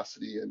highest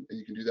capacity, and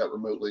you can do that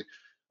remotely.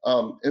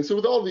 And so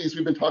with all of these,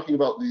 we've been talking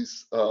about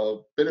these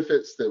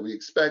benefits that we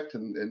expect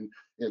and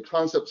you know,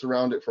 concepts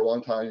around it for a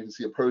long time. You can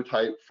see a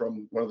prototype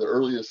from one of the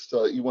earliest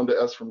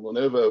E1.S from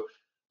Lenovo.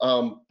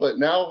 But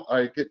now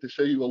I get to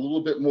show you a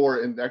little bit more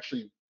in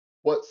actually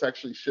what's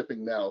actually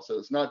shipping now. So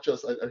it's not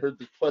just, I heard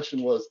the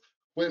question was,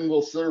 when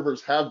will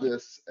servers have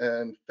this?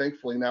 And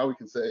thankfully now we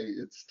can say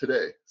it's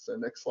today. So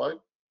next slide.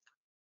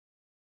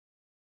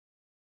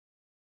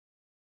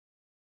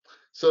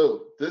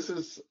 So this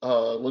is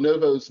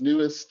Lenovo's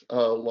newest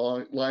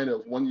line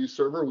of 1U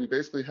server. We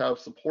basically have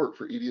support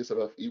for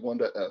EDSFF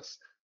E1.S.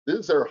 This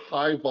is our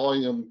high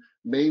volume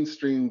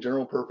mainstream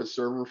general purpose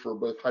server for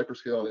both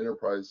hyperscale and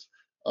enterprise.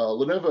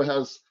 Lenovo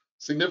has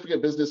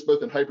significant business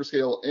both in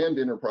hyperscale and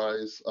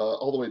enterprise,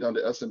 all the way down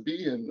to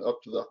SMB and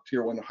up to the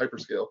tier 1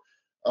 hyperscale.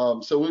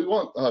 So we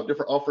want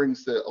different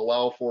offerings that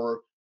allow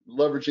for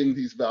leveraging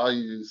these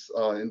values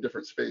in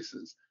different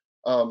spaces.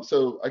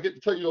 So I get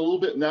to tell you a little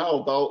bit now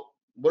about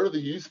what are the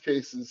use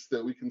cases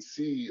that we can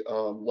see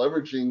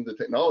leveraging the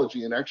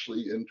technology and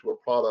actually into a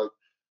product.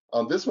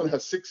 This one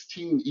has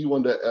 16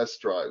 E1.S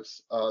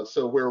drives.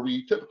 So where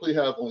we typically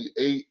have only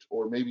 8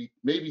 or maybe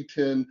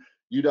 10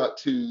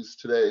 U.2s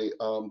today,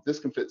 this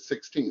can fit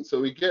 16. So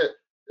we get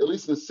at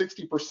least a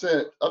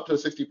 60%, up to a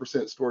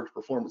 60% storage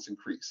performance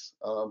increase.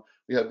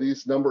 We have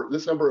this number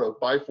of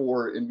by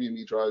 4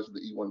 NVMe drives with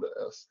the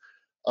E1.S.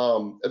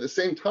 At the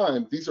same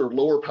time, these are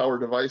lower power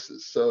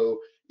devices. So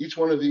each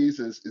one of these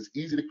is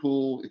easy to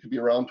cool. It could be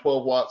around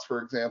 12 watts,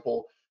 for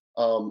example.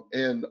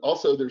 And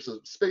also there's a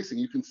spacing.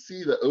 You can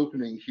see the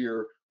opening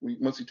here.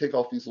 Once you take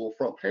off these little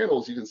front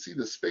panels, you can see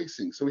the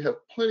spacing. So we have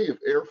plenty of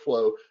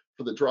airflow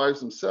for the drives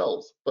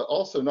themselves, but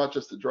also not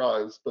just the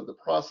drives, but the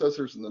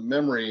processors and the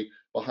memory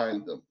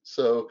behind them.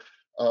 So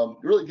it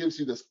really gives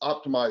you this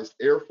optimized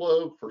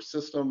airflow for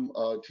system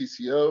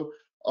TCO.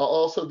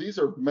 Also, these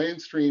are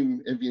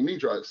mainstream NVMe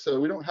drives, so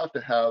we don't have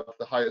to have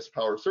the highest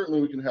power.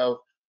 Certainly, we can have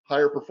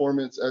higher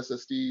performance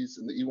SSDs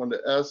in the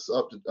E1.S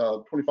up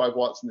to 25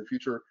 watts in the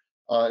future,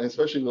 and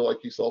especially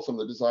like you saw some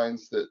of the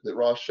designs that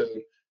Ross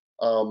showed.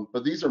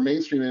 But these are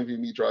mainstream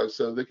NVMe drives,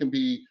 so they can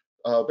be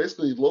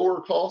basically lower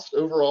cost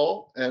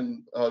overall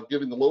and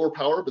giving the lower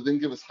power, but then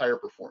give us higher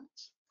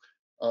performance.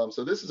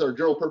 So this is our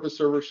general purpose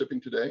server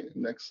shipping today.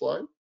 Next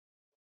slide.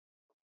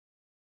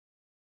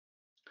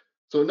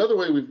 So another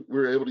way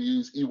we're able to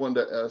use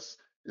E1.S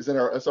is in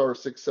our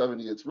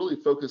SR670. It's really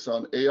focused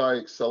on AI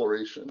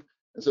acceleration.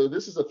 And so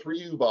this is a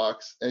 3U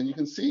box, and you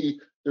can see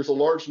there's a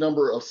large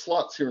number of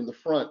slots here in the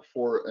front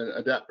for an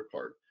adapter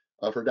card,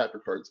 for adapter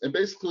cards. And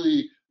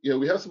basically,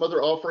 we have some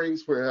other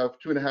offerings where we have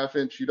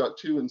 2.5-inch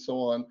U.2 and so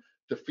on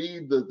to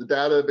feed the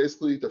data,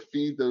 basically to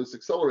feed those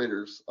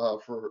accelerators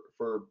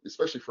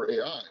especially for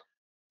AI.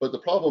 But the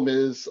problem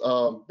is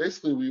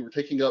basically we were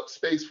taking up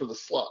space for the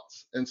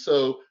slots. And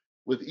so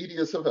with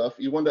EDSFF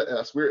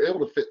E1.S, we were able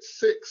to fit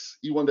 6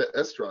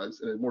 E1.S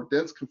drives in a more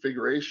dense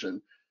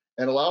configuration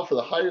and allow for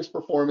the highest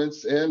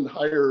performance and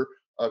higher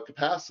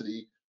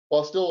capacity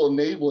while still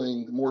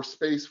enabling more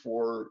space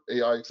for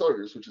AI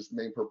accelerators, which is the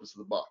main purpose of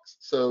the box.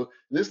 So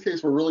in this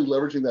case, we're really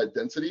leveraging that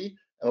density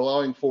and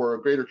allowing for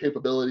a greater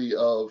capability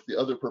of the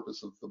other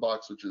purpose of the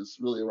box, which is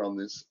really around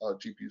these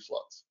GPU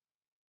slots.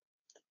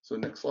 So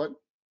next slide.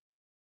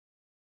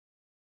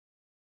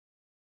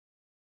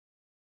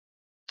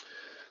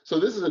 So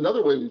this is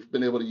another way we've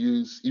been able to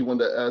use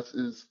E1.S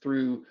is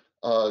through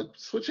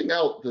switching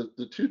out the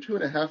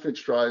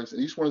 2.5-inch drives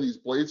in each one of these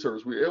blade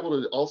servers. We were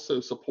able to also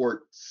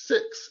support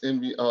 6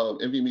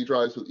 NVMe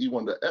drives with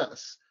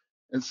E1.S.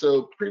 And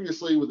so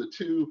previously with the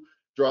 2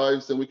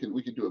 drives, then we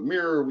could do a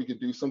mirror, we could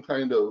do some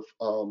kind of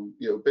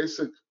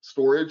basic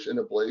storage in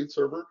a blade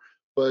server,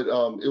 but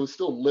it was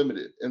still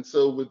limited. And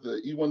so with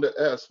the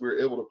E1.S, we were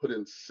able to put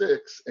in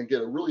 6 and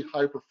get a really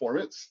high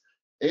performance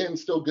and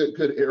still get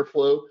good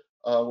airflow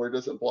where it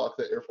doesn't block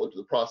the airflow to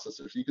the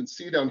processors. You can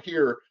see down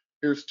here,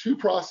 there's 2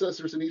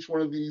 processors in each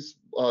one of these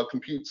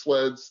compute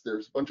sleds.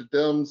 There's a bunch of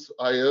DIMMs,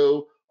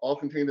 I/O, all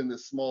contained in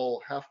this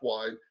small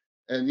half-wide.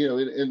 And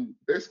in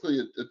basically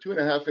a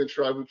 2.5-inch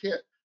drive, we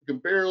can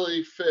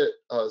barely fit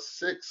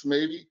 6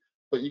 maybe,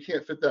 but you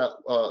can't fit that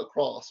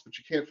across. But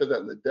you can't fit that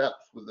in the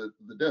depth with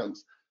the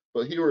DIMMs.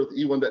 But here with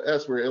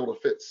E1.S, we're able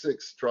to fit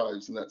 6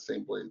 drives in that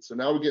same blade. So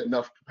now we get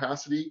enough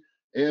capacity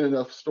and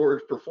enough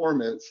storage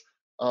performance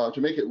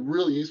to make it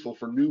really useful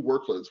for new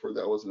workloads where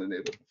that wasn't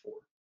enabled before.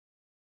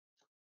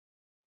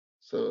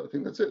 So I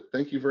think that's it.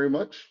 Thank you very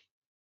much.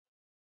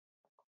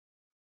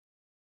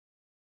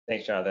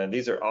 Thanks, Jonathan.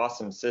 These are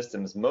awesome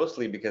systems,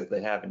 mostly because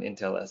they have an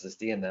Intel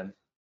SSD in them.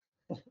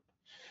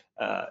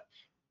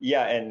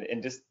 Yeah,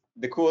 and just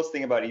the coolest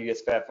thing about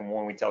EDSFF, and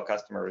when we tell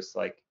customers,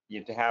 like, you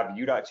have to have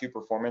U.2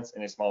 performance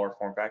in a smaller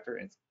form factor,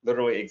 and it's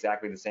literally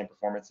exactly the same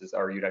performance as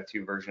our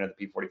U.2 version of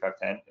the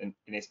P4510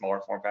 in a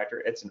smaller form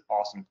factor. It's an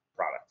awesome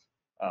product.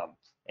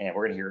 And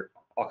we're going to hear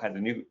all kinds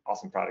of new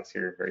awesome products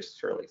here very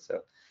shortly. So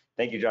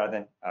thank you,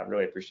 Jonathan. I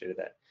really appreciated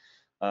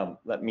that.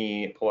 Let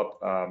me pull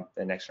up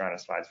the next round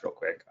of slides real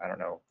quick. I don't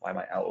know why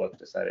my Outlook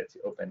decided to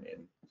open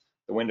in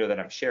the window that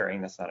I'm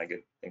sharing. That's not a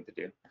good thing to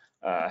do.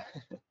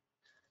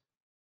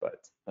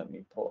 But let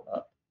me pull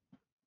up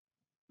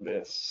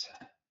this.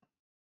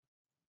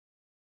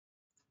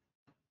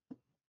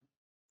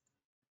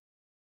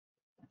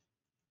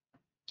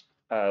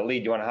 Lee,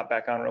 do you want to hop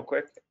back on real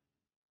quick?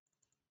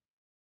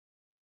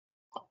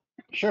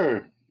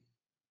 Sure.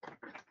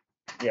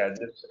 Yeah,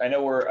 I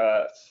know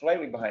we're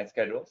slightly behind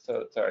schedule,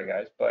 so sorry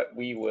guys, but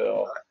we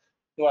will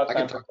still have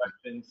time for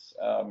questions.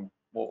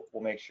 We'll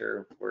make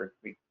sure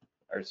we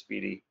are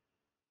speedy.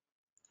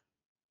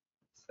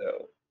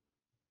 So,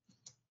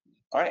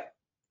 all right,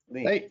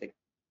 Lee. Hey,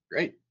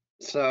 great.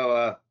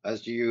 So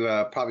as you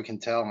probably can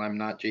tell, I'm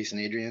not Jason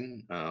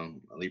Adrian,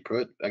 Lee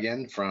Prewitt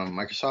again from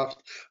Microsoft.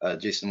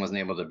 Jason wasn't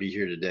able to be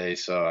here today,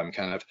 so I'm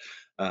kind of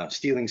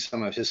stealing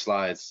some of his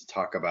slides to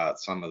talk about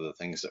some of the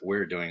things that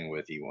we're doing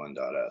with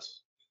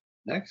E1.S.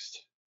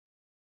 Next.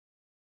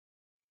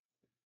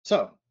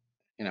 So,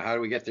 how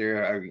do we get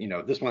there?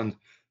 This one,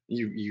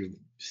 you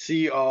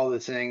see all the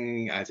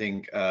thing. I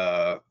think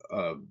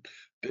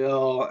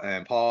Bill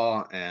and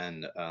Paul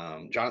and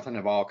Jonathan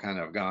have all kind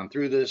of gone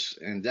through this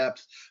in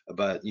depth,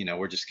 but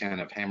we're just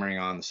kind of hammering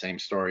on the same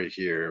story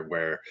here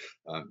where,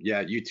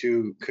 yeah,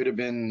 U2 could have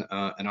been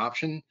an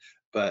option,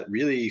 but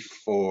really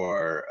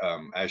for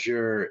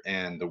Azure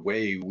and the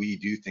way we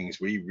do things,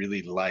 we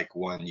really like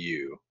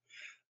 1U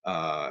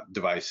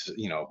device,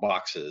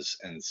 boxes.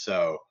 And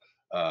so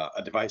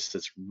a device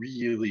that's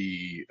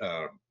really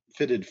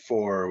fitted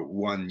for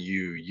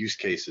 1U use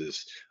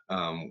cases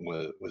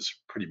was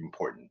pretty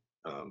important.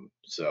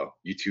 So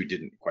U2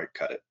 didn't quite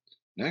cut it.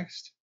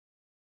 Next.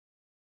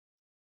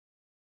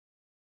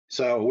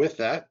 So with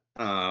that,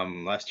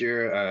 last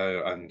year,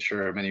 I'm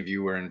sure many of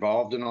you were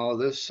involved in all of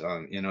this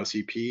in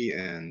OCP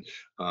and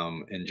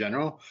in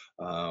general,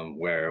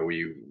 where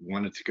we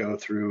wanted to go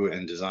through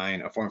and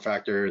design a form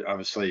factor.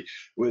 Obviously,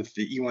 with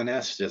the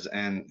E1S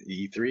and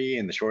the E3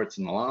 and the shorts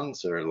and the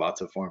longs, there are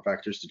lots of form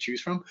factors to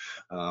choose from.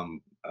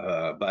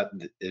 But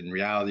in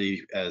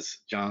reality, as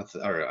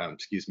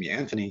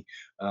Anthony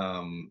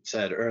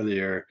said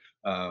earlier,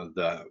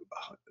 the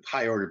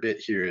high order bit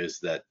here is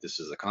that this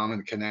is a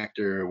common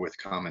connector with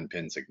common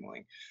pin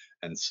signaling.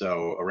 And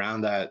so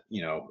around that,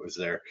 is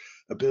there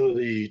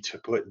ability to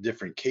put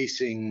different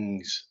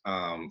casings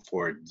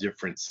for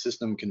different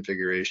system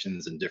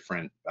configurations and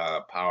different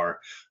power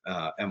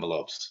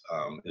envelopes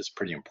is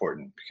pretty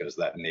important, because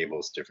that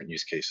enables different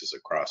use cases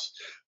across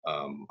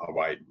a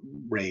wide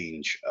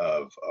range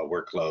of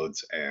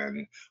workloads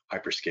and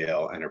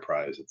hyperscale,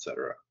 enterprise,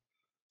 etc.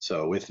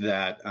 So with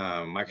that,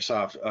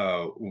 Microsoft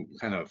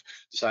kind of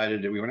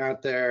decided that we went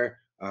out there.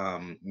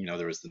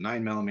 There was the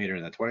 9mm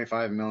and the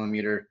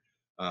 25mm.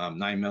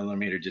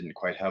 9mm didn't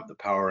quite have the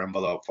power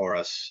envelope for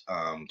us.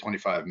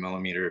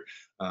 25mm,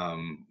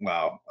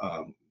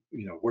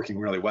 working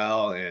really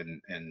well,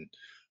 and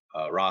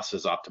Ross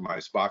has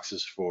optimized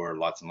boxes for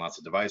lots and lots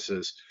of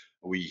devices.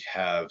 We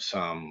have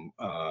some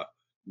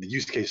the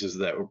use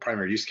cases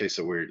primary use case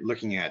that we're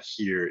looking at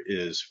here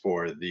is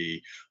for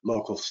the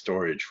local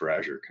storage for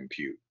Azure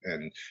Compute,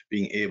 and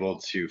being able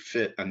to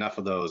fit enough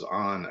of those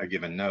on a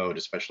given node,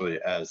 especially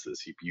as the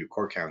CPU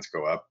core counts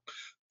go up.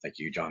 Thank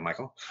you,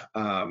 Jonmichael.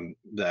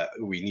 That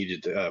we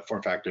needed a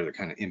form factor that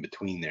kind of in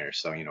between there.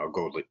 So,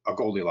 a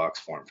Goldilocks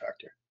form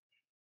factor.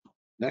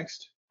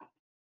 Next.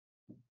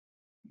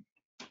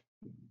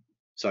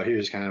 So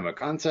here's kind of a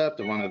concept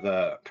of one of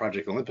the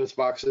Project Olympus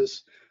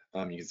boxes.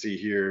 You can see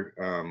here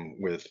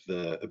with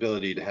the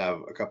ability to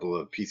have a couple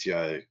of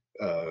PCI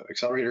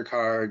accelerator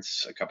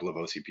cards, a couple of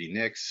OCP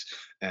NICs,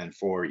 and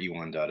 4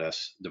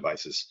 E1.S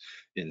devices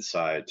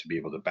inside to be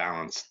able to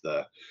balance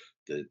the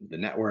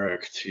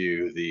network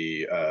to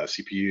the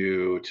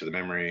CPU, to the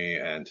memory,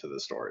 and to the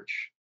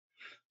storage.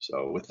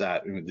 So with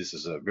that, this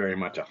is very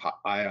much a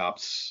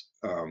IOPS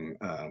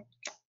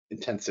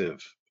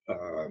intensive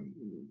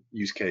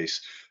use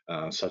case,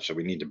 such that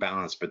we need to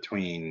balance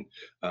between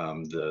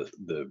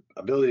the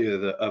ability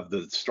of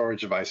the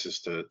storage devices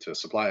to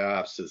supply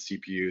IOPS to the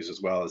CPUs, as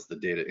well as the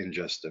data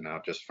ingest and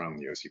out just from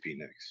the OCP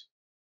NICs.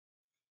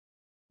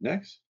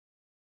 Next.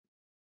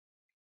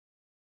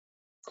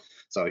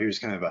 So here's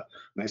kind of a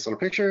nice little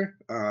picture.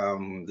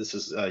 This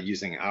is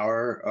using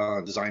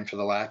our design for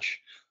the latch.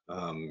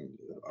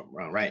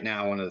 Right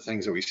now, one of the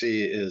things that we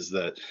see is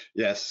that,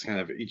 yes, kind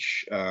of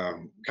each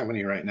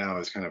company right now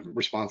is kind of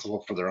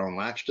responsible for their own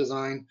latch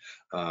design.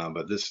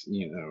 But this,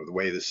 the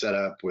way this is set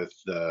up with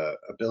the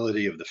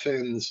ability of the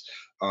fins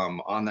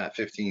on that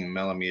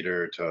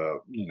 15mm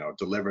to,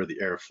 deliver the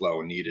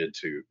airflow needed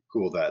to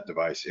cool that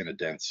device in a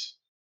dense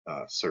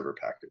server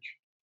package.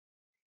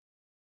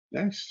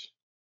 Next.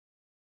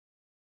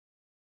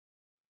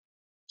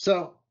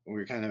 So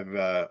we're kind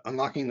of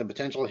unlocking the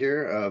potential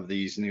here of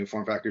these new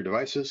form factor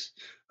devices.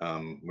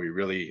 We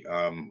really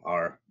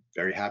are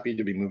very happy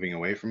to be moving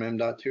away from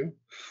M.2.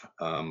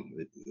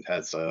 It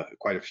has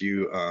quite a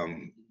few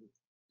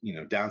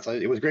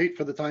downsides. It was great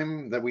for the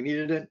time that we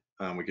needed it.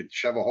 We could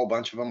shove a whole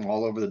bunch of them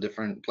all over the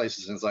different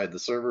places inside the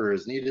server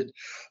as needed,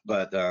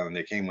 but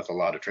they came with a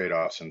lot of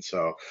trade-offs. And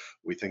so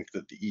we think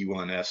that the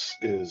E1S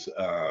is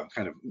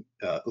kind of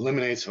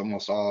eliminates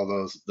almost all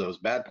of those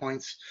bad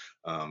points,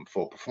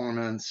 full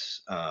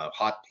performance,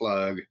 hot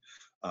plug,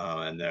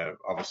 and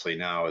obviously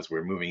now as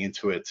we're moving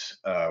into it,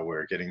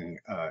 we're getting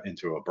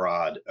into a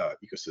broad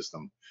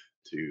ecosystem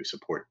to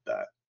support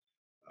that.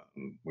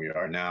 We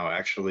are now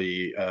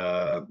actually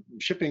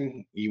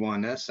shipping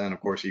E1S and of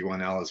course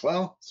E1L as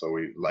well. So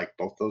we like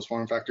both those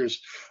form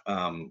factors.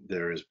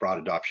 There is broad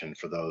adoption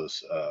for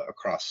those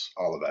across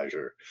all of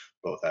Azure,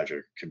 both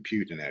Azure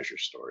Compute and Azure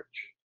Storage.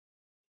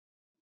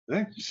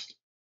 Next.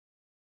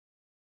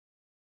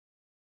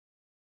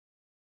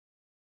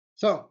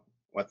 So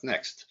what's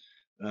next?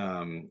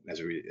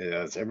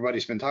 As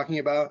everybody's been talking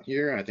about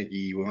here, I think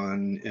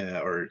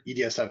E1 or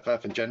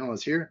EDSFF in general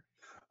is here.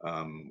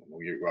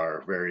 We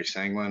are very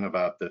sanguine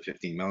about the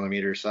 15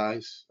 millimeter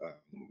size.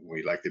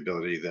 We like the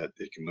ability that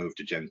it can move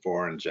to Gen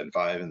 4 and Gen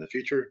 5 in the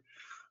future.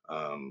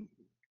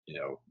 You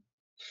know,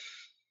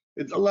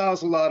 it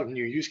allows a lot of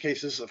new use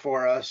cases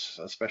for us,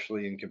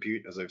 especially in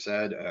compute, as I've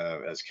said,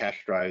 as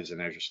cache drives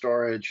and Azure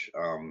storage,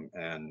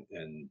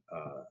 and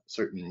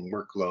certain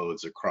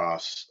workloads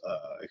across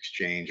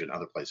Exchange and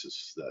other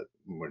places that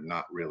were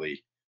not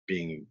really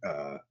being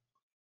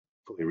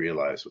fully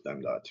realized with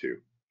M.2.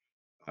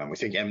 We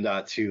think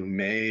M.2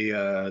 may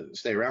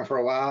stay around for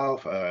a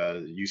while,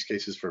 use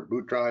cases for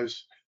boot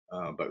drives,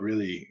 but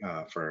really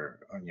for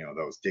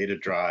those data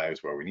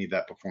drives where we need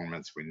that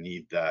performance, we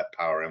need that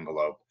power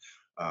envelope,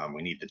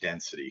 we need the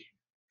density,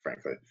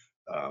 frankly.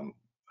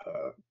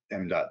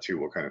 M.2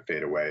 will kind of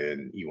fade away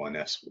and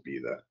E1S will be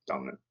the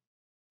dominant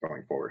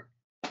going forward.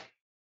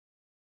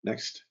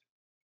 Next.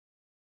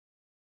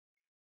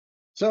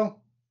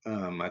 So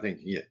I think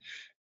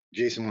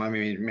Jason wanted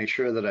me to make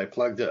sure that I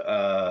plugged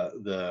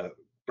the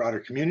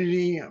broader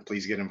community.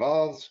 Please get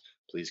involved,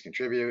 please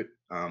contribute.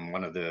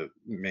 One of the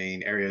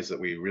main areas that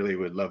we really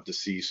would love to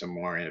see some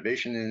more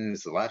innovation in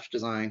is the latch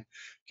design.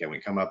 Can we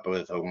come up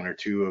with one or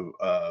two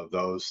of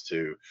those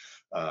to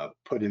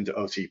put into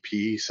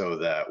OCP so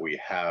that we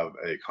have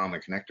a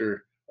common connector,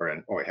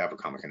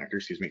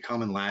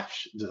 common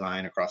latch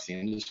design across the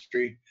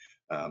industry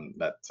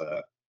that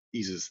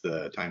eases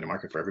the time to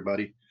market for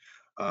everybody.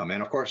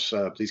 And of course,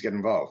 please get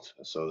involved.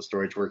 So the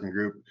storage working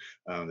group,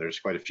 there's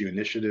quite a few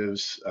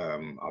initiatives.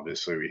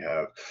 Obviously, we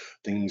have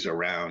things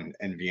around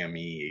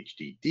NVMe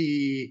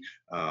HDD,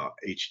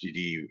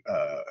 HDD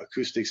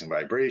acoustics and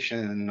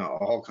vibration,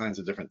 all kinds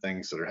of different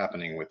things that are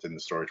happening within the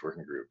storage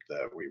working group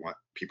that we want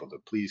people to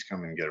please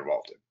come and get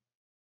involved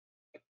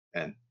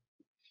in. And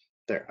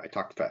there, I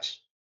talked fast.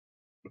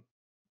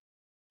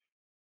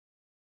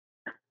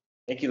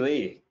 Thank you,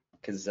 Lee.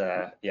 Because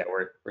yeah,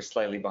 we're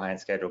slightly behind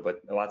schedule,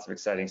 but lots of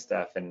exciting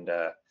stuff. And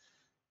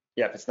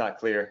yeah, if it's not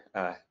clear,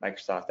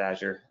 Microsoft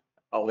Azure,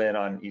 all in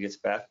on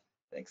EDSFF.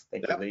 Thank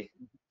you, Lee.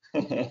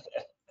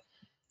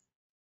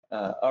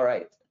 All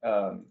right.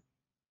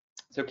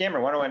 So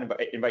Cameron, why don't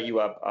I invite you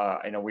up?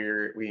 I know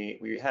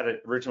we had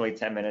originally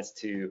 10 minutes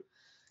to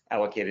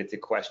allocate it to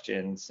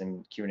questions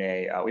and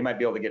Q&A. We might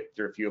be able to get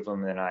through a few of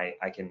them, and then I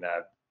can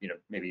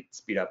maybe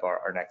speed up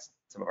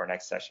some of our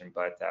next session.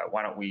 But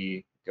why don't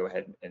we go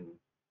ahead and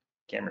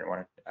Cameron, I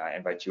want to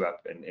invite you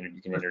up and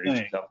you can introduce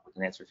yourself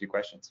and answer a few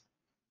questions.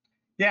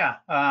 Yeah,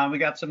 we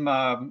got some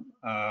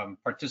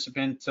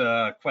participant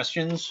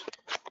questions,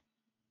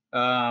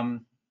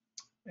 and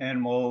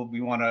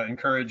we want to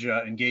encourage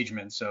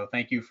engagement. So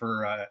thank you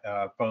for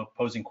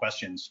posing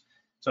questions.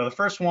 So the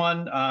first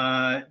one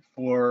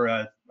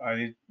for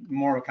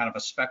more kind of a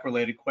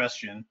spec-related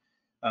question,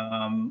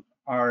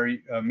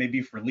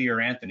 maybe for Lee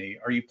or Anthony,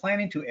 are you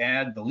planning to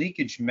add the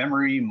leakage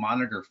memory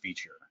monitor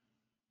feature?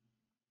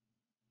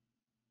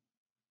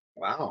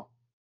 Wow,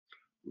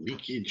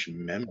 leakage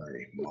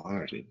memory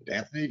monitoring.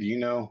 Anthony, do you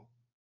know?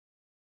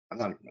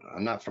 I'm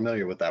not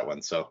familiar with that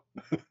one. So,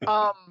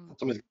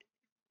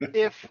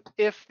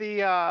 if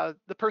the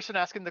person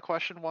asking the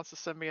question wants to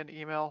send me an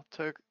email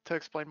to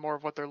explain more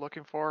of what they're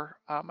looking for,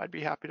 I'd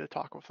be happy to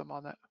talk with them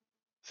on that.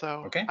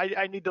 So okay.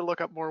 I need to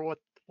look up more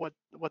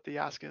what the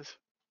ask is.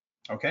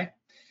 Okay.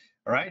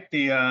 All right.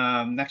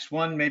 The next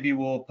one, maybe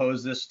we'll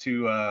pose this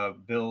to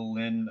Bill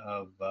Lynn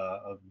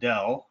of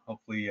Dell.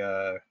 Hopefully.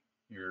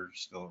 You're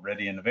still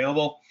ready and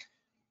available.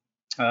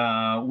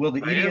 Will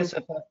the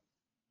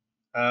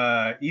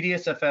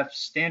EDSFF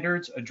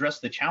standards address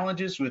the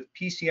challenges with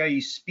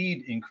PCIe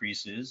speed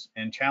increases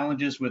and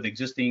challenges with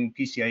existing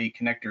PCIe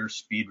connector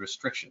speed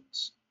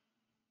restrictions?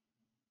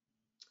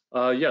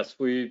 Yes,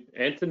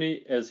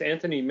 as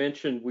Anthony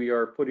mentioned, we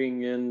are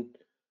putting in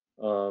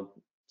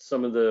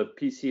some of the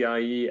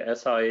PCIe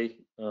SI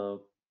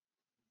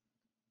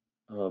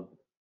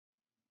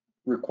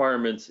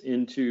requirements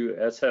into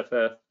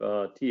SFF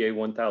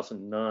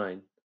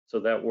TA1009, so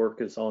that work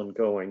is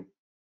ongoing.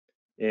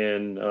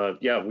 And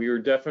yeah, we are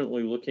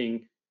definitely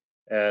looking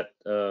at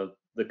the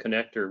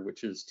connector,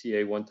 which is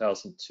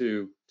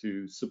TA1002,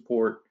 to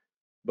support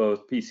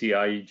both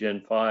PCIe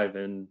Gen 5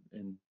 and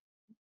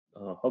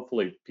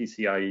hopefully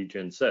PCIe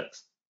Gen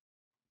 6.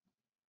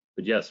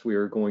 But yes, we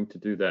are going to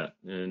do that.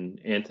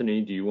 And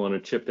Anthony, do you want to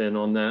chip in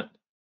on that?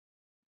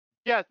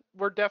 Yeah,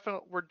 we're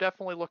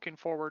definitely looking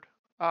forward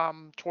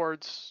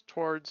towards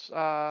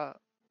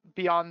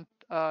beyond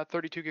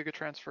 32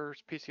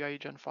 gigatransfers PCIe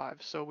Gen 5.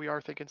 So we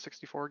are thinking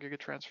 64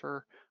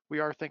 gigatransfer. We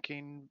are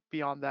thinking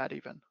beyond that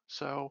even.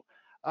 So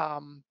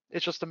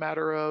it's just a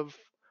matter of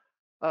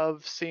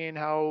seeing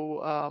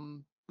how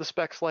the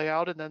specs lay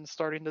out and then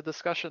starting the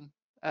discussion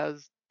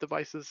as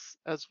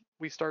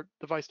we start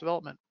device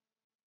development.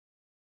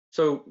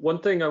 So one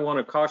thing I want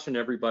to caution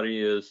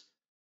everybody is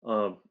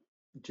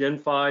Gen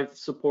 5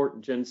 support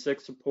and Gen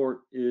 6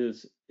 support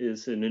is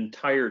an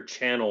entire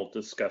channel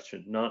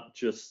discussion, not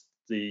just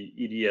the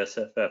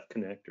EDSFF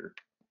connector.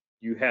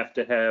 You have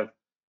to have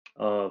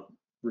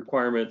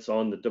requirements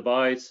on the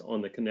device,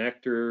 on the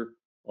connector,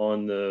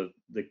 on the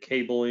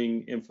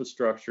cabling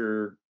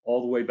infrastructure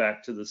all the way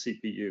back to the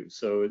CPU.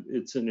 So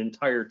it's an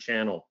entire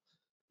channel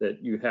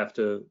that you have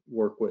to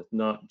work with,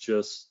 not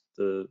just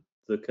the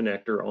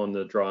connector on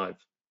the drive.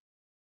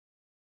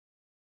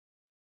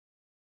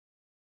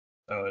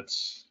 So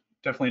it's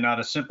definitely not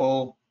a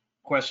simple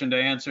question to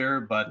answer,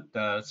 but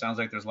it sounds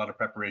like there's a lot of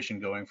preparation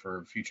going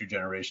for future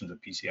generations of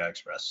PCI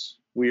Express.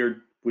 We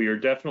are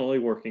definitely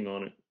working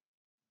on it.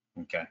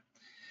 Okay.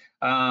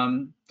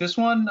 This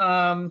one,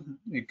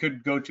 it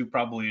could go to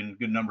probably a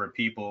good number of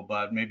people,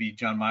 but maybe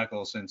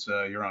Jonmichael, since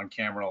you're on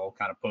camera, I'll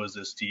kind of pose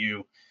this to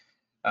you.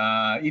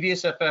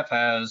 EDSFF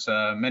has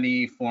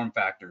many form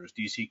factors.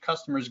 Do you see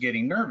customers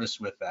getting nervous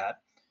with that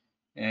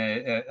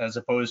as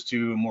opposed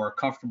to a more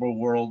comfortable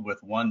world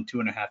with 1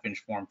 2.5-inch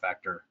form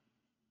factor?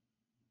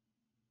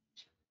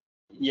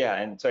 Yeah,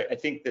 and so I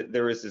think that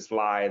there was this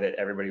lie that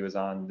everybody was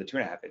on the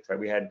 2.5-inch, right?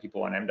 We had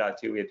people on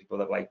M.2, we had people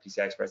that like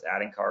PCI Express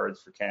adding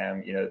cards for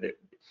chem. You know,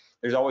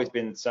 there's always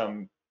been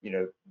some, you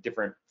know,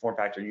 different form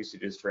factor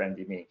usages for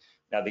NVMe.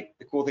 Now, the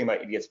cool thing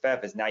about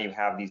EDSFF is now you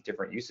have these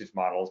different usage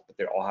models, but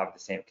they all have the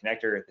same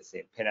connector, the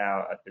same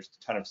pinout. There's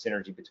a ton of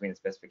synergy between the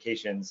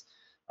specifications.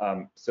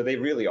 So they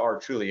really are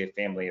truly a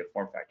family of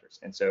form factors.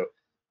 And so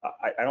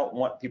I don't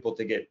want people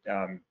to get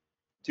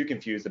too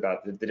confused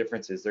about the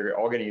differences. They're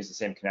all going to use the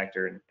same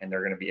connector, and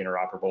they're going to be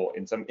interoperable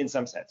in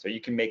some sense. So you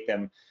can make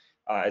them,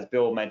 as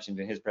Bill mentioned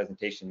in his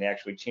presentation, they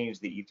actually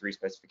changed the E3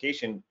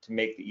 specification to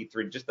make the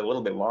E3 just a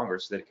little bit longer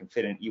so that it can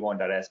fit an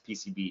E1.S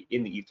PCB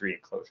in the E3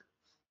 enclosure.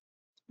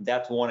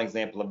 That's one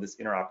example of this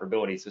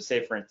interoperability. So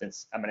say, for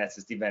instance, I'm an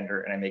SSD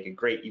vendor and I make a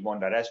great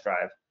E1.S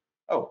drive.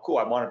 Oh, cool,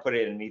 I want to put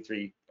it in an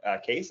E3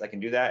 case. I can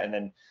do that, and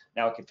then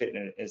now it can fit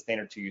in a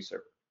standard 2U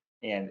server.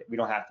 And we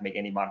don't have to make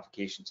any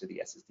modification to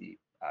the SSD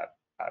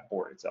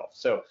board itself.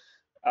 So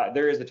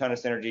there is a ton of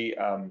synergy.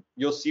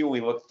 You'll see when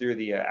we look through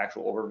the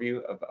actual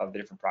overview of the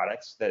different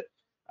products that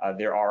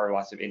there are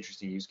lots of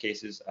interesting use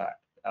cases.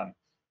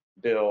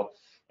 Bill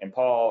and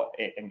Paul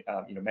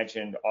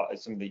mentioned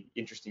some of the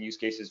interesting use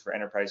cases for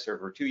enterprise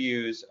server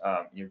 2Us.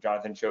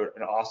 Jonathan showed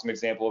an awesome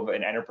example of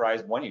an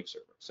enterprise 1U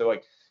server. So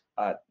like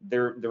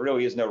there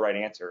really is no right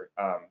answer.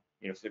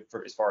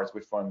 For as far as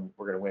which one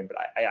we're going to win. But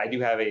I do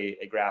have a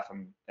graph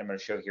I'm going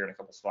to show here in a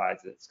couple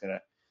slides that's going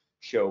to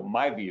show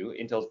my view,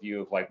 Intel's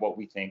view of like what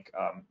we think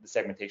the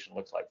segmentation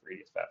looks like for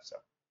EDSFF. So,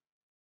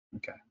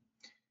 okay.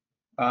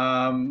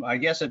 I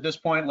guess at this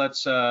point,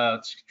 let's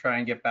try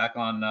and get back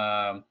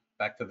on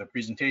back to the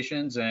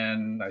presentations,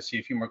 and I see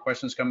a few more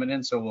questions coming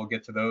in, so we'll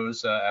get to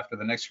those after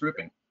the next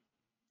grouping.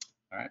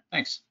 All right,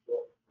 thanks.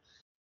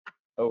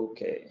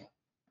 Okay.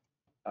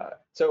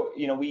 So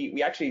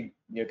we actually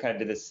kind of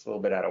did this a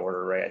little bit out of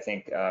order, right? I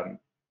think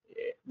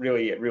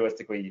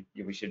realistically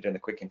we should have done the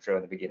quick intro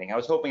in the beginning. I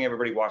was hoping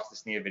everybody watched the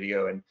SNIA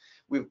video, and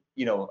we've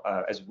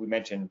as we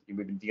mentioned,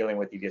 we've been dealing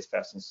with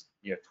EDSFF since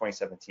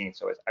 2017.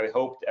 So I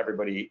hoped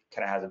everybody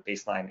kind of has a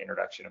baseline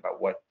introduction about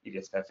what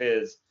EDSFF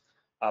is,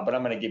 but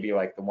I'm going to give you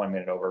like the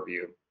 1-minute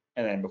overview,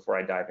 and then before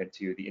I dive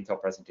into the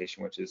Intel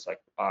presentation, which is like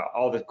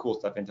all the cool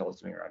stuff Intel is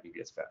doing around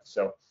EDSFF.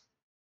 So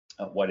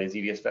what is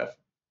EDSFF?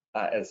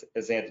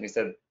 As Anthony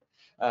said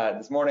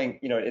this morning,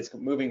 it's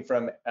moving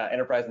from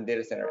enterprise and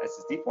data center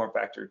SSD form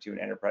factor to an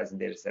enterprise and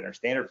data center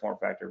standard form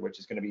factor, which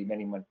is going to be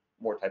many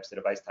more types of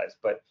device types.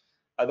 But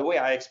the way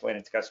I explain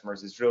it to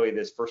customers is really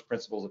this first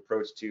principles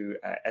approach to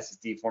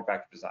SSD form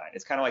factor design.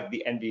 It's kind of like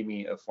the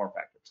NVMe of form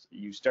factors.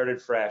 You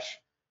started fresh,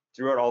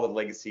 threw out all the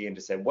legacy, and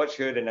just said, what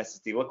should an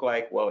SSD look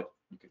like? Well, it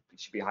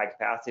should be high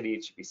capacity,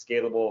 it should be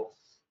scalable,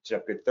 it should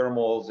have good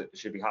thermals, it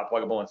should be hot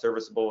pluggable and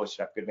serviceable, it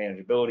should have good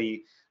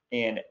manageability.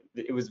 And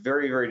it was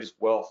very, very just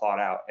well thought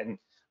out. And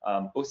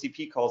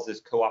OCP calls this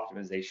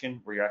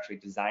co-optimization, where you're actually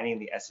designing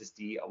the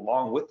SSD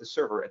along with the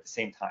server at the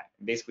same time,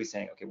 and basically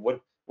saying, okay,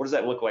 what does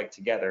that look like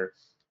together?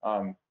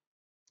 And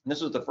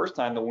this was the first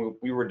time that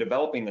we were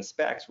developing the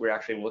specs. We were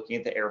actually looking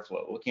at the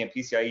airflow, looking at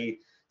PCIe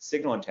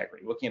signal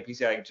integrity, looking at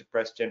PCI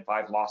Express Gen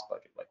 5 loss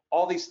budget, like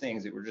all these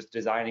things that we're just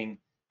designing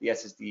the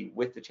SSD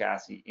with the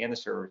chassis and the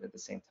servers at the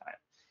same time.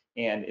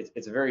 And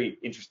it's a very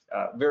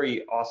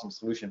very awesome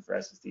solution for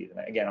SSDs. And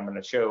again, I'm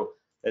going to show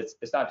that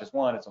it's not just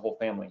one; it's a whole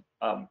family.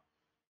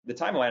 The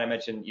timeline I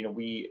mentioned,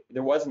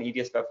 there was an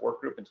EDSFF work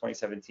group in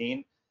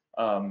 2017.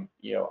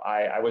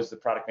 I was the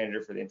product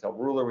manager for the Intel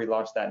Ruler. We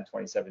launched that in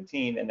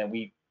 2017, and then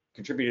we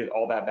contributed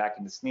all that back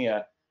into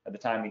SNIA at the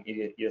time.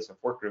 The EDSFF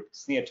work group,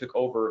 SNIA took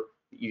over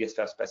the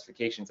EDSFF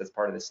specifications as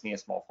part of the SNIA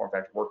small form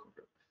factor working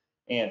group.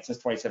 And since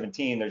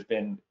 2017, there's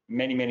been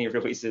many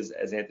releases,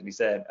 as Anthony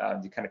said,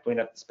 to kind of clean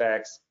up the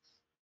specs,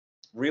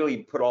 really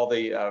put all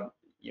the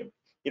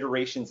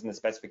iterations in the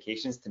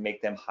specifications to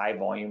make them high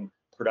volume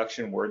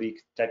production worthy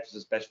types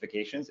of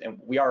specifications. And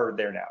we are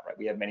there now, right?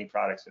 We have many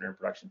products that are in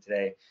production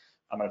today.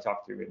 I'm going to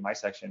talk through it in my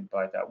section,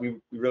 but we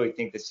really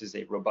think this is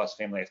a robust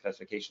family of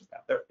specifications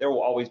now. There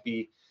will always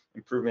be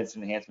improvements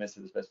and enhancements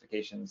to the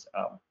specifications.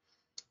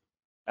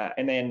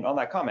 And then on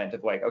that comment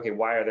of like, okay,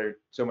 why are there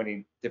so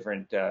many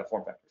different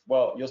form factors?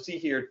 Well, you'll see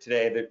here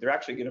today that there are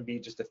actually going to be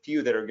just a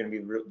few that are going to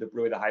be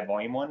really the high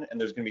volume one, and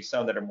there's going to be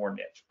some that are more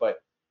niche. But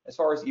As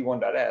far as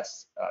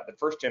E1.S, the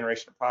first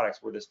generation of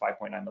products were this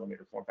 5.9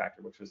 millimeter form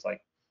factor, which was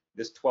like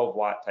this 12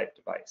 watt type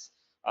device.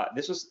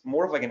 This was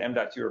more of like an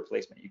M.2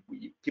 replacement.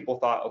 People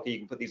thought, okay, you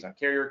can put these on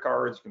carrier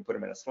cards, you can put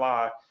them in a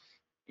slot,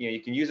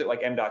 you can use it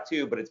like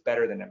M.2, but it's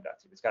better than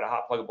M.2. It's got a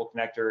hot pluggable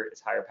connector,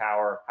 it's higher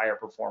power, higher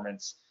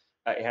performance.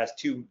 It has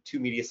two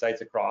media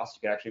sites across.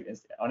 You can actually,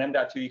 on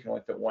M.2, you can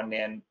only fit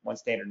one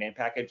standard NAND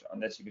package. On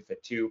this, you can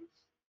fit two.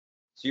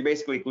 So you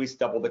basically at least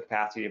double the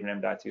capacity of an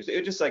M.2. So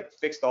it just like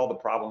fixed all the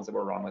problems that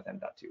were wrong with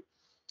M.2.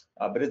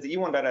 But as the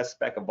E1.S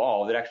spec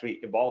evolved, it actually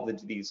evolved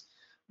into these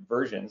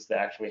versions that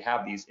actually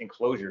have these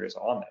enclosures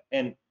on them.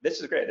 And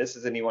this is great. This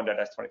is an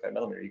E1.S 25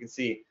 millimeter. You can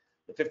see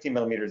the 15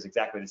 millimeter is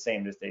exactly the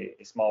same, just a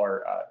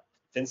smaller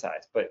fin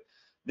size, but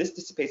this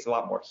dissipates a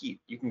lot more heat.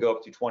 You can go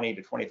up to 20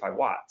 to 25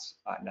 watts.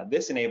 Now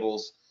this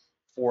enables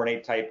 4 and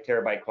 8 type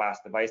terabyte class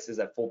devices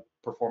at full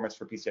performance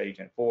for PCIe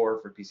Gen 4,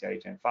 for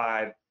PCIe Gen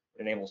 5. It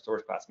enables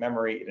storage class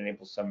memory. It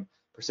enables some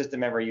persistent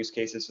memory use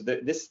cases. So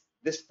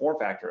this form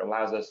factor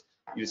allows us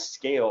to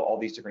scale all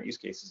these different use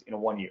cases in a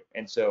 1U.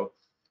 And so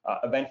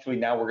eventually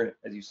now we're gonna,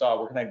 as you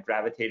saw, we're kind of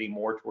gravitating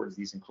more towards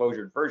these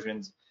enclosured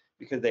versions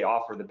because they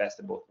offer the best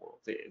of both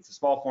worlds. It's a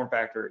small form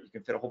factor. You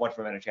can fit a whole bunch of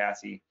them in a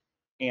chassis,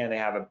 and they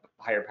have a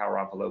higher power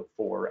envelope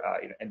for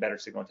and better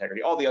signal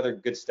integrity, all the other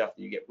good stuff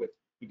that you get with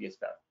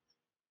EDSFF.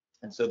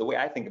 And so the way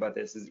I think about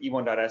this is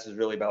E1.S is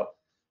really about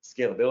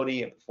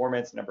scalability and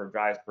performance, number of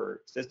drives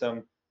per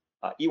system.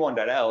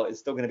 E1.L is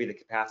still going to be the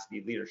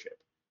capacity leadership.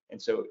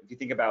 And so if you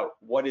think about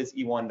what is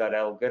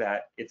E1.L good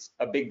at, it's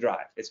a big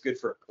drive. It's good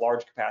for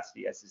large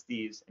capacity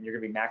SSDs, and you're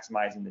going to be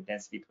maximizing the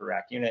density per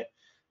rack unit,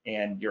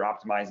 and you're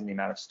optimizing the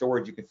amount of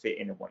storage you can fit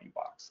in a 1U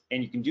box.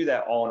 And you can do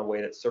that all in a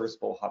way that's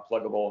serviceable, hot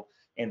pluggable,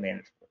 and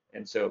manageable.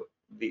 And so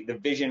the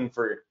vision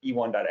for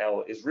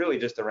E1.L is really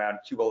just around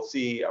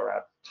QLC,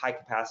 around high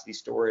capacity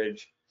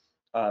storage.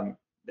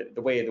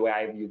 The way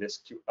I view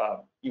this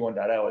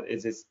E1.L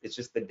is it's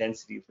just the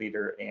density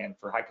leader, and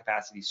for high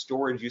capacity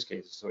storage use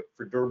cases, so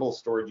for durable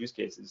storage use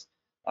cases,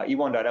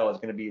 E1.L is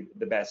going to be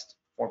the best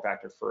form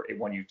factor for a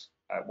one-use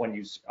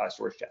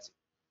storage chassis.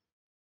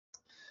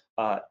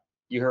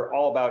 You heard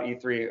all about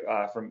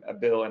E3 from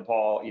Bill and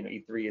Paul.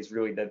 E3 is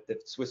really the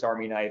Swiss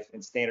Army knife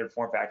and standard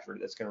form factor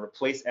that's going to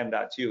replace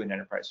M.2 in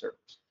enterprise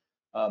servers.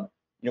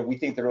 We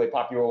think the really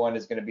popular one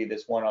is going to be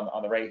this one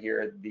on the right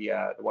here, the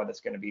one that's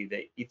going to be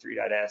the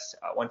E3.S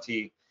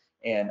 1T,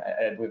 and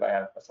I believe I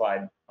have a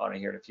slide on it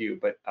here in a few,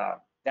 but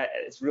that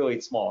it's really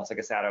small. It's like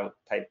a SATA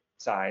type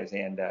size,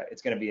 and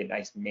it's going to be a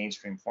nice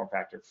mainstream form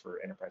factor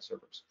for enterprise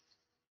servers.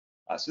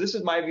 So this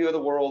is my view of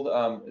the world.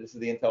 This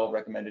is the Intel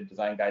recommended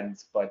design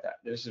guidance, but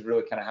this is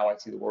really kind of how I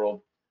see the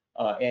world.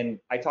 And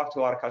I talk to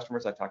a lot of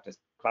customers. I talk to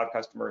cloud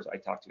customers. I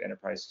talk to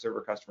enterprise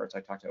server customers. I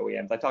talk to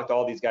OEMs. I talk to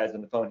all these guys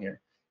on the phone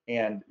here.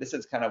 And this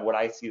is kind of what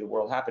I see the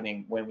world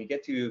happening when we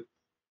get to,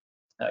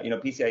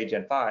 PCIe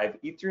Gen 5.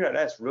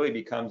 E3.S really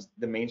becomes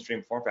the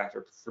mainstream form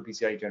factor for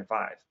PCIe Gen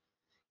 5.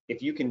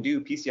 If you can do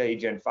PCIe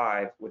Gen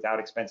 5 without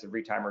expensive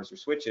retimers or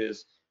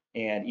switches,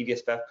 and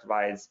EDSFF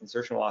provides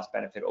insertion loss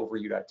benefit over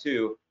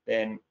U.2,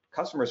 then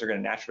customers are going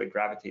to naturally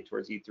gravitate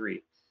towards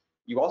E3.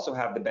 You also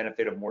have the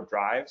benefit of more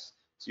drives,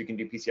 so you can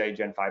do PCIe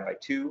Gen 5 by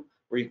 2,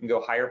 or you can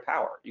go higher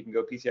power. You can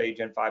go PCIe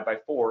Gen 5 by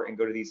 4 and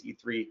go to these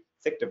E3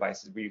 thick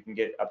devices where you can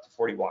get up to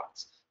 40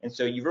 watts. And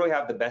so you really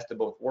have the best of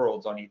both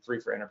worlds on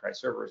E3 for enterprise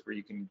servers, where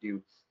you can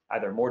do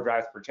either more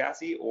drives per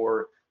chassis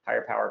or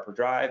higher power per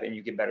drive, and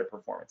you get better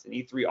performance. And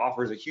E3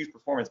 offers a huge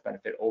performance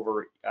benefit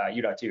over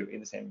U.2 in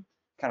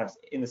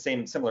the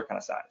same similar kind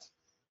of size.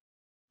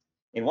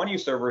 In 1U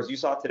servers, you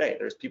saw today,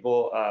 there's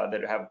people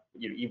that have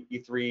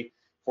E3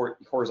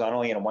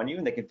 horizontally in a 1U,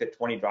 and they can fit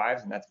 20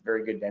 drives, and that's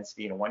very good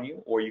density in a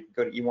 1U. Or you can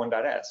go to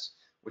E1.S,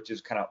 which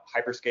is kind of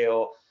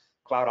hyperscale,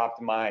 cloud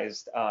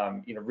optimized,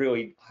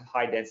 really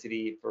high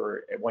density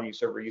for 1U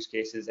server use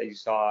cases. As you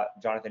saw,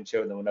 Jonathan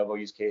showed the Lenovo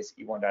use case,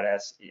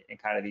 E1.S,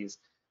 and kind of these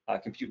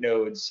compute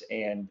nodes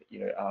and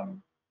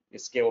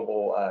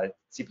scalable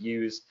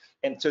CPUs.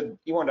 And so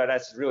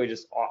E1.S is really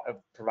just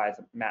provides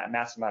a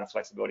massive amount of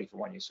flexibility for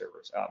 1U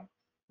servers.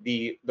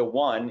 The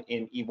one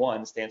in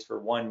E1 stands for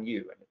 1U,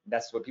 and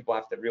that's what people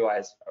have to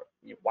realize,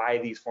 why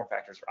these form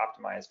factors are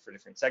optimized for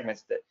different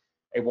segments. That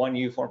a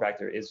 1U form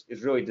factor is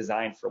really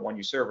designed for a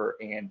 1U server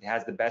and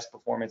has the best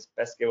performance,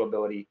 best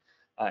scalability,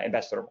 and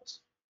best thermals.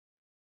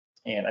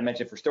 And I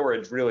mentioned for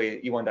storage,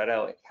 really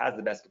E1.L has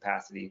the best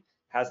capacity,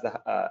 has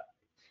the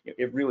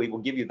it really will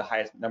give you the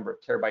highest number of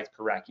terabytes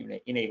per rack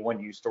unit in a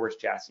 1U storage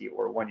chassis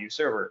or a 1U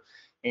server.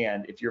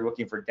 And if you're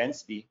looking for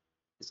density,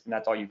 and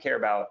that's all you care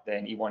about,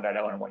 then E1.L and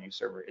a 1U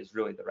server is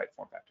really the right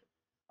form factor.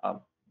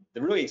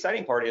 The really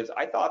exciting part is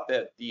I thought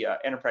that the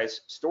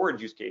enterprise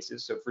storage use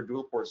cases, so for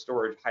dual port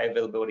storage, high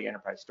availability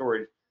enterprise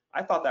storage,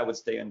 I thought that would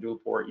stay on dual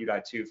port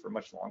U.2 for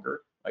much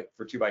longer, like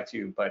for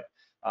 2x2. But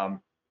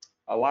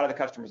a lot of the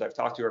customers I've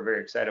talked to are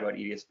very excited about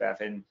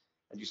EDSFF, and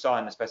as you saw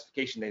in the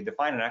specification, they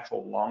define an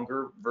actual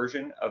longer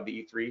version of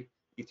the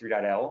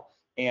E3.L,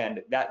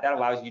 and that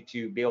allows you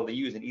to be able to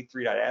use an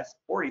E3.S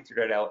or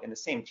E3.L in the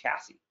same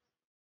chassis.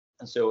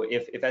 And so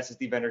if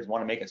SSD vendors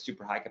want to make a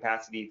super high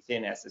capacity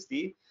thin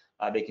SSD,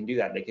 they can do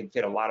that. They can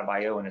fit a lot of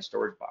I/O in a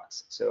storage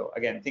box. So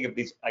again, think of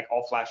these like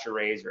all flash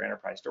arrays or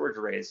enterprise storage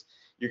arrays.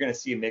 You're going to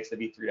see a mix of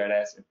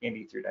E3.S and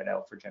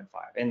E3.L for Gen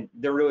 5, and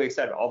they're really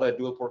excited. All the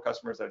dual port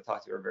customers that I've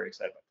talked to are very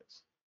excited about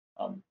this.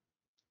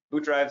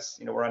 Boot drives,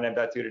 we're on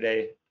M.2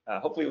 today.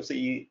 Hopefully we'll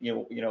see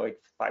like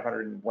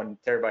 501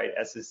 terabyte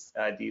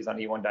SSDs on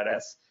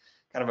E1.S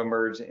kind of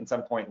emerge in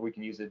some point we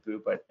can use as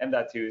boot, but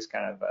M.2 is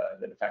kind of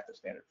the de facto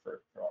standard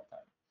for a long time.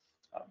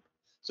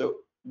 So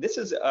this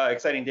is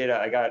exciting data.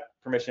 I got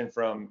permission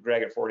from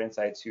Greg at Forward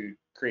Insights, who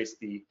creates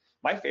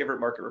my favorite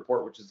market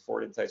report, which is the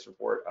Forward Insights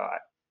report.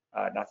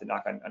 Not to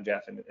knock on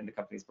Jeff and the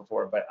companies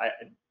before, but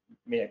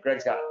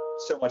Greg's got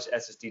so much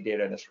SSD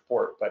data in this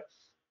report. But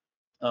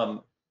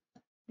on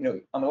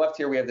the left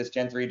here we have this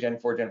Gen 3, Gen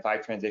 4, Gen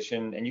 5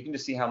 transition, and you can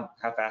just see how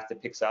fast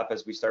it picks up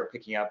as we start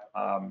picking up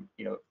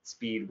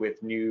speed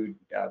with new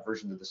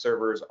versions of the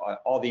servers.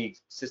 All the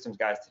systems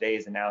guys today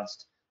has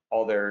announced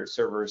all their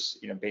servers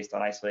based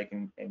on Ice Lake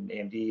and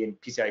AMD and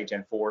PCIe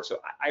Gen 4. So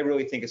I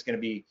really think it's going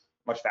to be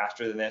much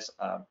faster than this.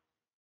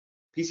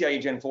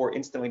 PCIe Gen 4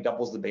 instantly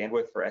doubles the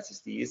bandwidth for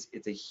SSDs.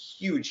 It's a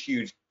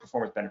huge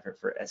performance benefit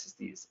for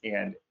SSDs,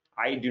 and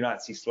I do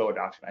not see slow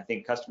adoption. I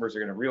think customers are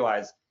going to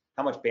realize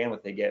how much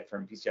bandwidth they get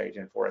from PCIe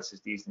Gen 4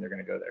 SSDs, and they're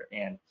going to go there.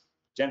 And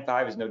Gen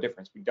 5 is no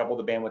difference. We double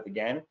the bandwidth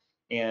again,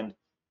 and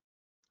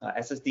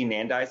SSD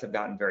NAND dies have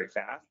gotten very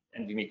fast.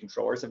 NVMe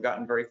controllers have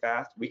gotten very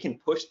fast. We can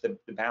push the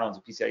bounds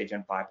of PCIe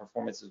Gen 5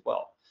 performance as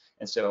well.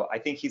 And so I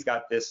think he's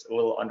got this a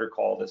little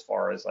undercalled as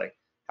far as like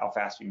how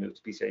fast we move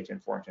to PCIe Gen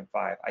 4 and Gen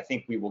 5. I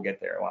think we will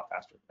get there a lot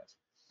faster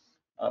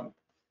than this.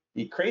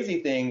 The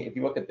crazy thing, if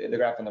you look at the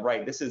graph on the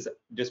right, this is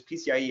just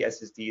PCIe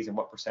SSDs and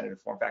what percentage of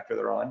form factor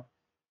they're on.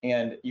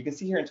 And you can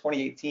see here in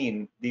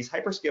 2018, these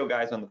hyperscale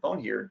guys on the phone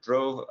here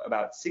drove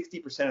about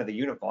 60% of the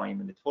unit volume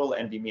in the total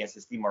NVMe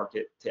SSD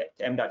market to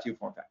M.2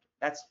 form factor.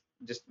 That's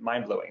just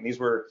mind blowing. These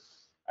were,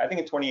 I think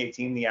in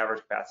 2018, the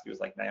average capacity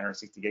was like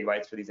 960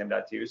 gigabytes for these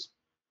M.2s.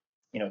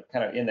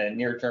 Kind of in the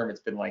near term,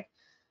 it's been like,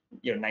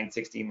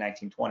 960,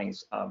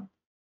 1920s.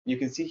 You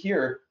can see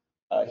here,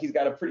 he's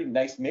got a pretty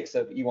nice mix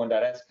of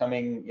E1.S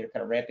coming,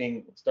 kind of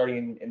ramping,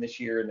 starting in this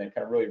year and then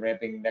kind of really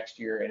ramping next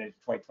year and into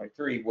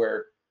 2023,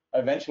 where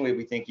eventually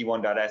we think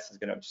E1.S is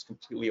going to just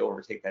completely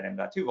overtake that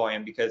M.2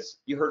 volume, because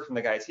you heard from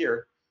the guys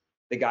here,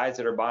 the guys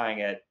that are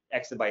buying at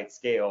exabyte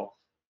scale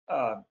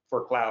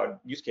for cloud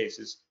use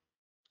cases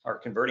are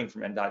converting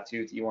from M.2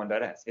 to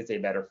E1.S. It's a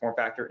better form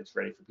factor. It's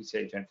ready for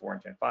PCIe Gen 4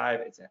 and Gen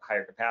 5. It's a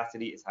higher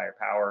capacity. It's higher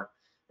power.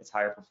 It's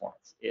higher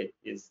performance. It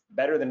is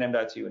better than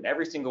M.2 in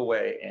every single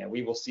way, and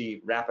we will see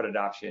rapid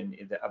adoption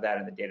of that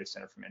in the data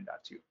center from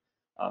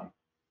M.2.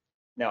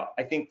 Now,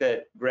 I think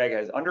that Greg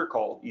has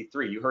undercalled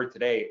E3. You heard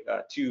today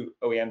two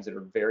OEMs that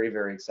are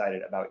very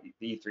excited about the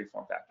E3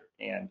 form factor,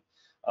 and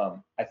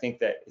I think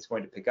that it's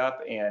going to pick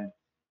up. And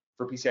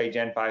for PCIe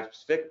Gen 5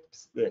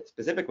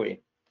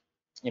 specifically,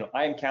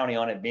 I am counting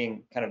on it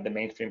being kind of the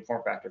mainstream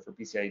form factor for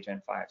PCIe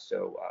Gen 5.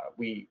 So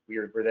we're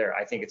there.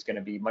 I think it's going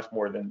to be much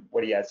more than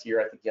what he has here.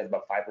 I think he has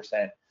about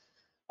 5%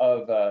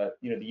 of the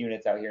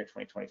units out here in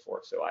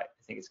 2024. So I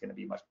think it's going to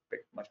be much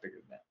bigger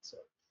than that. So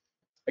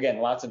again,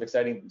 lots of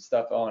exciting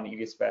stuff on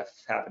EDSFF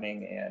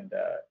happening, and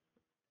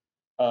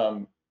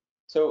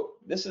so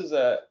this is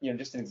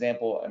just an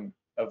example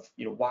of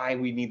why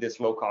we need this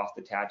low cost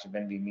attach of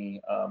NVMe.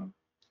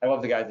 I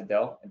love the guys at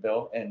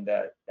Dell and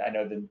I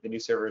know the new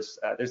servers.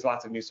 There's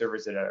lots of new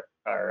servers that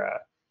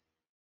are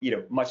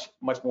much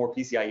more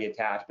PCIe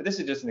attached, but this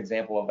is just an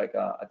example of like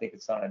I think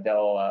it's on a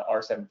Dell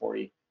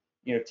R740.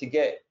 To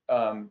get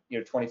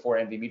 24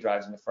 NVMe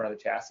drives in the front of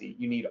the chassis,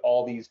 you need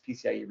all these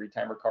PCIe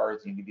retimer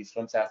cards. You need these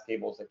slim SAS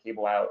cables that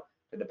cable out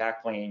to the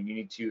backplane. You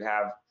need to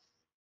have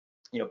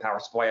power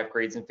supply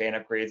upgrades and fan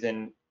upgrades.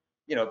 And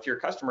if you're a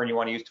customer and you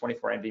want to use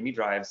 24 NVMe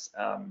drives,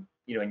 and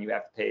you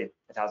have to pay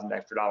 $1,000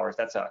 extra,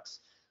 that sucks.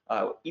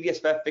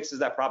 EDSFF fixes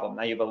that problem.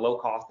 Now you have a low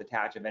cost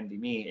attach of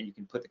NVMe, and you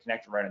can put the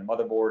connector right on the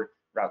motherboard,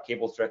 route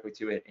cables directly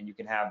to it, and you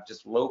can have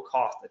just low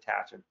cost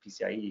attach of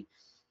PCIe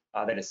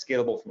that is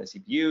scalable from the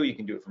CPU. You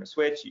can do it from a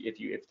switch.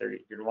 If they're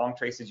your long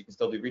traces, you can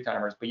still do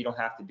retimers, but you don't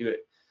have to do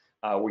it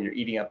where you're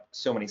eating up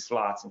so many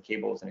slots and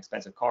cables and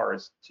expensive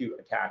cards to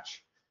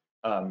attach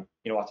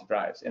lots of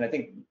drives. And I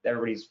think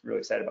everybody's really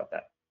excited about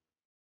that.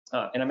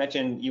 And I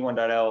mentioned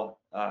E1.L.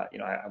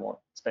 I won't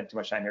spend too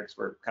much time here because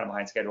we're kind of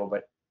behind schedule,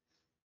 but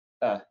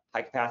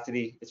high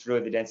capacity, it's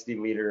really the density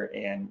leader,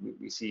 and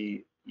we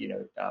see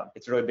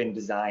it's really been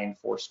designed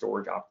for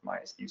storage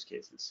optimized use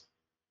cases.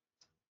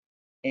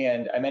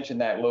 And I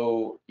mentioned that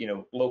low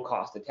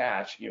cost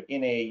attach.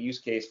 In a use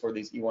case for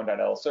these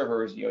E1.L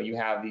servers, you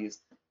have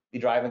the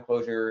drive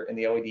enclosure and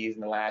the LEDs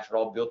and the latch are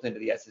all built into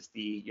the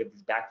SSD. You have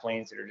these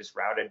backplanes that are just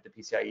routed to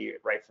PCIe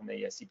right from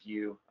the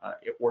CPU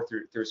or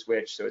through a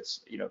switch. So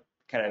it's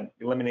kind of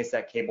eliminates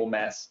that cable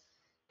mess.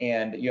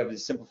 And you have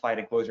this simplified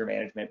enclosure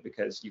management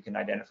because you can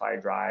identify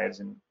drives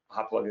and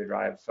hot plug the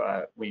drive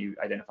when you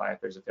identify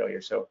if there's a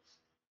failure. So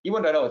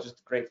E1.L is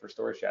just great for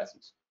storage chassis.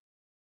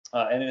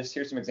 And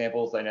here's some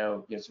examples. I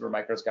know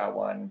Supermicro's got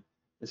one.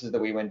 This is the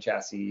WeWin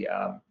chassis.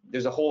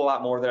 There's a whole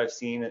lot more that I've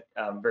seen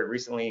very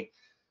recently.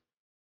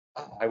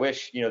 I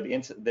wish, you know,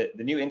 the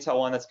new Intel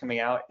one that's coming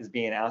out is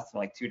being announced in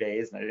like 2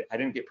 days, and I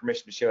didn't get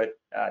permission to show it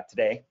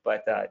today,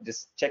 but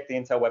just check the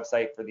Intel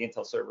website for the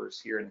Intel servers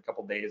here in a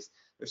couple days.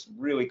 There's some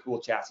really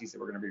cool chassis that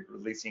we're going to be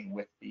releasing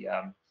with the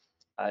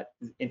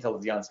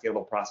Intel Xeon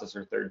Scalable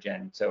Processor 3rd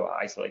Gen, so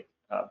Ice Lake.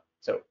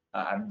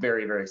 I'm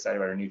very, very excited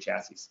about our new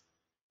chassis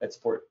that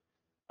support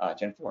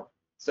Gen 4.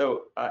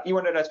 So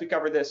E1.S, we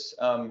covered this.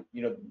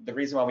 You know, the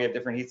reason why we have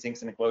different heat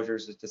sinks and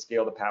enclosures is to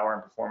scale the power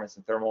and performance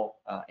and thermal,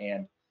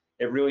 and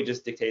it really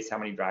just dictates how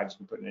many drives you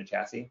can put in a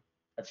chassis.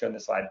 I've shown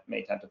this slide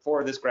many times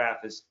before. This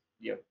graph is,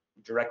 you know,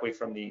 directly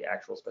from the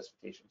actual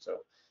specification. So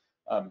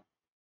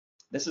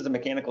this is a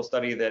mechanical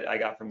study that I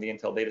got from the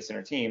Intel data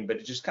center team, but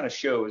it just kind of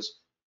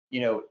shows,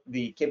 you know,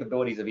 the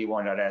capabilities of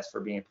E1.S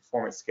for being a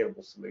performance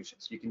scalable solution.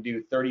 So you can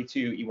do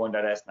 32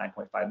 E1.S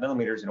 9.5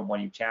 millimeters in a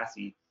 1U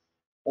chassis,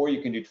 or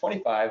you can do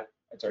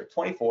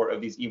 24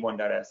 of these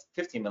E1.S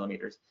 15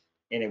 millimeters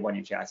in a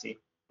 1U chassis,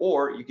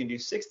 or you can do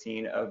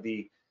 16 of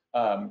the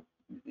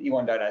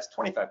E1.S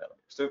 25 millimeters.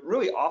 So it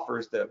really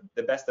offers the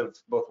best of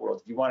both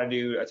worlds. If you want to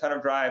do a ton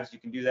of drives, you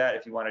can do that.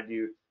 If you want to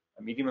do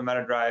a medium amount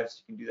of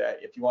drives, you can do that.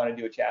 If you want to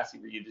do a chassis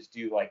where you just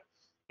do like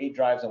 8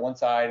 drives on one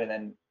side and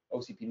then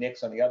OCP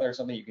NICs on the other or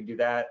something, you can do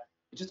that.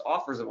 It just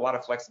offers a lot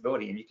of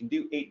flexibility, and you can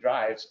do 8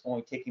 drives,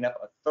 only taking up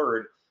a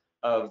third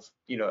of,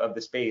 you know, of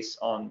the space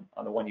on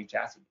the 1U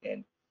chassis.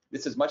 And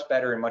this is much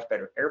better and much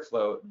better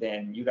airflow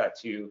than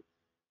U.2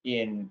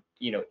 in,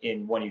 you know,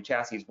 in 1U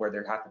chassis where they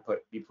have to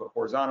be put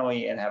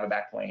horizontally and have a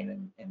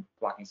backplane and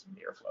blocking some of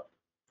the airflow.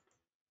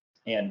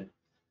 And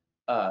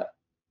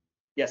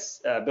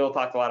yes, Bill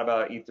talked a lot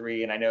about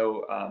E3, and I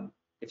know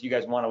if you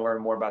guys want to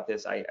learn more about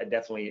this, I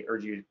definitely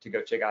urge you to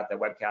go check out the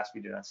webcast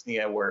we did on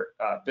SNIA where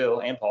Bill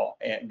and Paul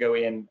go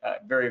in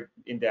very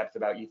in depth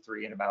about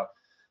E3 and about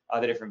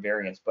the different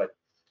variants. But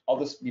I'll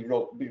just be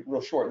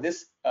real short.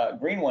 This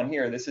green one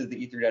here, this is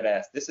the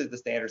E3.S. This is the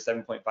standard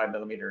 7.5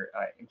 millimeter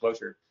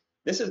enclosure.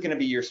 This is going to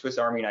be your Swiss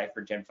Army knife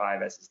for Gen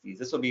 5 SSDs.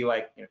 This will be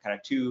like, you know, kind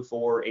of 2,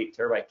 4, 8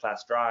 terabyte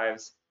class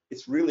drives.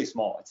 It's really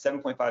small. It's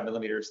 7.5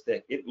 millimeters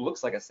thick. It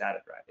looks like a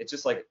SATA drive. It's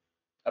just like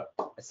a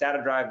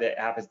SATA drive that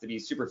happens to be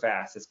super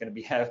fast. It's going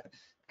to have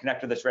a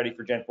connector that's ready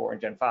for Gen 4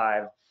 and Gen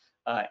 5,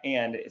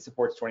 and it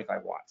supports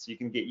 25 watts. So you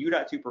can get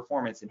U.2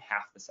 performance in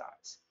half the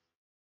size.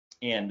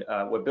 And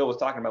what Bill was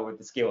talking about with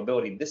the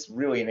scalability, this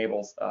really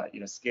enables you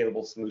know,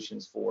 scalable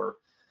solutions for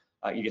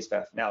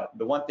EDSFF. Now,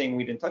 the one thing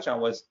we didn't touch on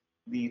was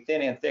the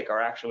thin and thick are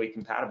actually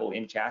compatible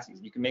in chassis.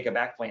 You can make a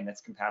backplane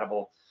that's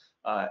compatible,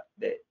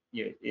 that,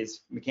 you know,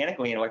 is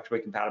mechanically and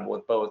electrically compatible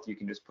with both. You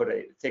can just put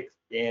a thick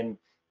in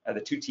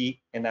the 2T,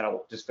 and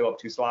that'll just fill up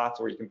 2 slots,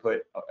 or you can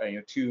put you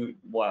know, 2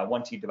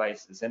 1T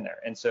devices in there.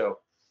 And so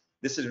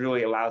this is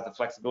really allows the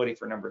flexibility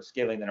for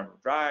scaling the number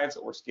of drives,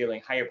 or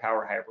scaling higher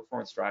power, higher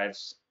performance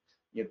drives.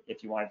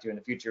 If you wanted to in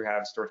the future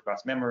have storage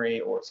class memory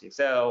or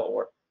CXL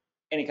or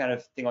any kind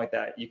of thing like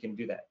that, you can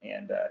do that,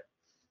 and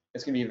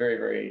it's going to be very,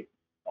 very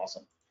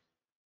awesome.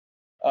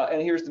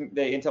 And here's the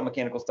Intel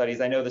mechanical studies.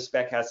 I know the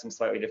spec has some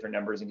slightly different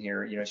numbers in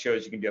here. You know,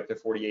 shows you can do up to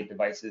 48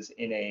 devices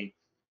in a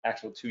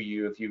actual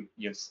 2U if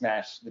you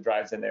smash the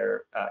drives in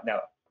there.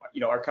 Now,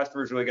 you know, our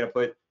customer is really going to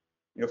put,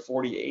 you know,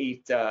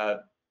 48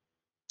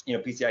 you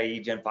know,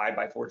 PCIe Gen 5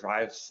 by 4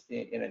 drives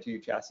in a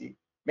 2U chassis.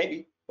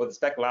 Maybe, but the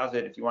spec allows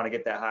it. If you want to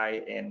get that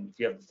high, and if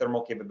you have the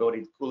thermal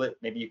capability to cool it,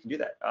 maybe you can do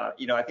that.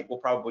 You know, I think we'll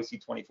probably see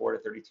 24 to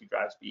 32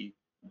 drives be,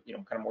 you know,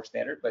 kind of more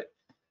standard. But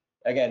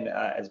again,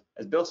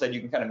 as Bill said, you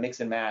can kind of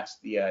mix and match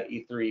the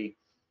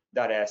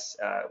E3.S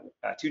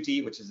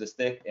 2T, which is this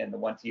thick, and the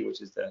 1T,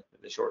 which is the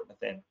short and the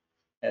thin.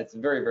 And it's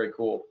very, very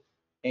cool.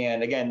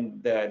 And again,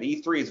 the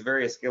E3 is a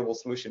very scalable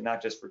solution,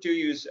 not just for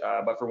 2Us,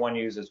 but for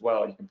 1Us as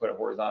well. You can put it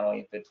horizontally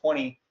and fit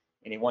 20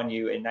 in a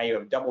 1U, and now you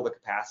have double the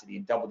capacity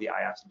and double the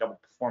IOPS and double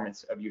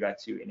performance of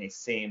U.2 in a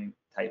same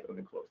type of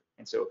enclosure.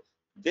 And so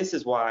this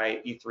is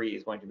why E3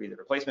 is going to be the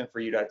replacement for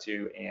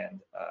U.2.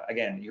 And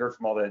again, you heard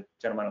from all the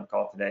gentlemen on the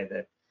call today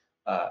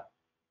that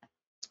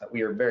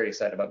we are very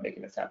excited about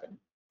making this happen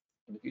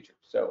in the future.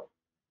 So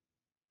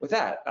with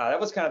that, that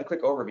was kind of the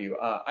quick overview.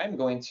 I'm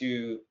going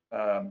to,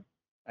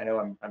 I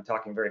know I'm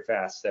talking very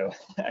fast, so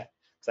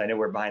I know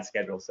we're behind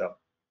schedule. So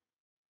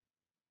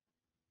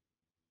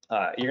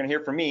you're going to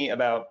hear from me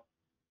about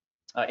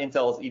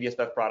Intel's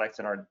EDSFF products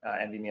and our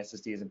NVMe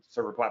SSDs and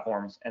server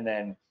platforms, and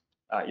then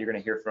you're going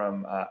to hear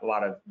from a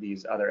lot of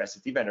these other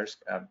SSD vendors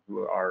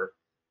who are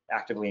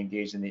actively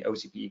engaged in the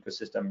OCP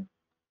ecosystem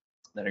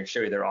that are going to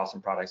show you their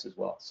awesome products as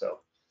well.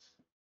 So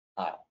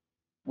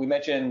we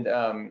mentioned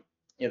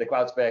you know, the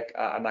cloud spec.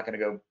 I'm not going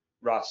to go.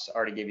 Ross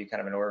already gave you kind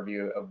of an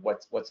overview of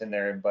what's in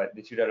there, but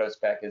the 2.0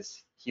 spec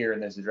is here,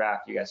 and there's a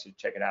draft. You guys should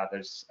check it out.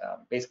 There's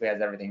basically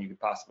has everything you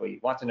could possibly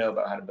want to know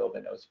about how to build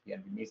an OCP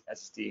NVMe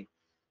SSD.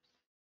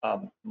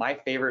 My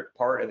favorite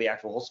part of the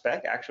actual whole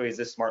spec actually is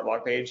this smart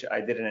log page.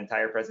 I did an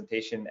entire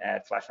presentation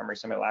at Flash Memory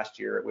Summit last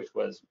year, which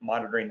was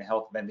monitoring the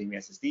health of NVMe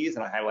SSDs,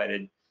 and I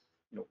highlighted,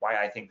 you know, why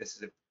I think this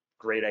is a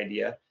great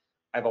idea.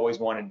 I've always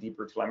wanted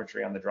deeper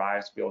telemetry on the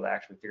drives to be able to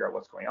actually figure out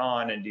what's going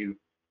on and do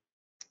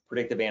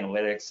predictive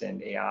analytics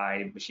and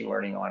AI, machine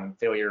learning on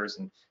failures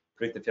and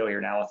predictive failure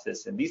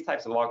analysis. And these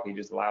types of log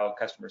pages allow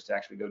customers to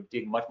actually go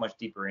dig much, much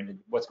deeper into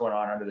what's going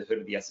on under the hood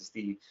of the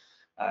SSD.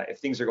 If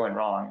things are going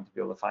wrong, to be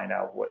able to find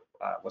out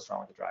what's wrong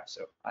with the drive.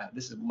 So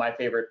this is my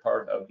favorite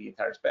part of the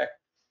entire spec.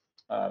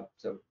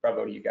 So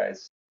bravo to you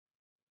guys.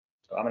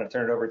 So I'm going to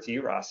turn it over to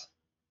you, Ross.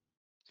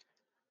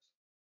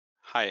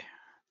 Hi,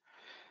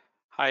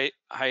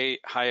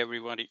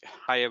 everybody.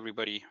 Hi,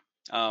 everybody.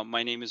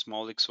 My name is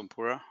Maulik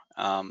Sompura.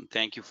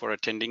 Thank you for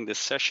attending this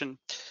session.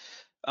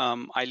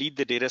 I lead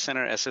the data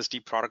center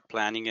SSD product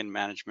planning and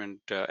management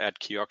at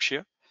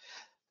Kioxia.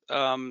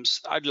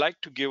 I'd like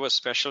to give a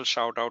special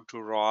shout out to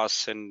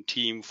Ross and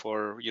team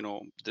for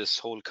this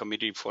whole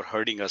committee for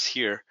herding us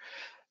here.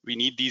 We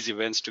need these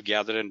events to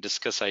gather and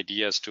discuss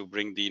ideas to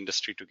bring the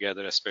industry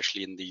together,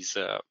 especially in these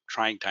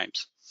trying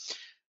times.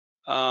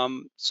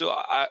 I'm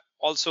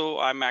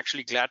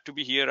actually glad to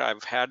be here.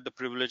 I've had the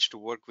privilege to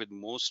work with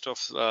most of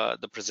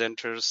the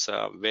presenters,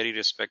 very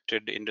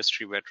respected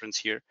industry veterans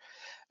here.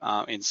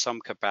 In some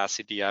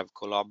capacity, I've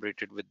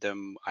collaborated with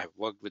them. I've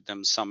worked with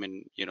them some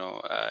in,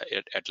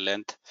 at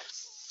length.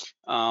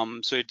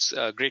 So it's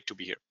great to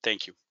be here.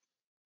 Thank you.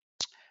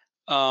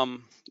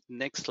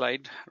 Next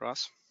slide,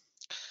 Ross.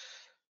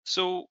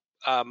 So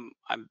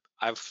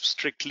I've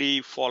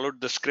strictly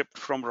followed the script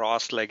from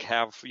Ross, like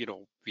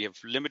we have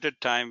limited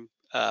time,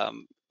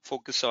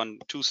 focus on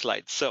 2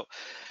 slides. So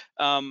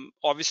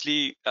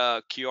obviously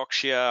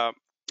Kioxia,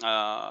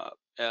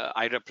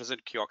 I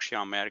represent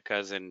Kioxia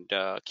Americas, and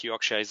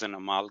Kioxia is an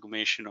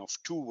amalgamation of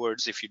 2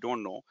 words. If you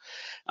don't know,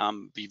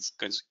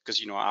 because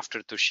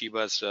after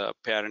Toshiba's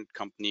parent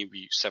company,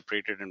 we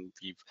separated, and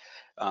we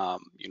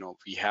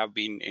have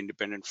been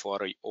independent for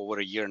over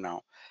a year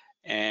now.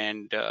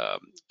 And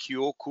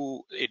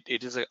Kyoku,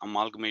 it is an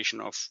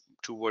amalgamation of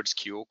 2 words,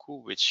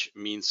 Kyoku, which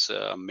means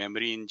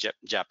memory in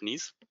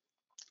Japanese,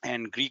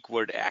 and Greek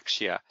word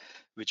axia,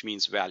 which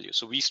means value.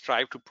 So we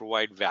strive to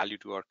provide value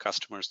to our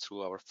customers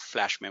through our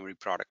flash memory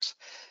products.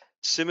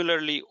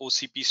 Similarly,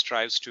 OCP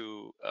strives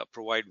to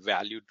provide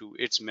value to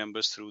its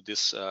members through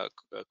this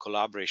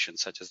collaboration,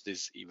 such as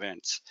these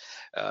events,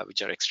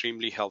 which are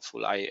extremely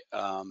helpful.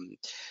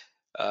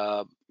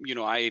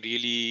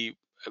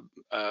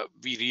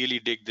 We really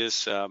dig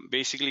this.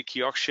 Basically,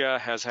 Kioxia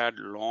has had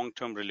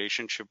long-term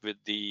relationship with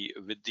the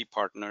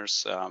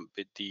partners,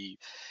 with the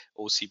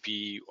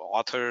OCP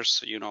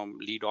authors,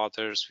 lead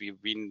authors.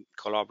 We've been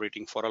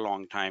collaborating for a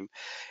long time,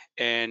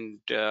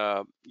 and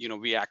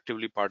we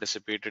actively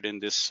participated in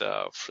this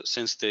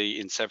since the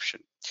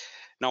inception.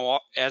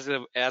 Now, as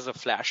a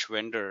flash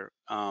vendor,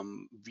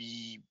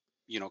 we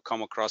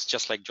come across,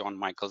 just like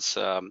Jonmichael's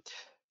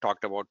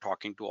talked about,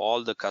 talking to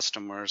all the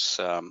customers,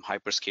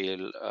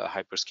 hyperscale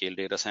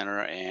data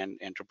center and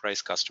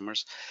enterprise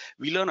customers.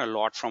 We learn a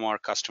lot from our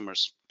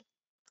customers,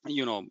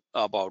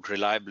 about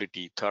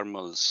reliability,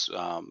 thermals,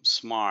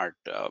 smart,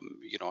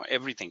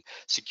 everything,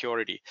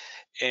 security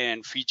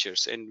and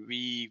features. And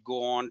we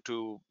go on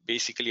to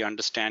basically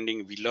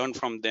understanding, we learn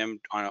from them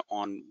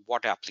on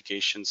what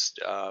applications,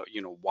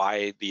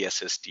 why the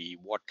SSD,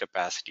 what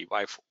capacity,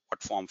 why,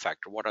 what form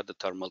factor, what are the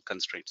thermal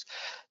constraints,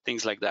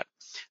 things like that.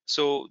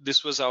 So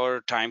this was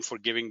our time for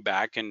giving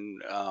back,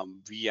 and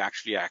we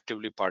actually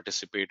actively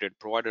participated,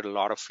 provided a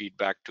lot of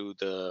feedback to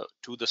the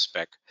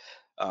spec.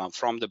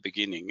 From the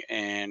beginning.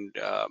 And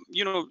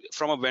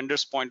from a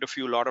vendor's point of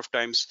view, a lot of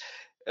times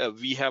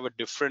we have a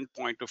different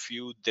point of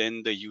view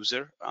than the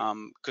user,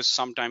 because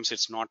sometimes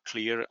it's not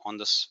clear on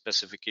the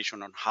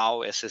specification on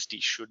how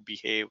SSD should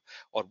behave,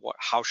 or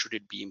how should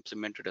it be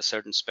implemented, a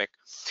certain spec.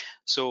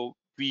 So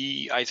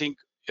I think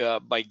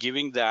by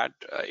giving that,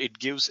 it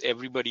gives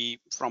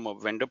everybody, from a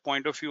vendor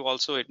point of view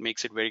also, it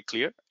makes it very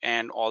clear,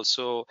 and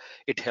also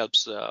it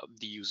helps the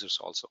users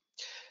also.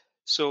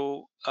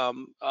 So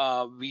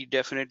we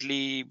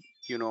definitely,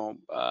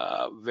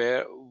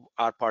 were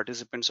our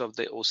participants of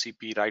the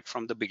OCP right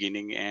from the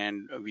beginning,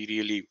 and we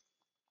really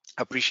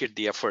appreciate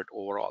the effort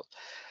overall.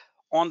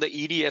 On the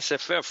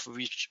EDSFF,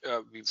 which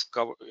we've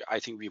covered, I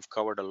think we've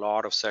covered a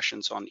lot of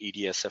sessions on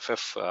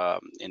EDSFF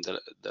in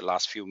the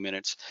last few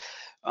minutes.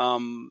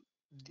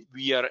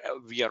 We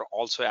are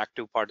also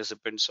active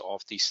participants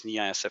of the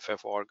SNIA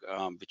SFF org,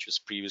 which was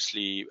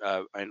previously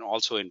and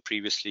also in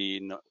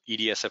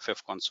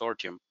EDSFF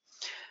consortium.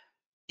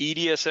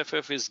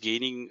 EDSFF is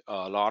gaining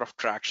a lot of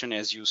traction,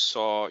 as you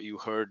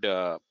heard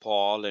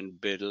Paul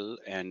and Bill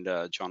and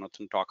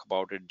Jonathan talk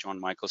about it.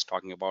 Jonmichael's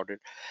talking about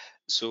it.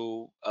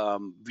 So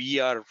we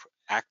are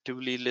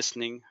actively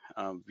listening.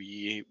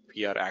 We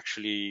are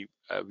actually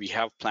we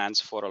have plans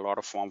for a lot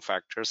of form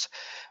factors.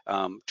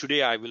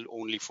 Today I will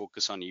only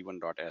focus on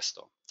E1.S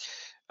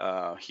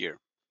though here.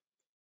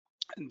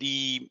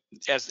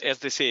 As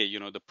they say,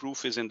 the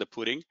proof is in the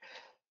pudding.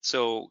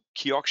 So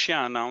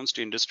Kioxia announced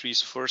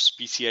industry's first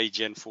PCIe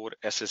Gen 4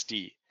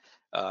 SSD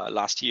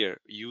last year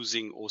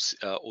using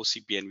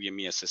OCP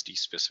NVMe SSD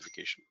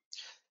specification.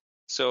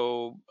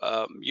 So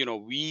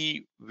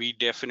we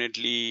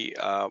definitely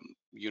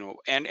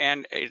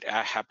and it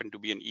happened to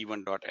be an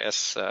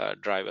E1.S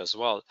drive as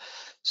well.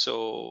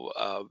 So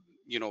I'll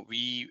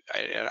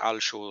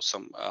show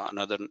some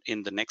another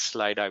in the next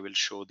slide. I will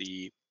show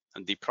the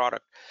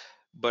product,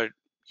 but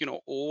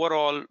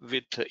overall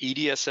with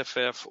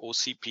EDSFF,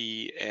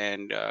 OCP,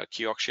 and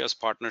Kioxia's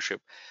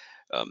partnership,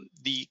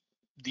 the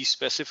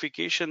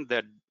specification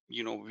that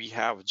we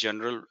have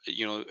general,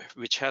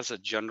 which has a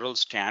general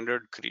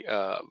standard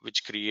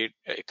which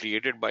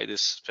created by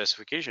this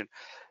specification.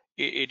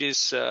 It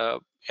is,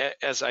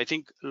 as I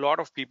think a lot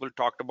of people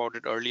talked about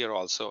it earlier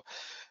also,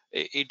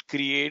 it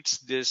creates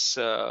this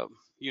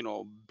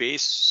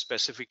base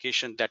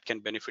specification that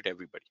can benefit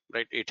everybody,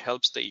 right? It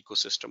helps the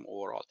ecosystem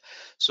overall.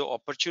 So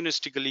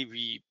opportunistically,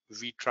 we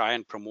try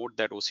and promote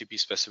that OCP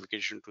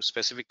specification to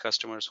specific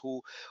customers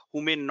who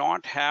may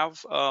not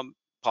have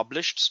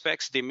published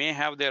specs. They may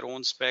have their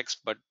own specs,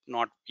 but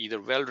not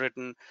either well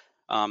written.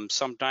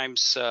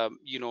 Sometimes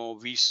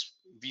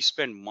we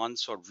spend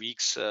months or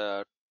weeks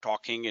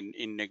talking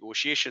in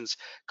negotiations,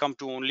 come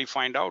to only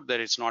find out that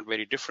it's not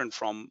very different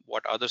from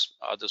what others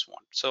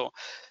want.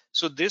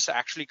 So this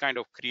actually kind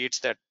of creates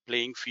that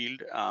playing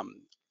field.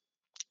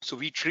 So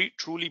we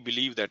truly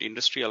believe that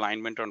industry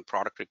alignment on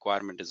product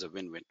requirement is a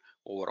win-win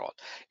overall.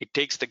 It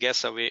takes the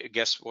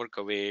guesswork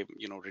away,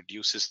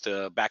 reduces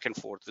the back and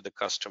forth with the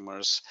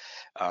customers,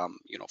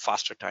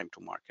 faster time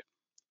to market.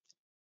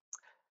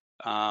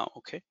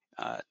 Okay,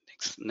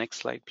 next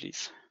slide,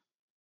 please.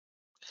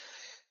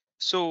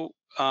 So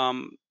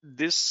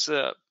this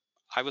I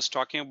was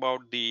talking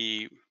about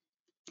the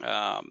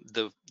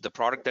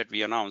product that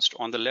we announced.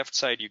 On the left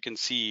side, you can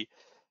see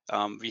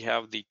we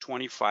have the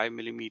 25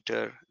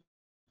 millimeter,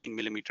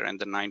 millimeter, and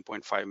the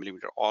 9.5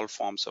 millimeter, all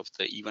forms of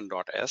the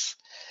E1.S.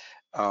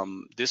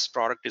 This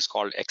product is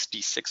called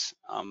XT6.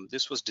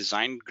 This was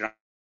designed ground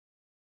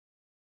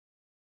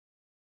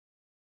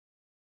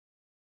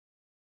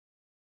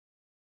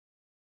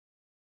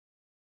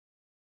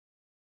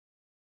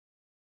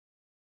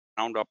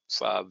up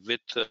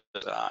with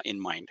in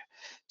mind.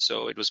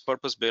 So it was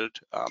purpose built.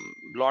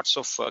 Lots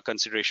of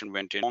consideration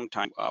went in, long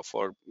time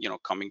for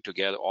coming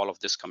together, all of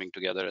this coming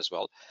together as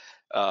well.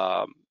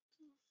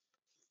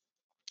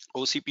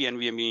 OCP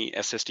NVMe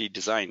SSD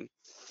design.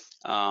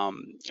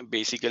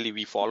 Basically,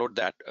 we followed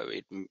that.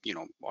 It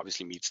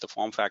obviously meets the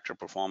form factor,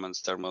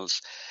 performance,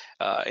 thermals,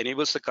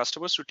 enables the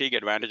customers to take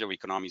advantage of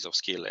economies of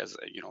scale. As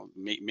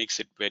makes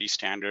it very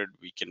standard.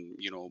 We can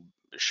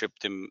ship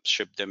them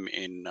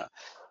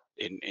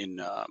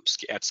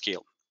at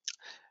scale.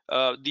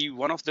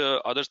 One of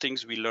the other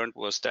things we learned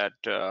was that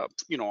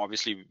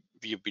obviously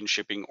we have been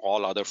shipping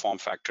all other form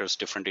factors,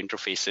 different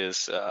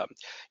interfaces,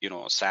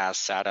 SAS,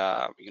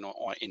 SATA,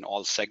 in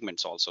all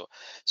segments also.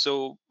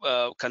 So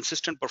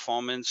consistent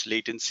performance,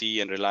 latency,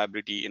 and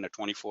reliability in a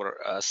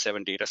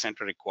 24/7 data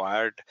center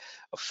required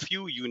a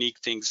few unique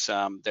things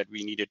that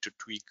we needed to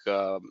tweak,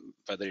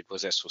 whether it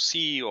was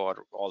SoC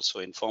or also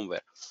in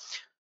firmware.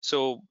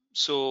 So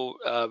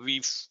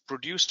we've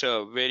produced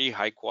a very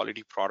high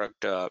quality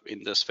product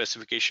in the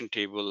specification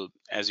table.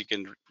 As you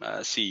can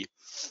see,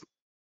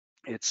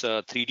 it's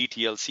a 3D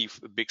TLC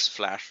BiCS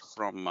flash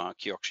from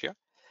Kioxia.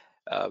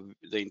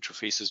 The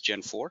interface is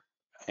Gen 4,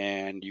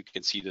 and you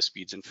can see the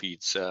speeds and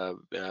feeds.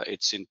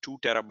 It's in 2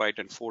 terabyte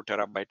and 4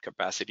 terabyte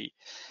capacity.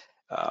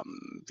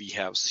 We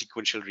have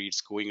sequential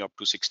reads going up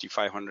to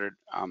 6500.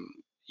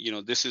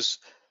 This is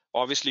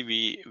obviously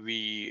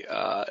we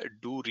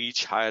do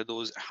reach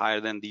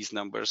higher than these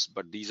numbers,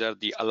 but these are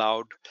the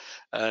allowed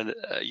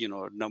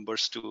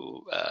numbers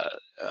to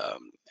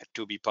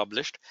be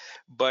published.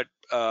 But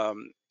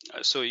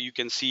so you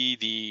can see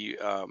the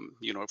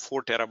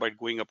 4 terabyte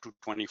going up to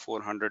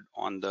 2400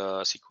 on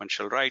the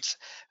sequential writes.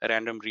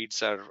 Random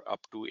reads are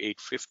up to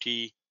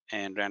 850,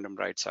 and random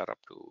writes are up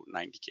to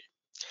 90K.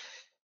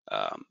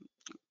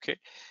 Okay.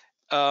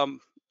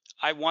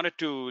 I wanted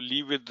to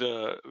leave with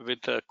a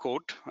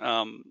quote.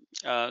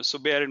 So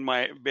bear in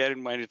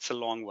mind it's a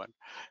long one.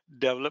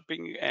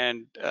 Developing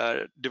and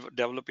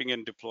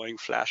deploying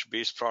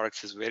flash-based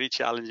products is very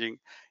challenging.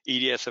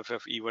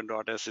 EDSFF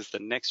E1.S is the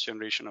next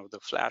generation of the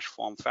flash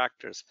form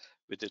factors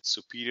with its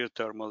superior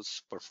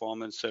thermals,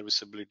 performance,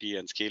 serviceability,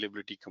 and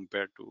scalability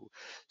compared to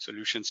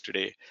solutions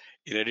today.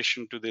 In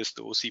addition to this,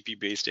 the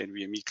OCP-based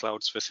NVMe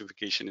cloud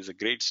specification is a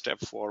great step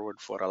forward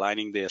for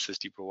aligning the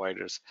SSD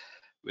providers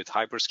with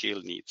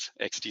hyperscale needs.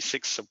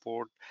 XT6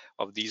 support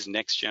of these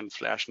next-gen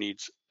flash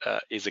needs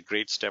is a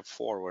great step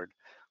forward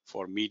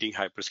for meeting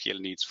hyperscale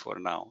needs for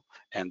now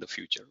and the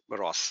future.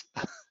 Ross.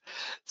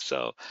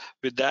 So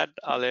with that,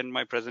 I'll end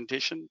my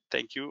presentation.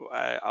 Thank you.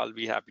 I'll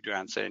be happy to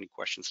answer any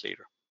questions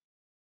later.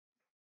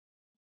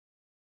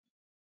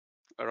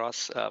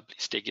 Ross,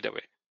 please take it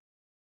away.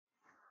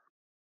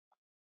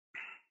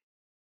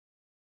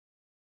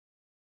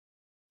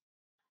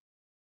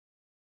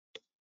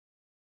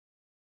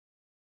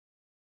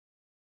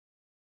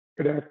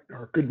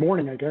 Good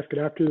morning, I guess. Good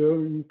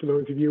afternoon to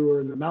those of you who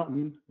are in the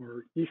mountain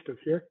or east of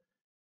here.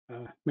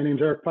 My name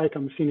is Eric Pike.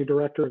 I'm the Senior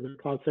Director of the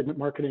Cloud Segment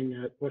Marketing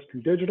at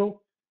Western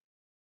Digital.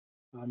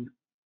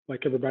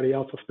 Like everybody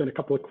else, I'll spend a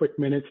couple of quick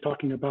minutes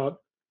talking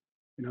about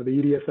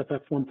the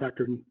EDSFF form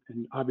factor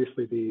and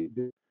obviously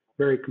the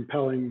very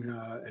compelling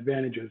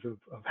advantages of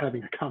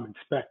having a common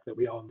spec that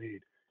we all need.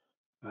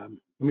 Let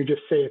me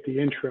just say at the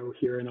intro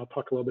here, and I'll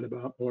talk a little bit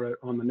about more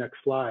on the next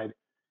slide,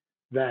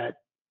 that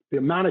the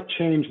amount of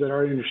change that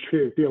our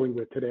industry is dealing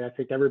with today, I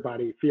think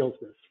everybody feels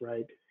this,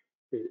 right?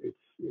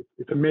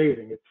 It's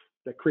amazing.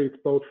 That creates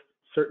both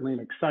certainly an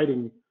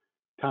exciting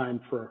time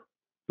for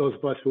those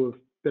of us who have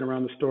been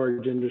around the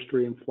storage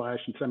industry and flash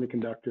and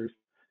semiconductors,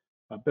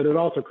 but it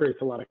also creates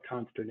a lot of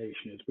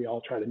consternation as we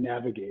all try to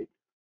navigate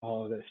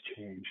all of this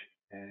change.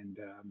 And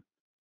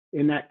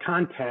in that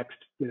context,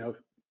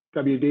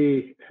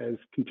 WD has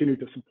continued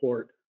to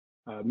support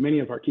many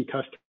of our key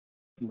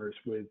customers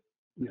with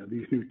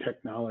these new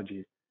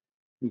technologies.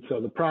 And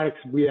so the products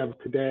we have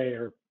today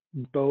are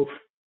both,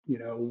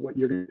 what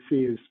you're going to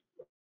see is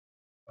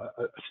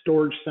a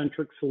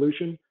storage-centric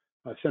solution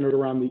centered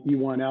around the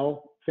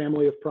E1L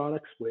family of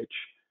products, which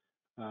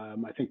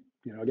I think,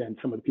 again,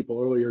 some of the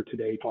people earlier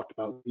today talked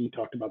about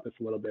this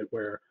a little bit,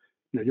 where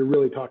you're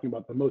really talking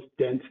about the most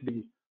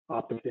density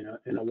optics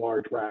in a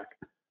large rack.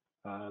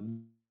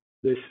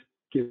 This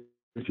gives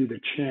you the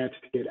chance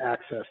to get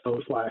access to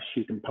those flash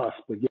you can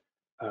possibly get,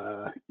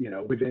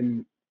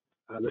 within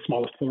the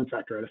smallest form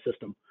factor at a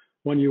system.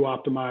 One you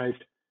optimized,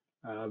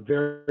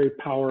 very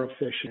power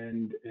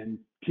efficient and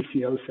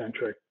TCO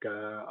centric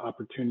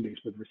opportunities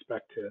with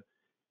respect to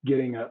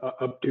getting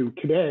up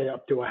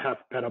to a half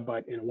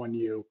petabyte in a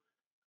 1U,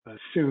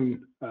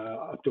 soon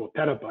up to a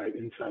petabyte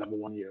inside of a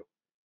 1U.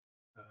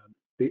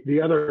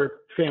 The other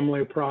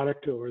family of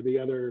product, or the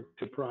other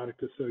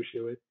product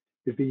associated with,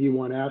 is the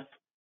E1S.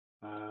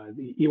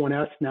 The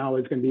E1S now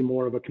is going to be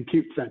more of a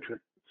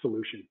compute-centric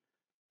solution.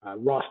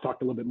 Ross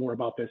talked a little bit more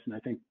about this, and I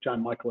think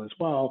Jonmichael as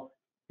well,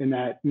 in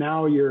that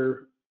now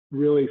you're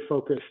really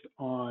focused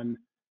on,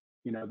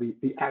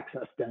 the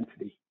access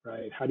density,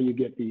 right? How do you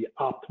get the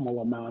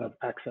optimal amount of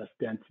access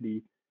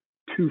density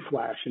to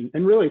flash?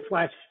 And really,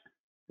 flash,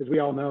 as we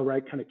all know,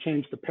 right, kind of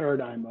changed the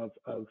paradigm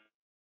of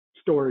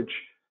storage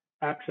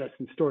access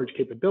and storage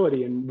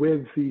capability. And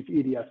with these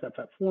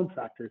EDSFF form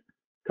factors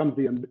comes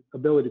the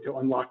ability to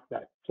unlock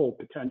that full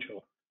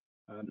potential.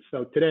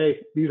 So today,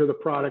 these are the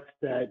products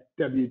that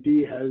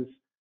WD has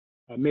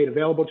made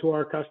available to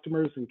our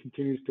customers and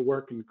continues to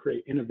work and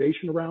create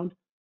innovation around.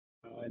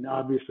 And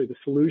obviously the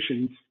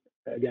solutions,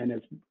 again,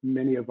 as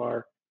many of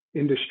our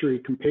industry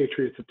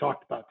compatriots have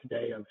talked about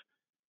today, of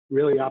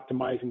really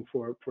optimizing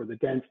for the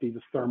density,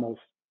 the thermals,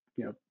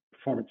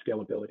 performance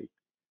scalability.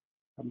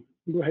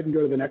 Go ahead and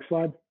go to the next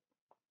slide.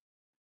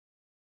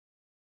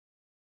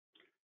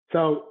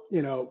 So,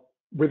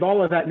 with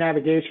all of that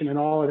navigation and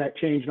all of that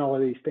change and all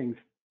of these things,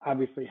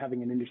 obviously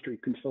having an industry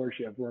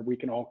consortium where we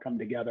can all come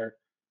together,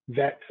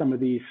 vet some of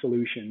these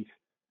solutions.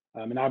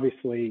 And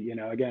obviously,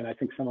 again, I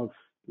think some of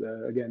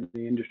the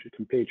industry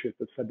compatriots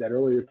have said that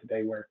earlier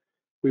today, where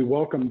we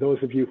welcome those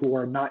of you who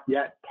are not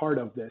yet part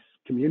of this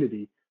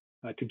community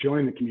to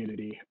join the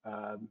community.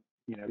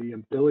 The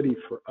ability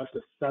for us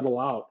to settle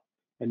out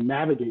and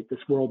navigate this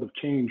world of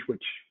change,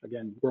 which,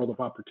 again, world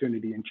of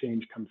opportunity and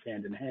change comes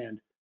hand in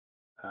hand.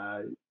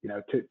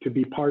 To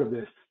be part of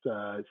this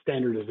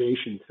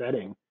standardization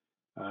setting,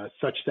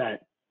 such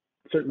that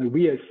certainly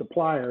we as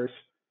suppliers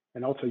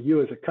and also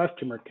you as a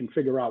customer can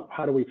figure out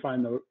how do we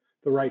find the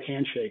right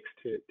handshakes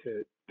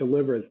to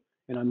deliver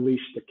and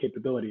unleash the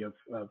capability of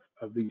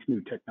these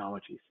new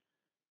technologies.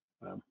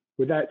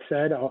 With that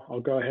said,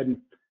 I'll go ahead and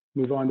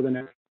move on to the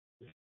next.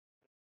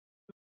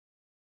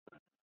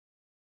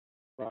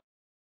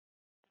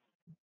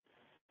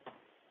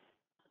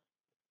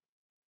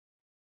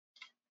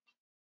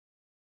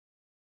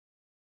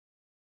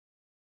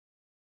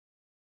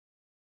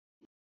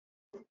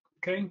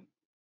 Okay,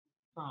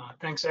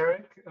 thanks,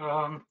 Eric.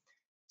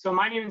 So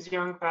my name is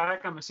Jonmichael.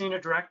 I'm a senior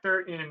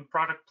director in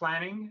product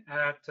planning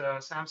at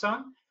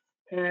Samsung,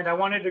 and I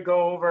wanted to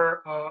go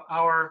over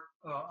our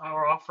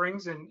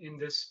offerings in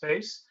this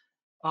space.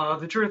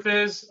 The truth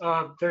is,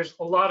 there's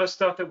a lot of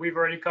stuff that we've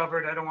already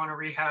covered. I don't want to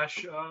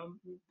rehash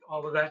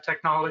all of that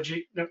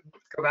technology. No,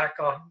 go back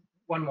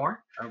one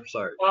more. I'm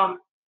sorry.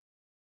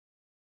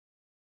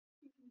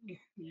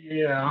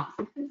 Yeah.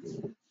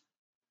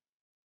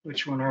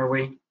 Which one are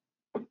we?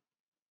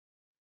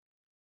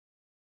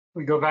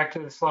 We go back to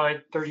the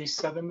slide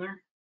 37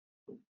 there.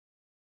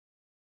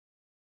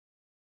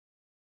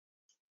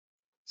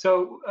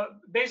 So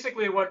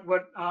basically what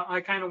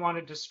I kind of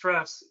wanted to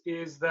stress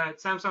is that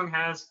Samsung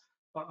has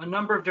a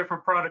number of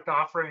different product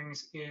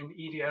offerings in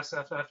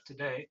EDSFF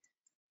today.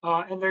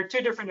 And there are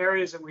two different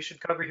areas that we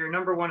should cover here.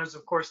 Number one is,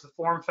 of course, the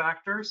form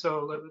factor.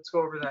 So let's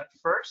go over that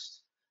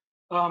first.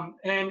 And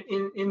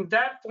in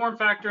that form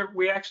factor,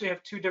 we actually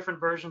have two different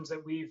versions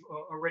that we've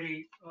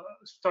already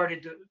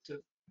started to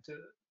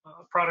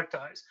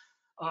productize.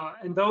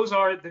 And those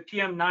are the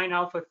PM9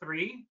 Alpha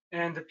 3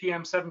 and the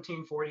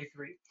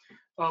PM1743.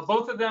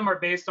 Both of them are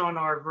based on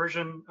our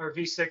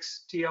V6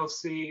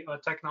 TLC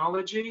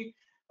technology.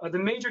 The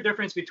major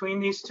difference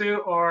between these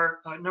two are,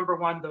 number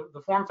one,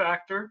 the form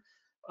factor.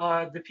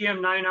 The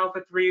PM9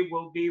 Alpha 3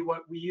 will be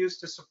what we use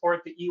to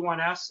support the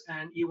E1S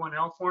and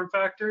E1L form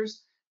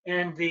factors,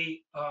 and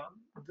the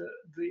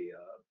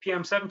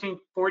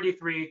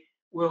PM1743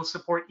 will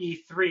support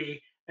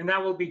E3, and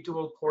that will be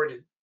dual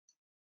ported.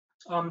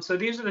 So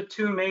these are the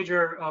two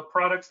major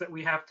products that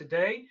we have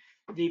today.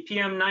 The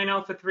PM9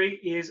 Alpha 3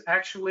 is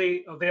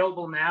actually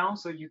available now,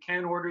 so you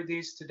can order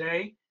these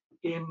today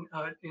in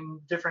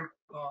different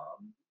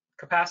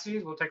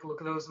capacities. We'll take a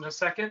look at those in a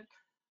second.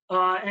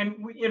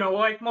 And we,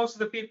 like most of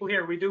the people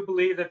here, we do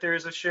believe that there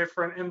is a shift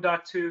from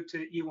M.2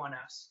 to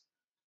E1S.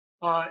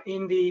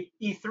 In the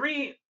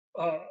E3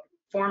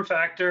 form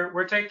factor,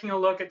 we're taking a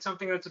look at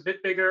something that's a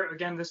bit bigger.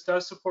 Again, this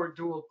does support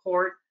dual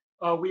port.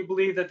 We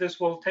believe that this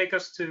will take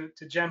us to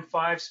Gen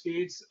 5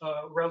 speeds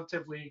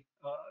relatively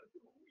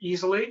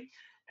easily.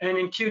 And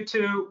in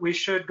Q2, we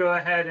should go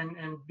ahead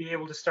and be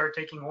able to start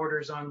taking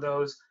orders on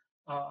those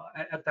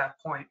at that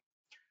point.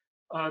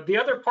 The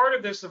other part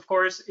of this, of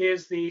course,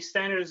 is the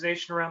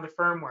standardization around the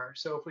firmware.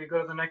 So if we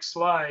go to the next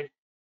slide,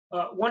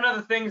 one of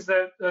the things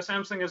that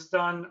Samsung has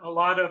done a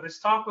lot of is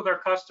talk with our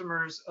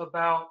customers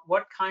about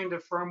what kind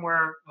of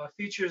firmware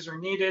features are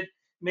needed,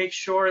 make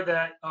sure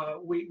that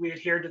we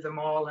adhere to them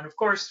all. And of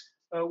course,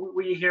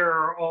 we here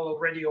are all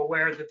already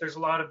aware that there's a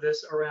lot of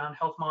this around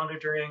health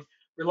monitoring,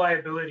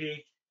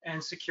 reliability,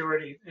 and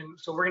security. And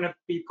so we're going to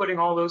be putting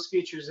all those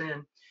features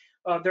in.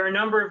 There are a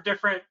number of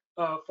different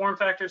form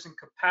factors and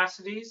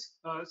capacities.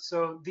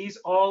 So these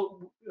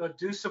all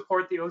do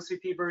support the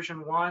OCP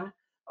version 1.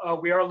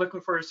 We are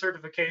looking for a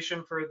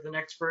certification for the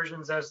next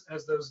versions as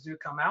those do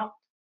come out.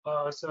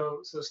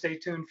 So stay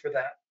tuned for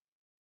that.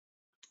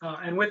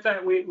 And with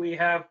that, we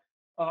have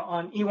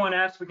on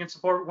E1S, we can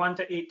support 1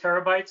 to 8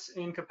 terabytes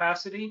in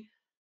capacity.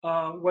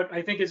 What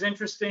I think is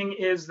interesting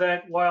is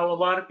that while a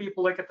lot of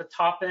people look at the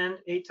top end,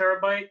 8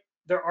 terabyte,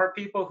 there are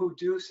people who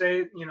do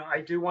say,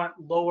 I do want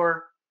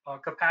lower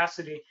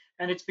capacity,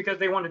 and it's because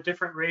they want a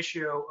different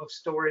ratio of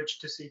storage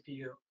to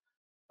CPU.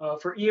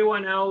 For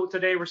E1L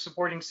today, we're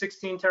supporting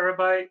 16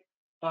 terabyte,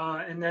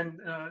 and then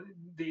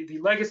the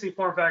legacy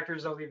form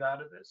factors I'll leave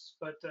out of this,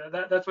 but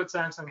that's what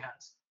Samsung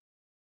has.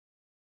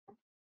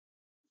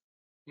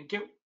 Thank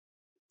you.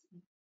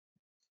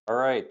 All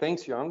right,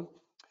 thanks, Young.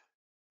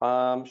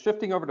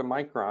 Shifting over to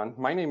Micron,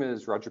 my name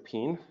is Roger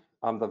Peene.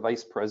 I'm the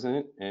Vice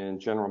President and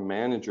General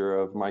Manager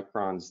of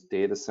Micron's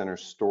Data Center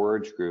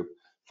Storage Group,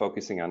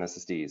 focusing on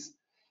SSDs.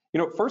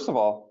 First of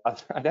all,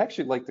 I'd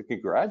actually like to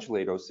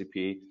congratulate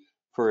OCP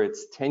for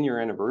its 10-year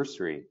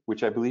anniversary,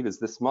 which I believe is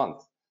this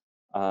month.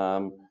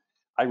 I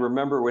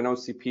remember when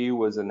OCP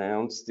was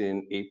announced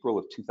in April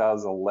of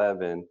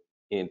 2011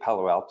 in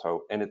Palo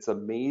Alto, and it's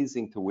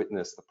amazing to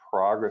witness the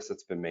progress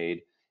that's been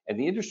made and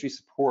the industry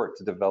support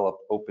to develop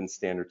open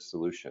standard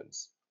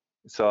solutions.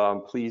 So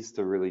I'm pleased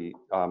to really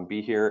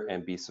be here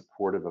and be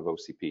supportive of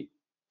OCP.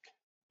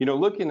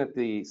 Looking at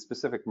the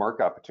specific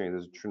market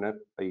opportunity, there's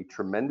a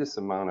tremendous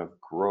amount of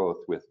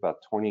growth with about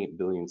 28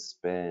 billion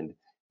spend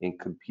in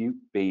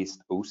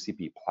compute-based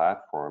OCP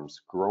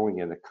platforms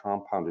growing at a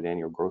compounded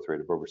annual growth rate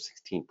of over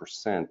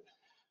 16%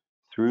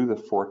 through the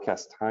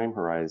forecast time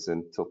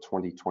horizon till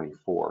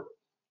 2024.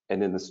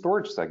 And in the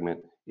storage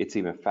segment, it's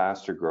even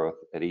faster growth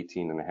at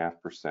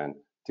 18.5%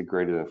 to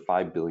greater than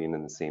 5 billion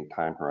in the same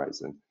time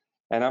horizon.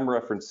 And I'm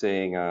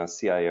referencing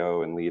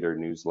CIO and Leader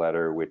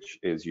newsletter, which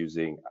is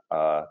using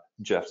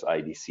Jeff's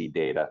IDC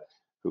data,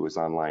 who was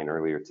online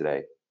earlier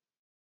today.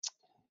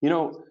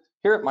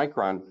 Here at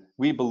Micron,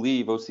 we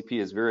believe OCP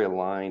is very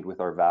aligned with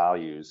our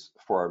values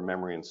for our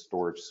memory and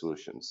storage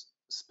solutions,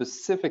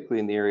 specifically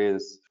in the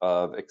areas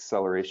of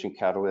acceleration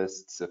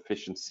catalysts,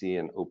 efficiency,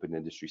 and open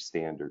industry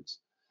standards.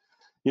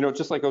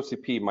 Just like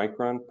OCP,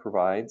 Micron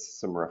provides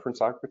some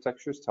reference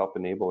architectures to help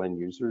enable end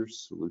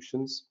users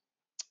solutions.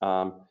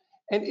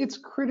 And it's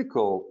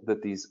critical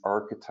that these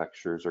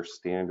architectures are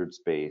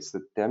standards-based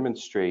that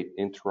demonstrate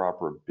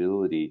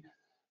interoperability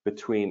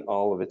between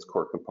all of its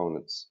core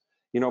components.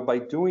 By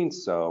doing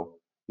so,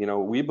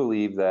 we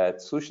believe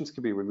that solutions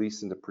can be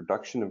released into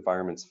production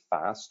environments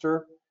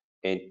faster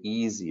and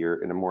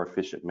easier in a more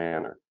efficient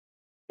manner.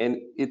 And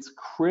it's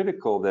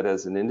critical that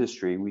as an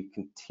industry, we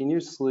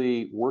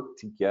continuously work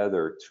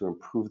together to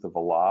improve the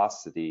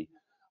velocity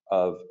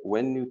of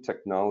when new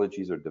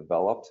technologies are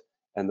developed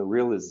and the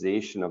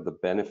realization of the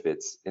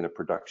benefits in a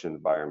production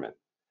environment.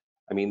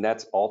 I mean,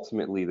 that's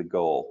ultimately the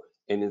goal.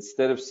 And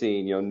instead of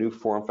seeing, new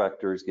form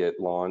factors get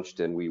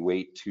launched and we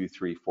wait 2,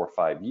 3, 4,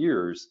 5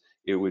 years,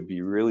 it would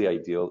be really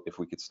ideal if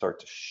we could start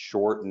to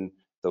shorten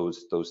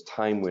those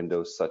time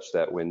windows such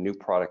that when new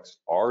products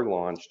are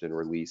launched and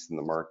released in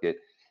the market,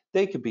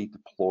 they could be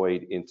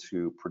deployed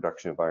into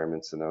production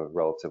environments in a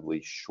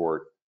relatively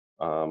short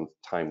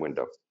time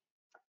window.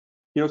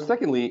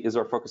 Secondly is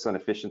our focus on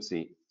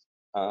efficiency.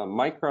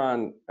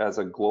 Micron, as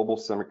a global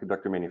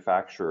semiconductor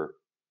manufacturer,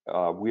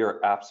 we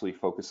are absolutely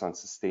focused on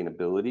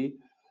sustainability,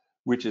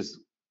 which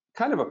is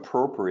kind of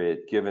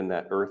appropriate given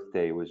that Earth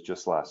Day was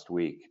just last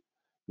week.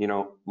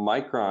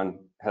 Micron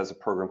has a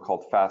program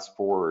called Fast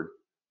Forward,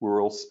 where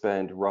we'll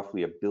spend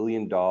roughly $1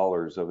 billion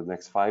over the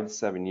next 5 to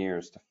 7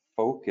 years to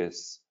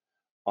focus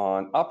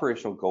on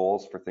operational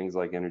goals for things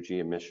like energy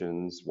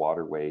emissions,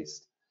 water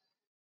waste.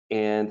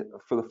 And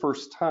for the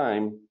first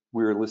time,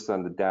 we were listed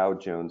on the Dow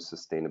Jones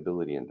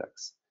Sustainability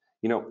Index.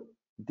 You know,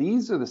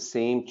 these are the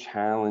same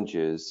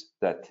challenges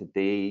that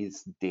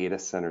today's data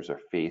centers are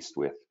faced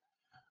with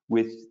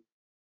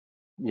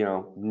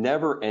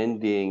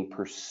never-ending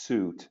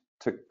pursuit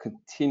to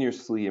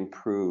continuously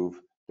improve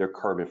their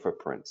carbon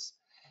footprints.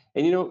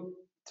 And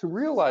to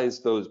realize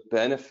those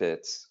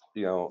benefits,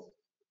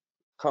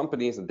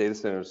 companies and data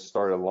centers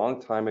started a long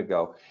time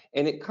ago,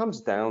 and it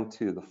comes down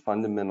to the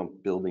fundamental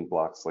building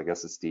blocks like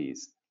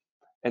SSDs.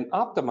 And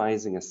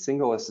optimizing a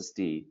single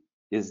SSD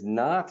is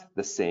not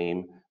the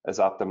same as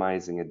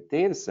optimizing a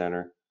data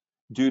center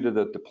due to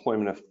the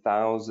deployment of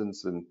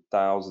thousands and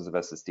thousands of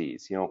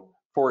SSDs.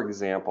 For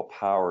example,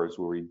 power is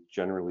where we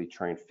generally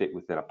try and fit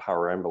within a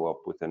power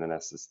envelope within an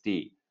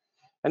SSD.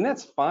 And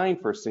that's fine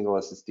for a single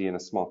SSD in a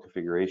small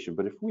configuration,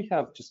 but if we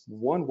have just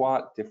 1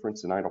 watt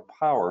difference in idle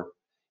power,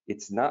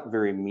 it's not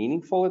very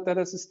meaningful at that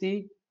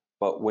SSD.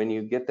 But when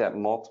you get that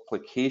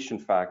multiplication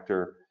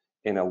factor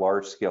in a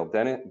large scale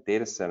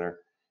data center,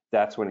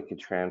 that's when it can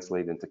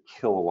translate into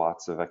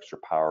kilowatts of extra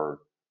power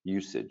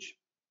usage.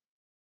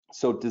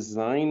 So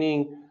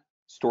designing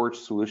storage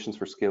solutions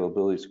for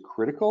scalability is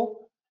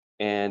critical,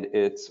 and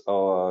it's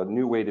a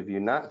new way to view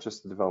not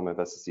just the development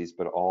of SSDs,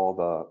 but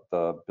all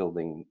the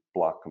building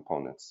block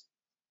components.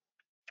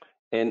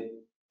 And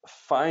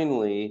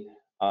finally,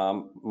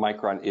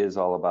 Micron is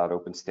all about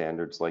open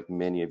standards, like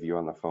many of you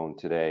on the phone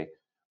today,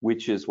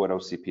 which is what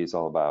OCP is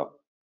all about.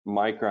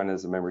 Micron,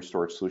 as a memory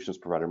storage solutions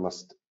provider,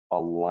 must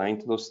align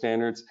to those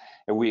standards,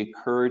 and we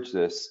encourage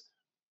this.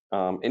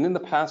 And in the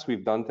past,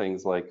 we've done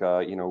things like,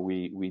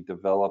 we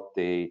developed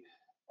a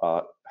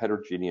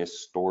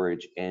heterogeneous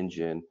storage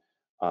engine,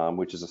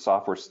 which is a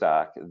software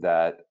stack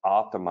that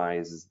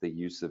optimizes the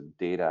use of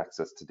data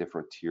access to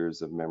different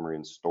tiers of memory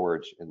and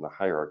storage in the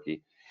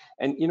hierarchy.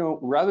 And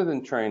rather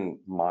than try and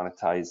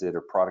monetize it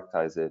or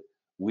productize it,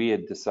 we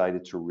had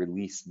decided to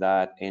release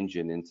that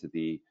engine into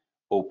the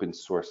open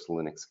source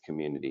Linux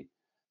community.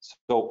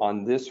 So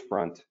on this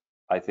front,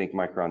 I think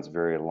Micron's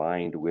very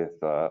aligned with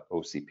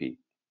OCP.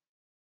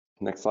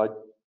 Next slide.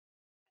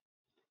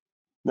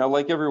 Now,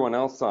 like everyone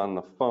else on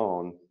the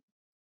phone,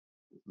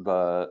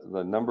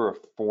 the number of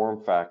form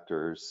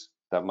factors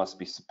that must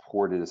be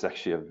supported is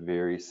actually a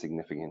very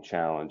significant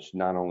challenge,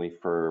 not only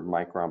for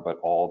Micron, but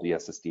all the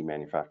SSD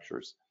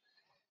manufacturers.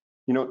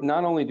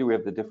 Not only do we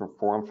have the different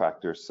form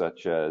factors,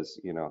 such as,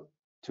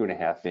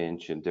 2.5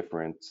 inch in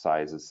different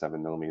sizes,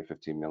 7mm,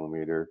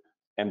 15mm,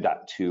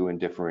 M.2 in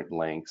different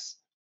lengths,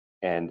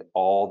 and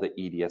all the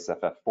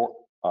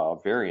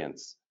EDSFF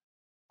variants.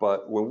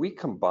 But when we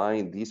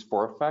combine these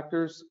form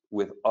factors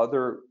with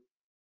other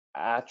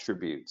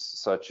attributes,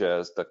 such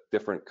as the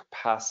different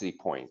capacity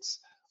points,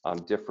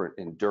 different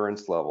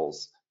endurance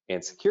levels,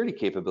 and security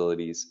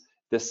capabilities,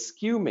 the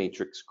SKU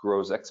matrix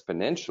grows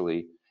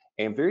exponentially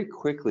and very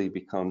quickly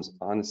becomes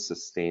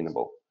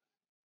unsustainable.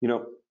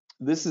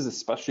 This is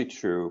especially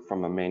true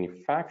from a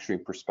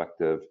manufacturing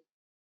perspective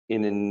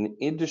in an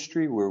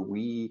industry where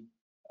we,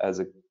 as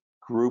a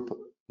group,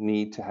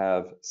 need to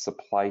have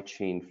supply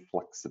chain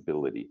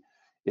flexibility,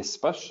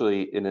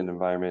 especially in an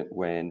environment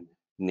when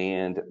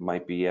NAND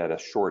might be at a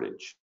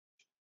shortage.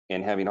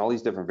 And having all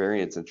these different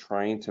variants and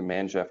trying to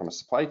manage that from a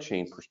supply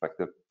chain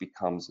perspective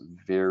becomes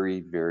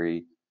very,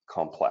 very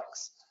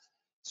complex.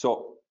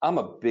 So I'm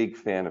a big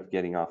fan of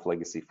getting off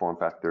legacy form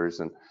factors.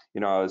 And,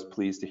 I was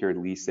pleased to hear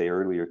Lee say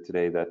earlier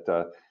today that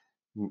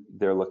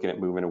they're looking at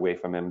moving away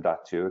from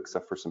M.2,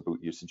 except for some boot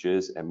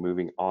usages, and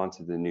moving on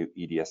to the new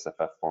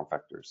EDSFF form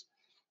factors.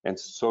 And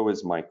so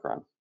is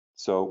Micron.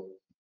 So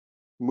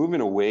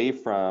moving away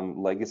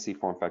from legacy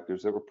form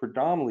factors that were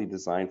predominantly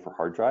designed for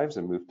hard drives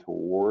and move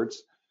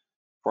towards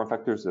form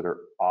factors that are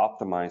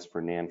optimized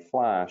for NAND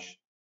flash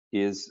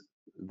is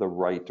the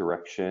right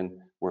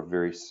direction. We're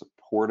very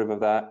supportive of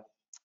that.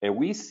 And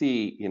we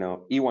see,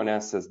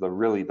 E1S as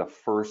really the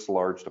first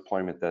large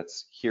deployment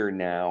that's here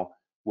now,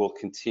 will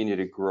continue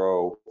to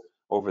grow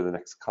over the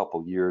next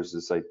couple years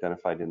as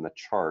identified in the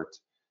chart.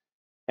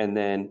 And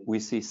then we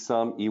see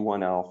some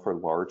E1L for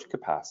large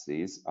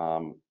capacities.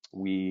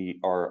 We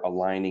are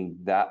aligning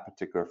that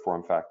particular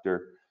form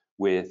factor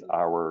with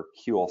our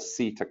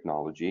QLC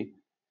technology.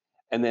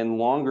 And then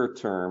longer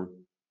term,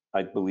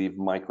 I believe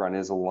Micron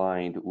is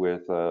aligned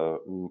with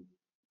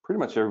pretty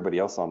much everybody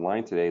else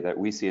online today that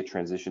we see a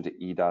transition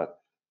to E.3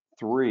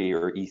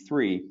 or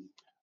E3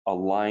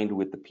 aligned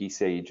with the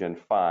PCIe Gen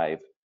 5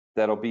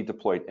 that'll be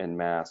deployed en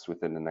masse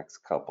within the next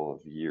couple of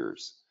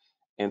years.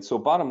 And so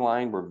bottom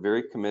line, we're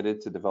very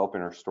committed to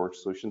developing our storage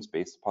solutions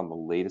based upon the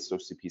latest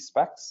OCP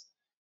specs.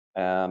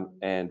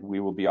 And we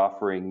will be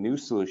offering new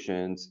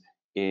solutions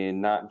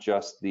in not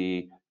just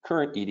the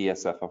current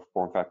EDSFF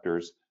form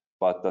factors,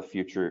 but the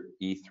future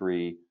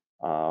E3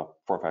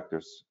 form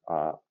factors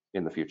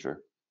in the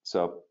future.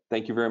 So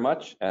thank you very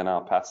much, and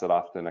I'll pass it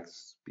off to the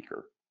next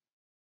speaker.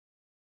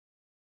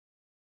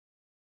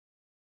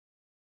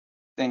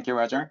 Thank you,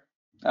 Roger.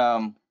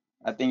 I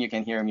think you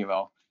can hear me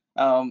well.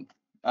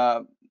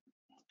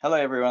 Hello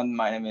everyone,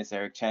 my name is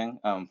Eric Chang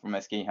from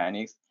SK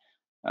hynix.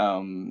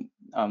 I'm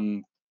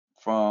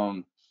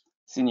from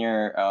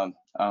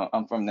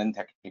I'm from Lynn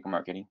Technical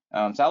Marketing.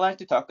 So I'd like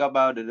to talk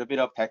about a little bit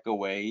of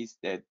takeaways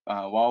that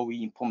while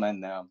we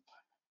implement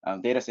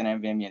data center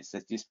NVMe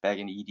SSD Spec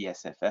and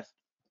EDSFF.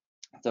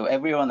 So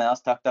everyone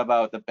else talked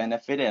about the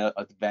benefit and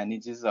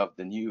advantages of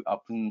the new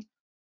open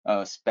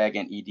Spec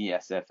and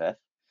EDSFF.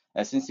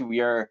 Since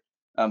we are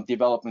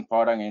developing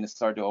product and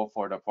start to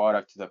offer the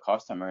product to the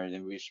customers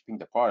and we're shipping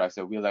the product,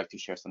 so we'd like to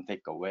share some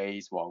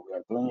takeaways while we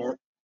are doing it.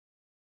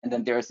 And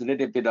then there's a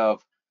little bit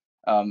of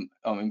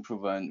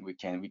improvement we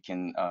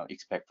can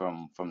expect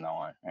from now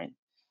on, right?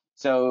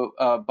 So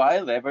by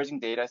leveraging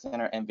data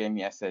center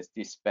NVMe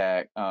SSD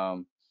Spec,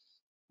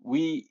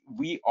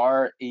 we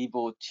are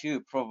able to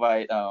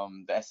provide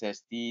the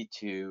SSD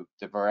to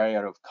the variety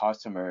of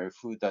customers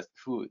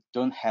who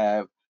don't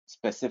have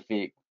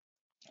specific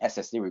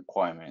SSD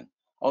requirement.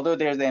 Although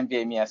there's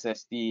NVMe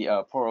SSD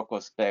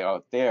protocol spec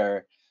out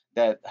there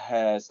that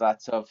has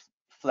lots of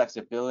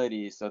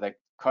flexibility so that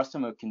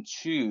customer can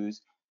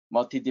choose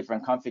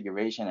multi-different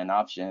configuration and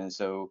options.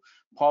 So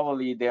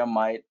probably there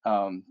might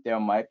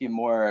be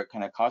more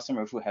kind of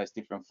customer who has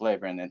different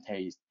flavor and then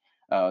taste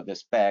the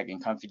spec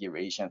and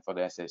configuration for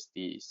the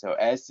SSD. So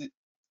as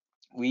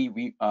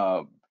we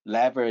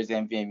leverage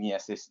NVMe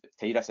SSD,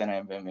 data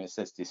center NVMe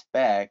SSD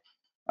spec,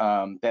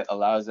 that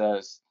allows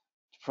us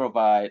to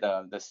provide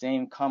the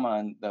same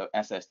common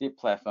SSD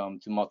platform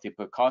to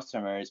multiple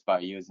customers by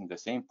using the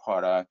same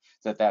product.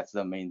 So that's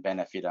the main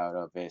benefit out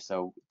of it.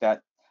 So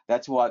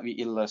that's what we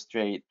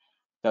illustrate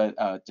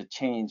the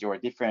change or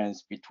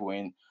difference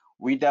between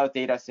without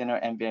data center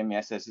NVMe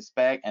SSD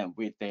spec and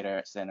with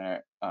data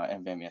center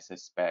NVMe SSD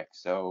spec.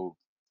 So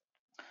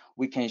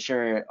we can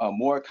share a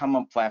more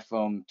common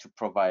platform to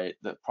provide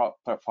the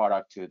proper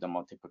product to the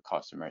multiple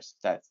customers.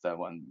 That's the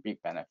one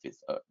big benefit.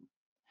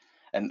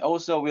 And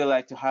also we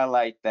like to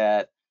highlight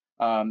that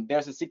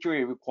there's a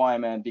security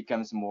requirement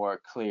becomes more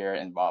clear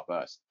and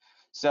robust.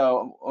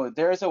 So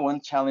there's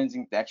one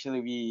challenging that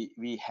actually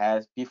we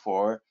had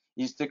before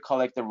is to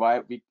collect the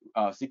right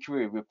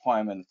security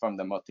requirement from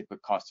the multiple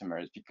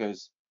customers,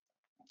 because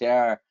they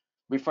are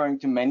referring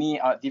to many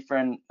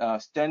different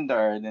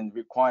standard and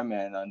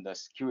requirement on the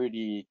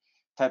security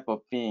type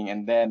of thing,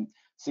 and then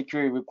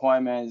security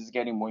requirements is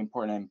getting more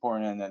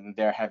important, and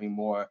they're having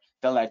more.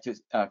 They like to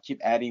keep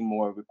adding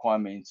more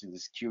requirements to the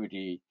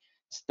security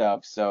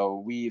stuff.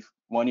 So we've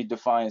wanted to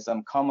find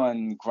some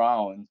common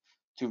ground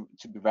to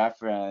be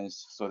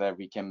referenced so that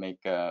we can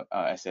make a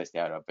SSD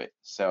out of it.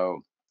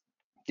 So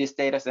this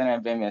data center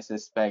NVMe SSD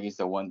spec is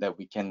the one that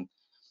we can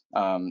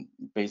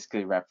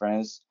basically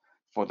reference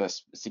for the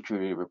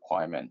security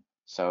requirement.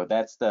 So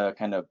that's the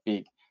kind of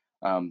big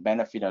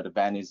benefit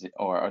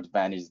or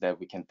advantage that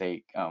we can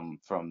take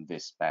from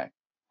this spec.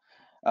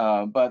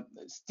 But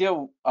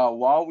still,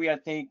 while we are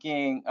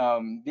taking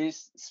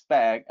this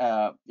spec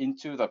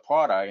into the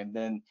product and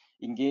then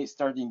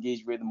start to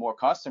engage with more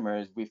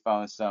customers, we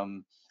found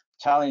some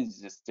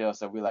challenges still,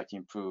 so we like to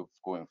improve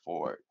going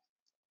forward.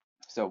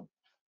 So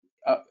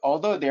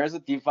although there's a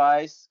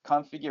device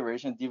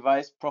configuration,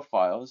 device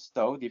profiles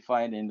still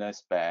defined in the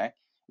spec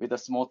with a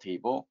small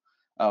table,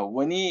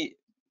 when we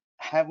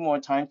have more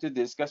time to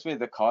discuss with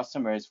the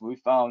customers, we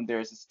found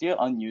there's still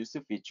unused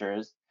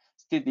features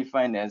still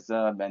defined as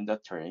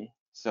mandatory.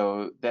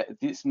 So that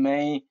this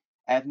may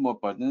add more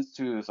burdens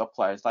to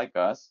suppliers like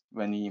us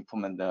when we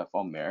implement the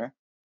firmware.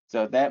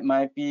 So that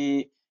might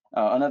be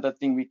another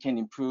thing we can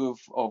improve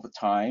over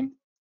time.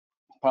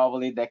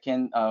 Probably that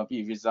can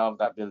be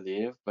resolved, I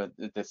believe, but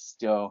that's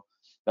still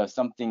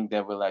something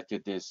that we'd like to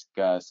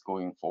discuss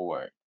going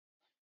forward.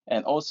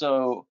 And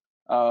also,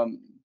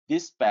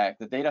 this spec,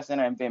 the data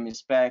center NVMe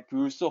spec,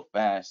 grew so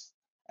fast.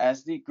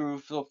 As it grew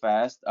so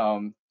fast,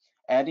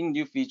 adding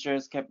new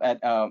features kept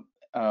added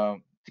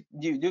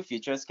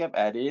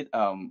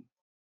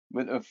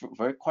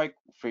very quite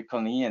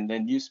frequently, and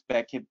then new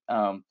spec kept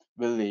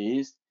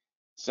released.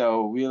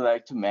 So we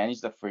like to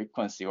manage the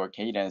frequency or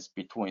cadence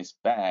between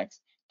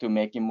specs to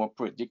make it more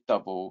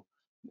predictable.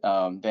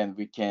 Then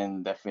we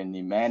can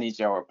definitely manage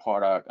our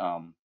product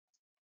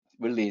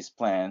release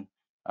plan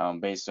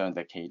based on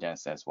the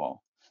cadence as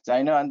well. So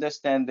I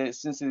understand that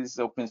since it is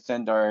open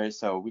standard,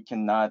 so we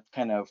cannot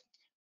kind of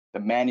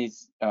manage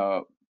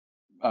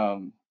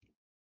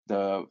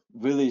the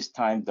release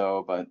time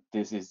though, but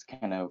this is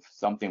kind of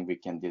something we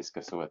can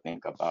discuss or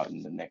think about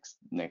in the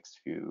next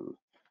few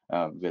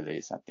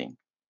release, I think.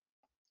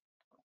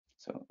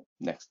 So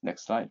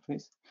next slide,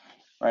 please.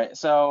 All right,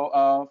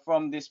 so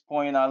from this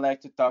point, I'd like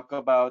to talk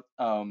about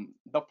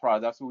the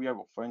products we are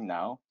offering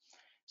now.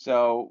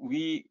 So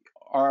we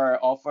are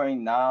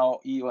offering now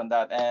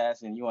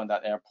E1.S and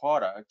E1.L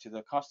product to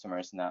the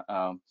customers now.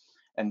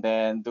 And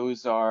then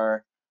those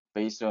are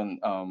based on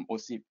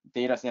OCP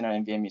data center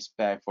NVMe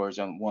spec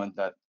version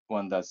 1.0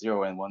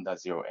 and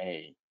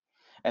 1.0a.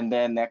 And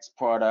then next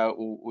product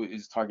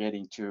is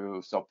targeting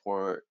to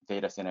support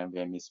data center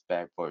NVMe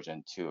spec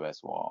version 2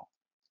 as well.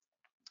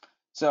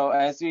 So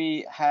as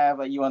we have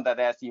a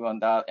E1.S,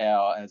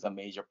 E1.L as a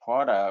major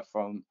product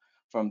from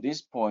from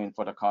this point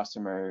for the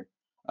customer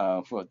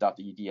who adopt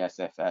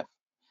EDSFF.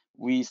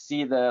 We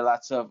see the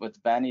lots of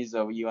advantages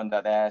of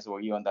E1.S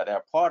or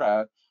E1.L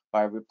product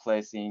by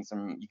replacing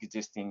some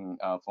existing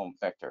form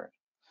factor.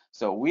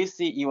 So we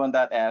see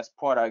E1.S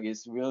product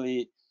is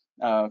really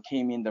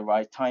came in the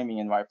right timing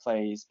and right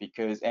place,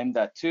 because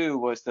M.2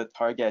 was the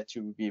target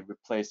to be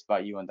replaced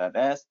by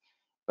E1.S,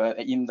 but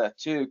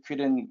M.2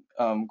 couldn't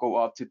go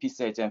up to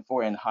PCIe Gen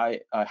 4 and high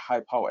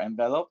power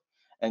envelope,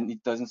 and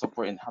it doesn't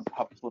support in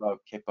popular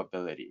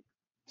capability.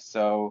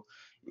 So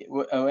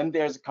when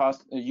there's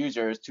cost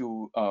users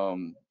to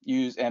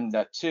use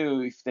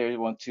M.2, if they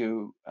want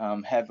to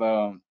have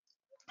a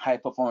high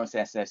performance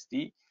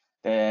SSD,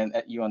 then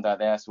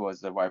E1.S was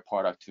the right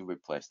product to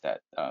replace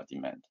that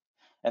demand.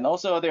 And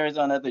also there's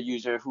another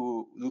user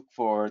who look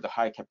for the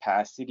high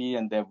capacity,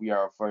 and then we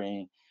are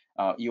offering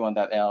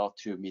E1.L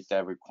to meet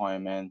that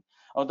requirement.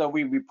 Although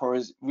we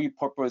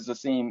repurpose the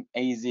same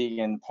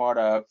ASIC and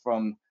product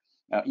from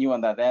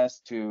E1.S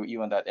to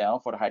E1.L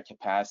for the high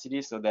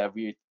capacity, so that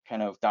we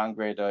kind of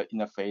downgrade the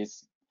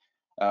interface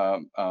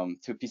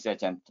to PCIe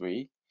Gen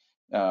 3.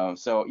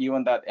 So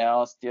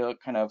E1.L still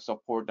kind of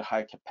support the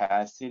high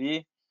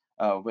capacity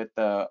with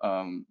the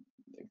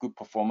good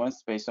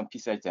performance based on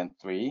PCIe Gen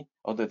 3,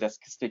 although that's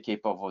still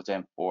capable of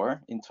Gen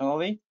 4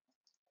 internally.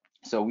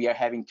 So we are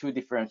having two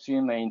different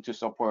swim lanes to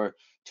support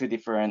two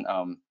different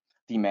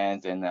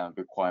demands and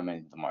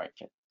requirements in the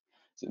market.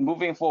 So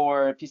moving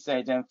forward,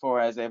 PCIe Gen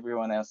 4, as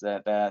everyone else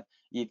said, that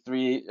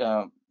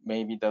E3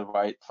 may be the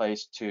right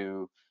place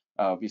to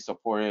be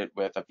supported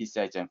with a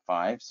PCIe Gen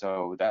 5.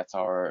 So that's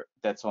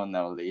on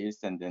our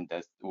list, and then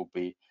that will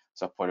be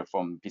supported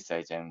from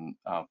PCIe Gen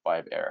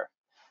 5 era.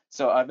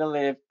 So I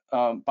believe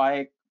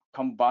by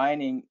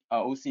combining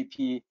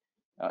OCP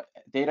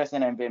data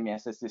center NVMe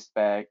SSD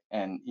spec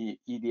and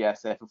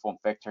EDSFF form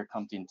factor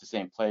comes into the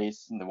same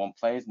place, in the one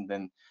place, and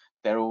then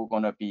they're all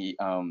gonna be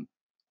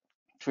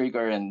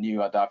trigger a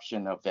new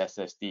adoption of the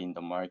SSD in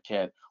the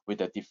market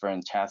with a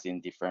different chassis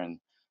and different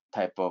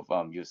type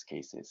of use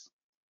cases.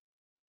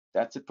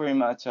 That's pretty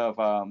much of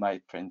my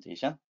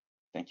presentation.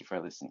 Thank you for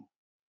listening.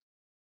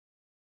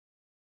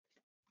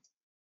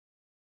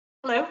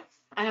 Hello,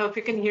 I hope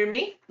you can hear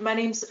me. My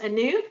name's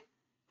Anu.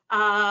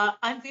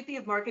 I'm VP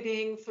of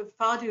Marketing for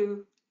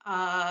FADU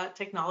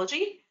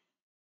Technology.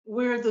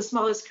 We're the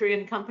smallest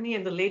Korean company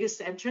and the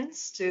latest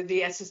entrance to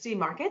the SSD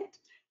market.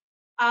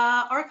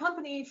 Our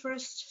company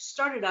first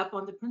started up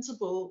on the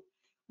principle,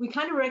 we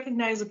kind of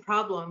recognize a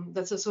problem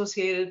that's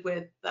associated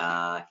with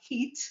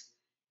heat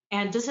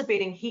and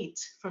dissipating heat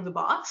from the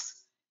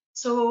box.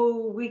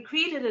 So we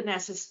created an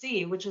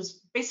SSD, which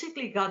has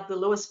basically got the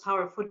lowest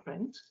power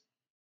footprint.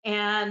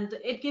 And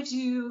it gives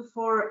you,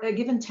 for a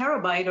given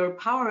terabyte or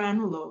power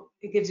envelope,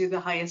 it gives you the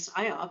highest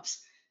IOPS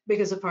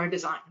because of our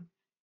design.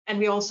 And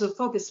we also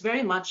focus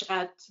very much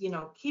at,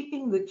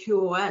 keeping the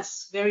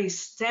QoS very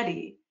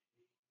steady,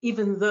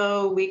 even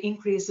though we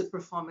increase the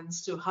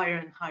performance to higher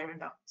and higher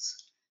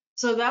nodes.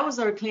 So that was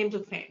our claim to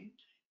fame.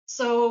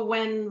 So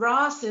when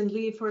Ross and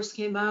Lee first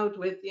came out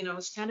with,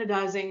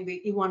 standardizing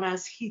the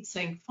E1S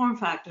heatsink form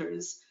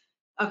factors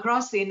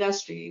across the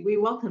industry, we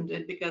welcomed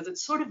it because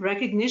it's sort of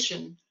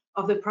recognition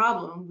of the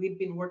problem we'd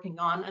been working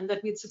on and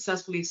that we'd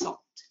successfully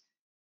solved.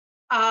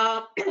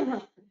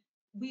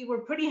 We were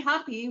pretty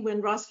happy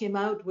when Ross came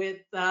out with,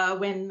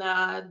 when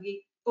the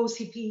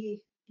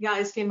OCP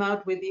guys came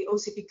out with the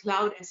OCP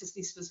Cloud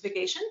SSD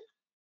specification.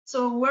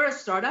 So we're a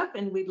startup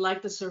and we'd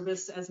like to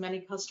service as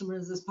many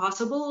customers as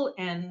possible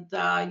and,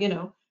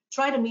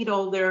 try to meet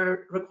all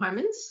their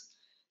requirements.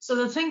 So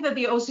the thing that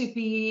the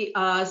OCP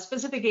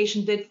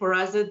specification did for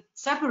us, it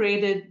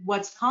separated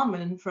what's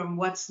common from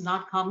what's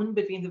not common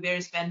between the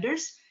various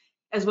vendors,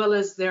 as well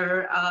as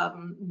their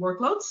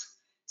workloads.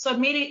 So it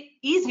made it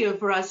easier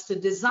for us to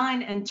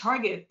design and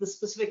target the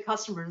specific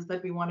customers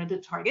that we wanted to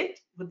target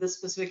with this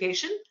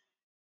specification.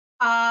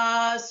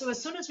 So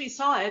as soon as we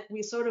saw it,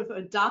 we sort of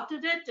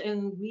adopted it,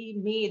 and we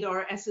made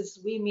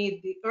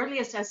the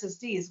earliest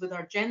SSDs with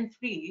our Gen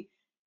 3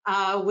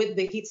 with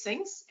the heat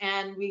sinks,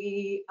 and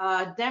we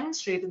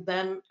demonstrated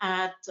them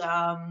at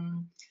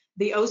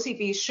the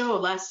OCP show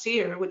last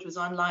year, which was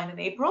online in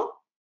April.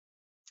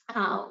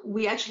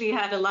 We actually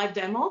had a live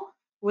demo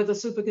with a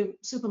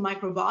super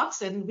micro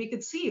box, and we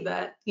could see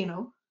that,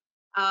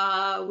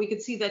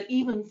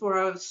 even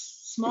for a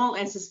small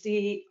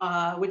SSD,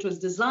 which was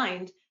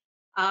designed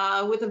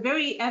with a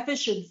very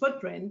efficient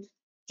footprint,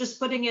 just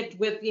putting it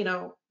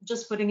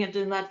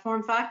in that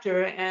form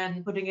factor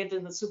and putting it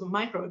in the super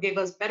micro gave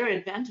us better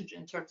advantage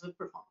in terms of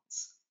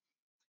performance.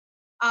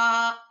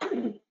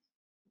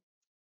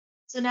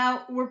 So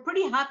now we're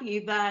pretty happy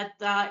that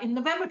in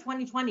November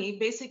 2020,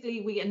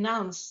 basically we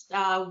announced,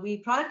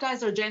 we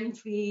productized our Gen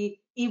 3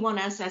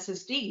 E1S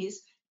SSDs,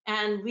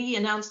 and we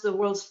announced the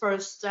world's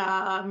first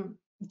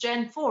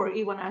Gen 4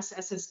 E1S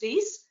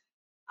SSDs.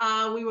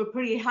 We were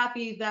pretty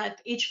happy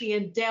that HP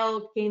and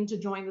Dell came to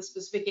join the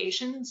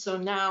specification. So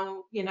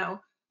now,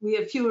 we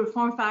have fewer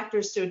form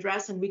factors to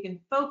address, and we can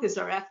focus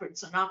our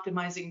efforts on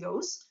optimizing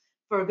those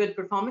for a good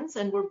performance.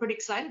 And we're pretty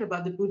excited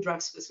about the boot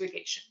drive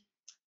specification.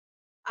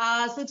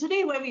 So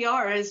today where we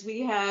are is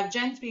we have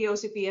Gen 3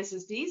 OCP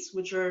SSDs,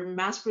 which are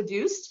mass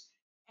produced,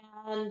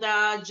 and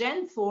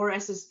Gen 4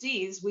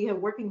 SSDs, we have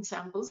working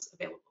samples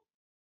available.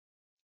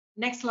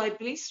 Next slide,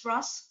 please,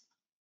 Ross.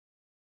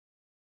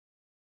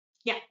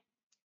 Yeah.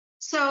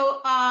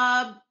 So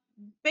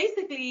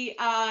basically,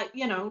 we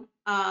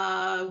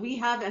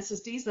have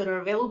SSDs that are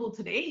available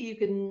today. You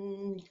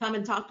can come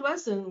and talk to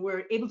us, and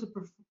we're able to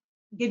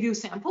give you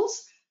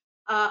samples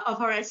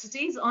of our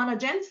SSDs. On a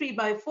Gen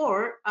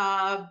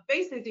 3x4,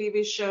 basically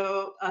we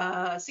show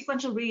a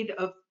sequential read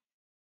of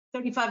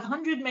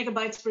 3,500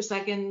 megabytes per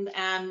second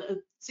and a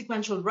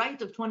sequential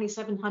write of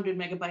 2,700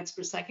 megabytes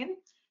per second,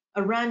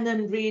 a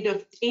random read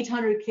of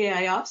 800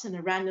 KIOPS and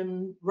a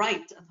random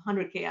write of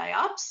 100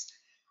 KIOPS.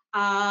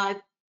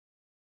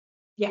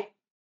 Yeah.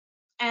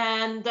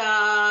 And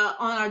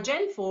on our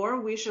Gen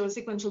 4, we show a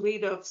sequential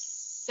read of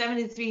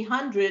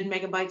 7,300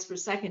 megabytes per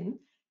second,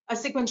 a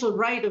sequential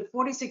write of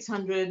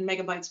 4,600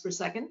 megabytes per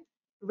second,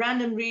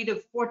 random read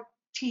of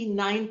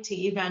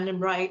 1490 random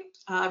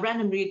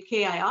read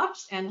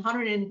KIOPS, and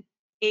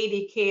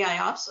 180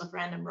 KIOPS of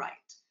random write.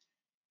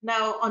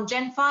 Now on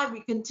Gen 5,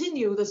 we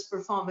continue this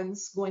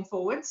performance going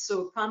forward,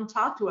 so come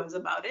talk to us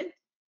about it.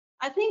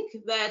 I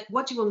think that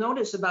what you will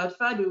notice about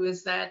FADU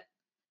is that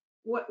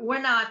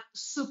we're not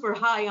super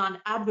high on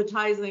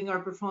advertising our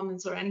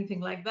performance or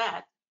anything like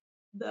that.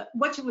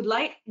 What we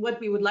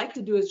would like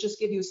to do is just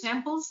give you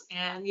samples,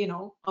 and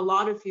a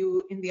lot of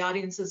you in the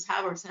audiences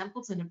have our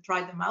samples and have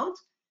tried them out.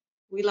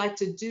 We like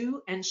to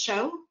do and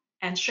show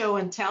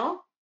and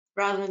tell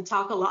rather than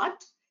talk a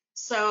lot.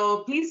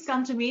 So please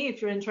come to me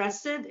if you're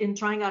interested in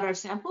trying out our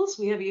samples.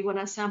 We have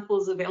E1S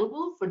samples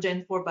available for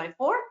Gen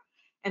 4x4,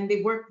 and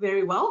they work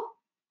very well.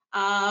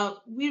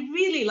 We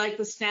really like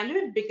the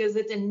standard because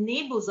it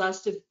enables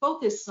us to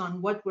focus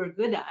on what we're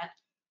good at,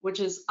 which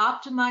is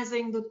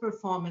optimizing the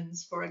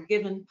performance for a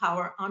given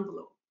power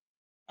envelope.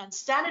 And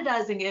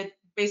standardizing it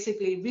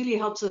basically really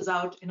helps us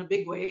out in a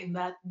big way, in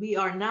that we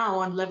are now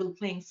on level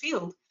playing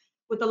field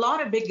with a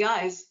lot of big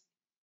guys,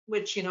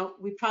 which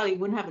we probably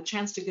wouldn't have a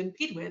chance to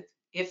compete with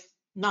if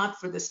not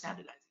for this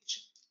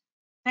standardization.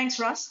 Thanks,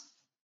 Russ.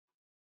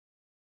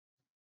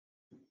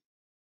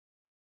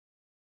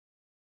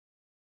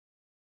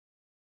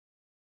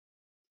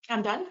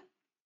 I'm done.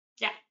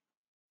 Yeah.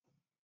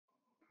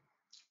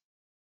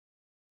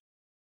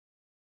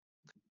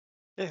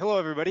 Hey, hello,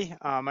 everybody.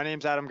 My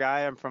name's Adam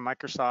Guy. I'm from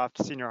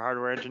Microsoft, Senior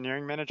Hardware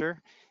Engineering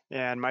Manager,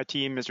 and my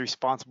team is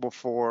responsible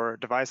for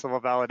device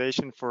level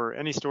validation for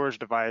any storage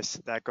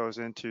device that goes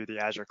into the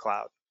Azure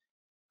cloud.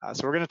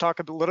 So we're going to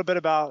talk a little bit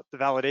about the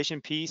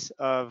validation piece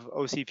of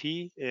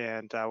OCP,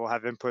 and we'll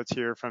have inputs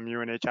here from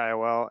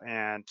UNH-IOL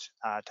and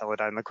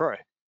Teledyne LeCroy.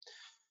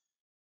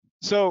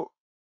 So,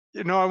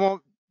 I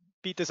won't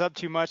beat this up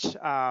too much.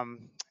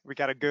 We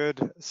got a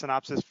good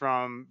synopsis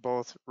from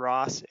both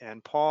Ross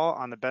and Paul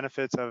on the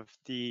benefits of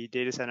the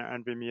data center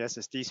NVMe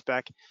SSD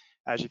spec.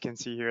 As you can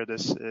see here,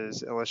 this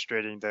is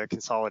illustrating the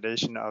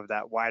consolidation of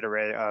that wide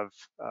array of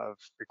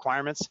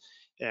requirements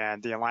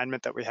and the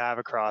alignment that we have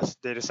across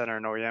data center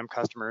and OEM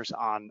customers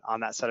on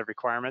that set of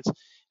requirements.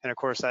 And of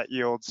course, that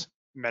yields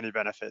many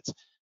benefits.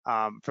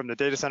 From the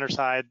data center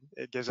side,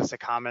 it gives us a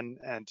common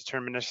and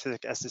deterministic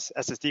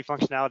SSD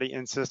functionality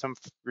in system,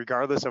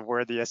 regardless of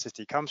where the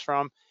SSD comes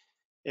from.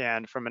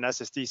 And from an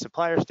SSD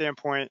supplier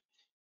standpoint,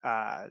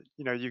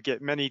 you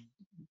get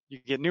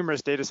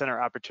numerous data center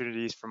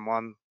opportunities from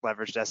one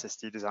leveraged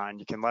SSD design.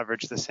 You can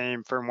leverage the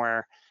same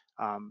firmware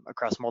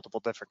across multiple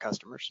different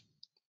customers.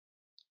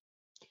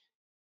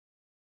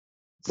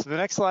 So the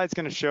next slide is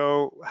going to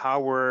show how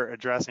we're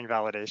addressing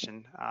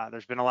validation.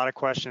 There's been a lot of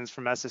questions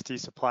from SSD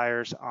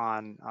suppliers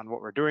on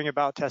what we're doing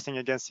about testing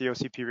against the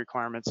OCP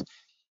requirements.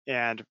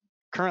 And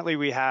currently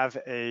we have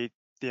the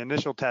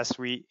initial test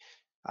suite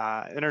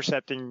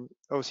intercepting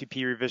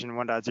OCP revision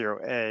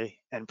 1.0a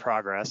in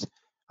progress.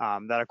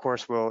 That of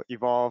course will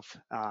evolve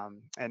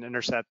and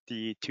intercept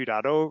the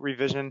 2.0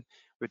 revision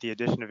with the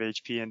addition of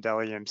HP and Dell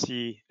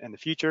EMC in the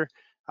future.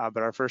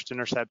 But our first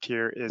intercept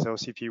here is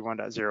OCP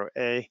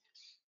 1.0a.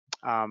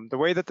 The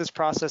way that this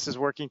process is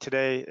working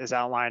today is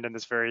outlined in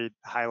this very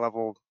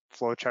high-level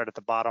flow chart at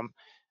the bottom.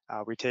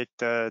 We take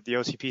the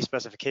OCP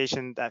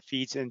specification that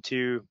feeds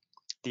into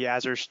the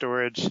Azure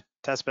Storage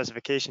test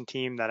specification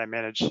team that I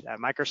manage at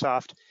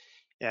Microsoft,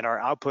 and our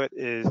output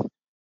is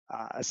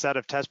a set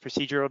of test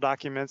procedural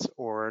documents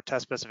or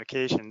test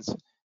specifications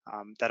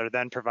that are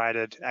then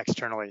provided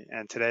externally.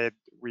 And today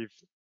we've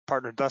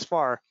partnered thus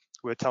far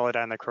with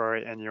Teledyne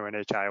LeCroy and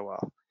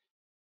UNH-IOL.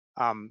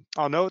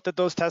 I'll note that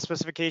those test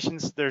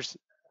specifications, there's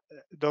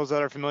those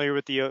that are familiar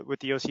with the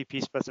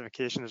OCP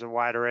specification, there's a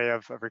wide array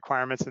of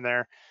requirements in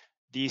there.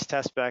 These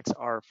test specs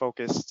are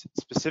focused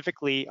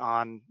specifically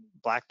on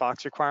black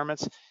box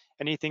requirements.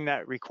 Anything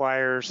that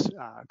requires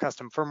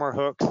custom firmware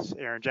hooks,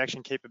 air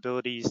injection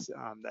capabilities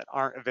that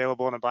aren't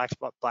available in a black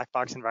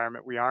box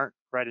environment, we aren't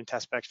writing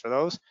test specs for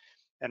those.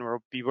 And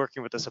we'll be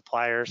working with the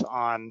suppliers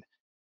on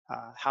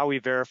how we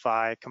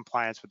verify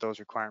compliance with those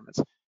requirements.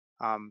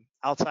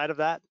 Outside of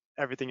that,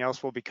 everything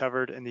else will be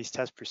covered in these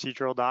test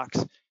procedural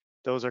docs.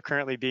 Those are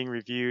currently being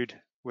reviewed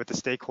with the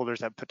stakeholders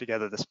that put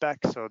together the spec.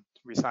 So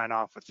we sign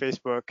off with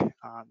Facebook,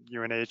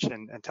 UNH,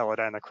 and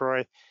Teledyne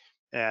LeCroy.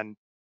 And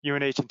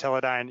UNH and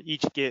Teledyne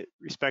each get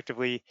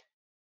respectively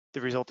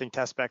the resulting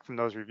test spec from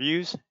those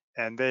reviews,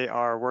 and they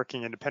are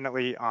working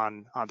independently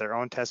on their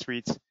own test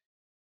suites.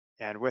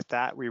 And with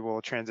that, we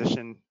will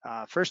transition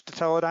first to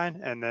Teledyne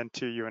and then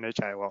to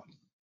UNH IOL.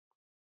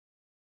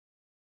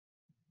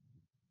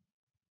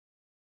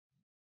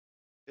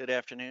 Good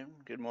afternoon,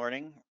 good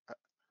morning.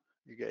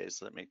 You guys,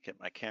 let me get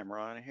my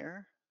camera on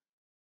here.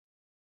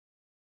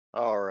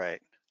 All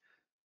right.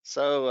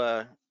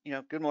 So,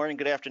 good morning,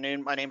 good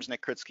afternoon. My name is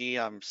Nick Kriczky.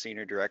 I'm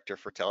Senior Director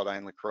for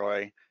Teledyne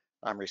LeCroy.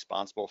 I'm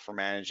responsible for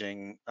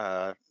managing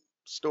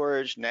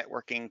storage,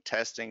 networking,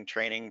 testing,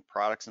 training,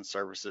 products and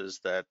services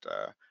that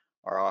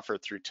are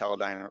offered through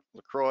Teledyne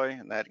LeCroy,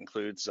 and that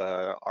includes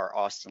our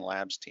Austin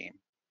Labs team.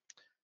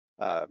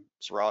 As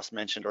Ross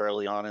mentioned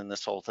early on in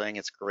this whole thing,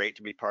 it's great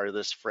to be part of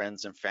this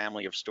friends and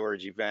family of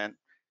storage event.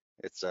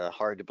 It's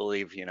hard to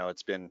believe,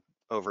 it's been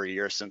over a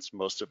year since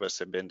most of us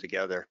have been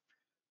together.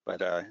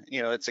 But,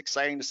 it's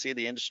exciting to see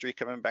the industry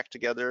coming back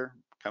together,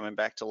 coming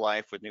back to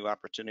life with new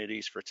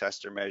opportunities for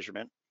test or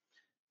measurement.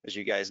 As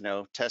you guys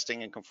know,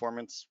 testing and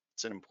conformance,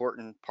 it's an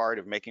important part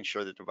of making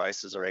sure that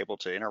devices are able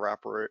to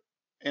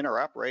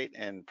interoperate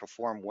and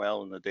perform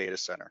well in the data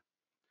center.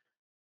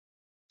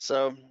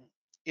 So,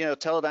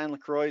 Teledyne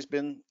LeCroy has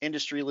been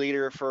industry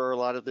leader for a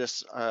lot of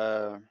this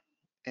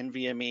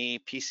NVMe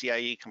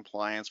PCIe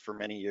compliance for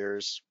many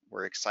years.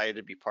 We're excited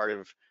to be part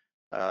of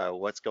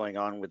what's going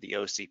on with the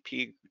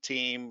OCP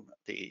team,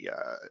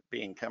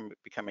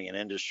 becoming an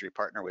industry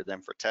partner with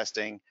them for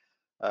testing.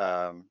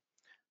 Teledyne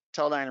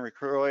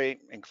LeCroy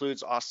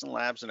includes Austin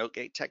Labs and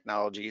Oakgate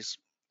Technologies.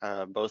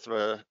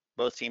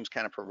 Both teams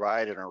kind of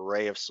provide an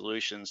array of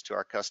solutions to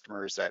our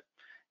customers that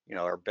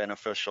are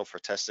beneficial for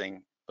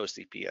testing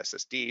OCP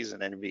SSDs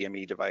and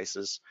NVMe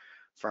devices,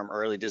 from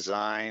early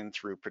design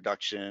through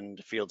production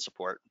to field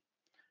support.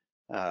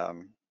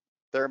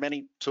 There are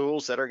many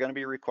tools that are going to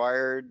be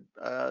required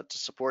to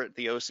support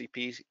the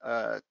OCP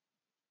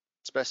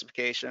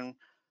specification.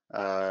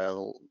 A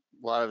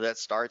lot of that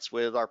starts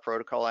with our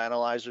protocol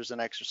analyzers and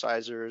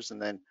exercisers,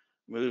 and then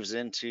moves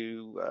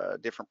into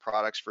different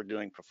products for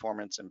doing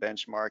performance and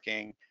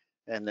benchmarking,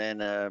 and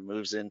then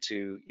moves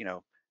into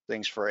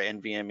things for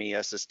NVMe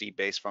SSD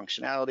based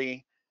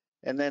functionality.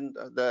 And then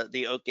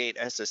the Oakgate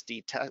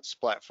SSD test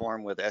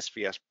platform with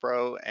SVS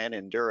Pro and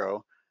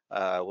Enduro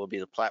will be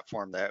the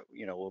platform that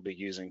we'll be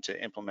using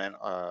to implement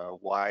a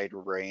wide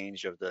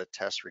range of the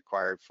tests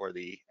required for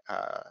the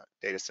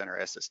data center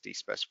SSD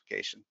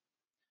specification.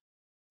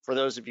 For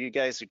those of you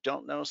guys who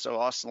don't know, so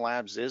Austin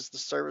Labs is the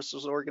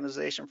services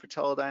organization for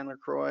Teledyne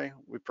LeCroy.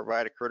 We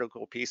provide a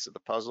critical piece of the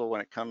puzzle when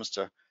it comes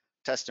to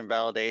test and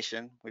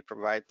validation. We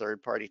provide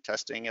third-party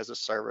testing as a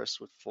service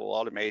with full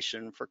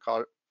automation for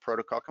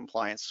protocol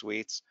compliance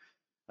suites.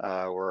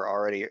 We're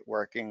already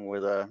working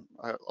with a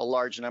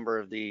large number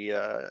of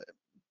the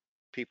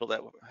people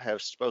that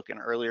have spoken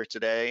earlier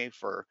today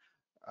for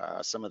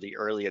some of the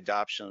early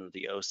adoption of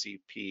the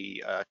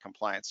OCP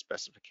compliance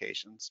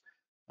specifications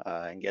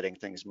and getting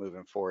things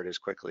moving forward as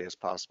quickly as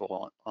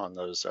possible on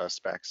those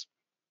specs.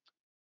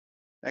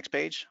 Next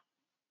page.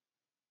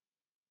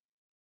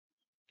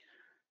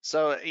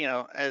 So,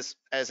 as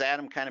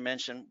Adam kind of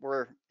mentioned,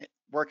 we're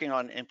working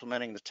on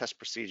implementing the test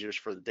procedures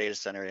for the data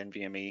center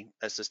NVMe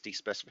SSD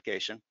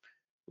specification.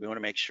 We want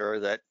to make sure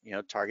that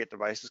target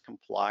devices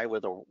comply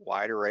with a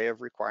wide array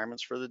of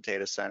requirements for the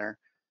data center.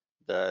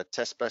 The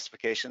test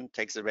specification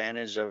takes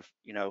advantage of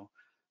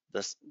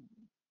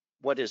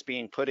what is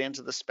being put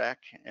into the spec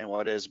and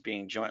what is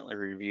being jointly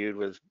reviewed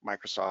with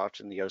Microsoft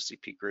and the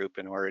OCP group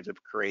in order to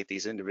create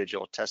these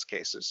individual test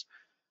cases.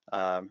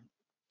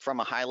 From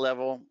a high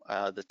level,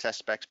 the test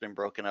spec's been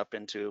broken up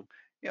into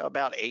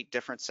about 8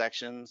 different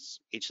sections.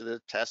 Each of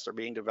the tests are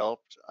being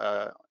developed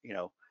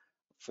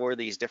for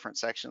these different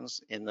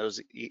sections. In those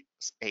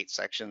 8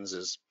 sections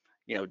is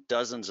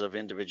dozens of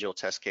individual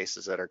test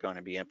cases that are going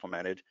to be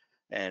implemented,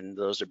 and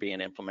those are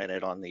being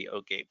implemented on the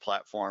Oakgate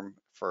platform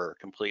for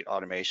complete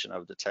automation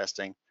of the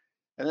testing.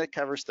 And that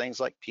covers things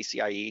like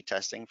PCIe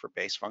testing for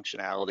base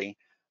functionality,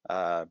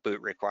 boot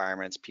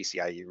requirements,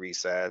 PCIe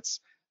resets,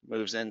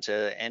 moves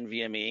into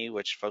NVMe,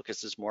 which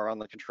focuses more on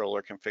the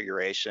controller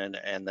configuration,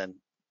 and then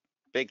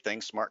big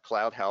thing, smart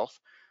cloud health,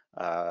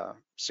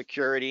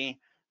 security,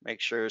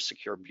 make sure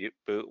secure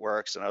boot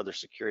works and other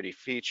security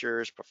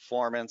features,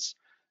 performance.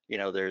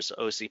 There's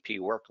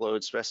OCP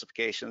workload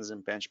specifications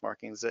and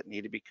benchmarkings that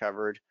need to be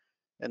covered,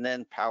 and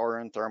then power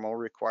and thermal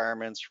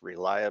requirements,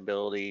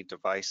 reliability,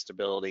 device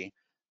stability,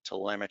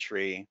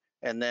 telemetry,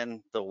 and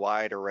then the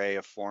wide array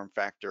of form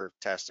factor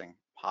testing,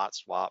 hot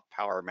swap,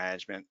 power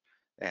management,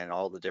 and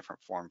all the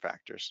different form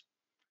factors.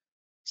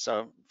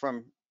 So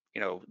from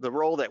the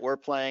role that we're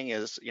playing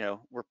is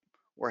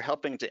we're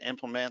helping to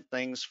implement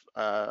things,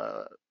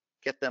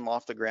 get them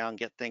off the ground,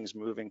 get things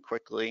moving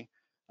quickly,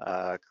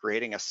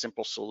 creating a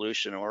simple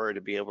solution in order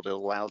to be able to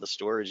allow the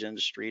storage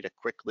industry to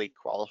quickly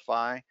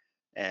qualify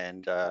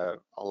and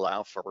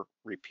allow for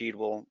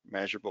repeatable,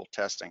 measurable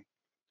testing.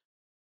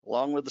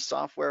 along with the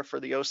software for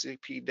the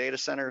OCP data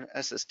center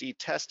SSD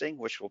testing,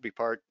 which will be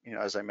part,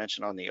 as I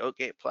mentioned, on the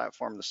Oakgate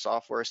platform, the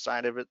software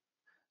side of it.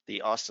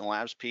 The Austin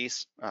Labs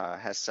piece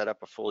has set up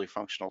a fully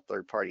functional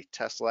third-party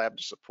test lab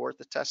to support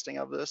the testing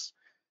of this.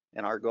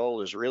 And our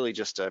goal is really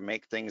just to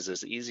make things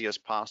as easy as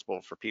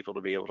possible for people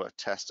to be able to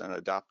test and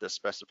adopt this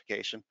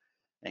specification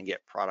and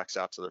get products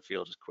out to the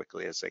field as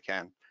quickly as they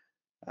can.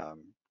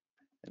 And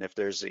if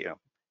there's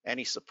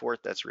any support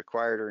that's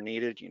required or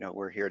needed,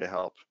 we're here to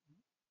help.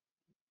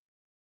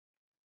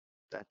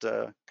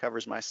 That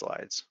covers my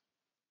slides.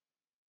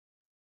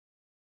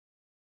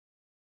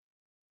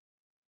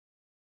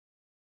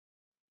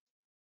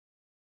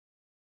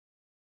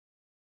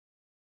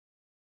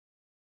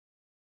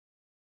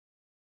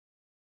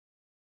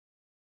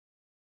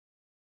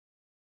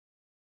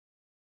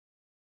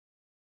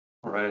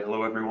 All right,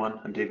 hello everyone.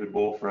 I'm David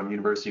Woolf from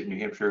University of New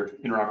Hampshire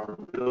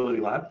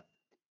Interoperability Lab.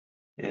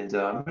 And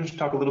I'm going to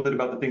talk a little bit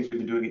about the things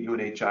we've been doing at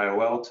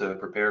UNH-IOL to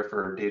prepare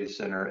for data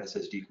center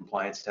SSD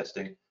compliance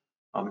testing.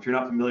 If you're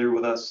not familiar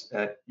with us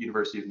at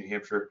University of New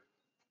Hampshire,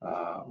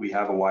 we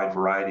have a wide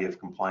variety of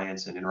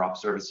compliance and interop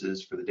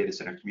services for the data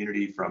center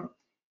community, from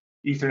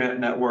Ethernet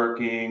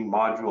networking,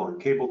 module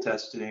and cable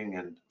testing,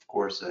 and of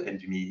course,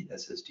 NVMe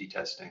SSD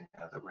testing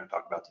that we're going to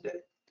talk about today.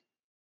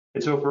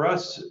 And so for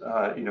us,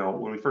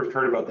 when we first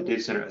heard about the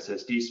data center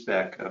SSD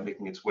spec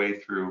making its way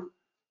through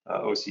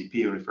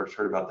OCP, when we first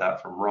heard about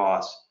that from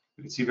Ross,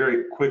 we could see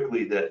very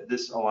quickly that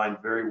this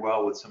aligned very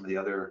well with some of the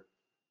other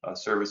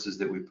services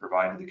that we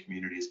provide to the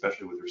community,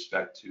 especially with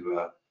respect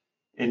to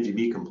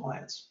NVMe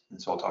compliance.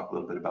 And so I'll talk a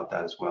little bit about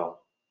that as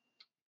well.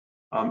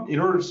 In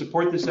order to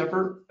support this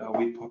effort,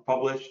 we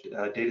published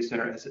a data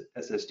center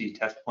SSD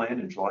test plan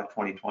in July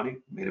 2020,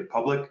 made it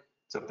public.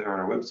 It's up there on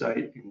our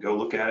website. You can go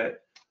look at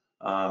it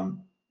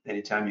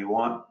anytime you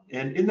want.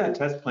 And in that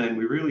test plan,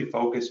 we really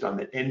focused on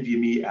the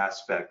NVMe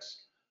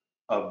aspects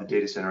of the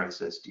data center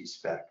SSD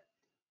spec.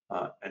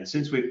 And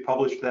since we've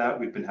published that,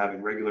 we've been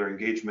having regular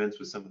engagements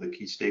with some of the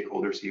key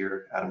stakeholders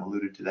here. Adam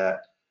alluded to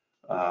that,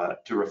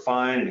 to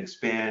refine and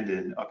expand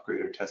and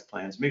upgrade our test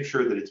plans, make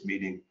sure that it's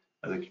meeting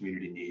the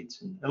community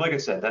needs. And like I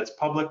said, that's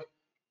public.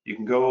 You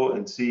can go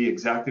and see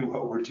exactly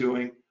what we're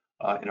doing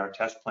in our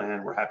test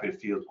plan. We're happy to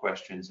field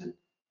questions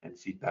and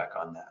feedback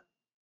on that.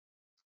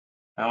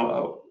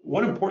 Now,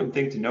 one important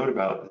thing to note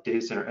about the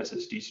data center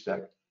SSD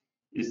spec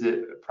is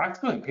that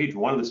practically on page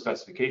 1 of the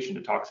specification,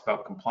 it talks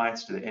about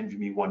compliance to the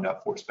NVMe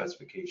 1.4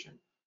 specification.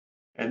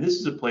 And this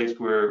is a place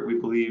where we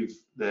believe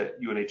that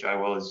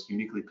UNH-IOL is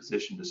uniquely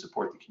positioned to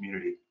support the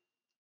community.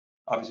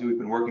 Obviously, we've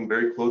been working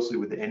very closely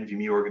with the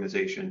NVMe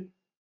organization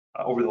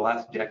over the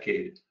last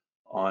decade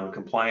on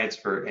compliance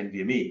for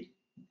NVMe,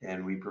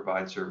 and we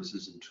provide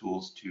services and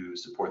tools to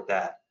support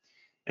that.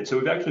 And so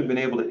we've actually been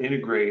able to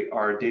integrate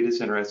our data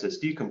center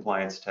SSD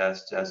compliance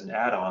tests as an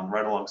add-on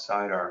right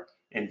alongside our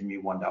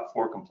NVMe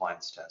 1.4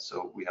 compliance test.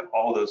 So we have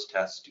all those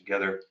tests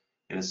together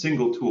in a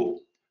single tool,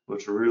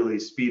 which will really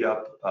speed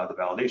up the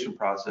validation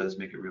process,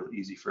 make it real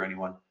easy for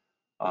anyone.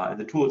 And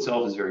the tool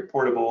itself is very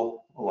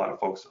portable. A lot of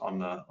folks on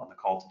the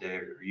call today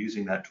are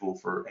using that tool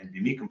for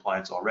NVMe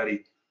compliance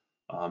already,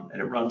 and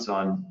it runs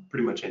on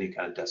pretty much any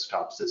kind of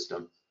desktop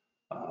system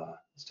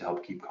to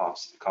help keep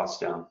costs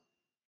down.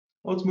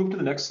 Well, let's move to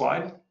the next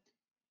slide.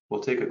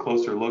 We'll take a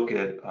closer look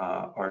at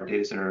our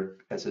data center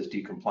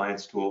SSD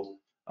compliance tool.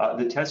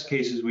 The test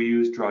cases we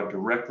use draw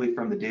directly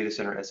from the data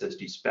center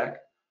SSD spec.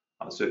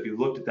 So if you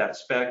looked at that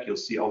spec, you'll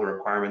see all the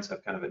requirements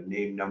have kind of a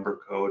name number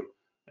code,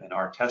 and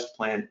our test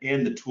plan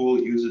and the tool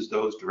uses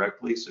those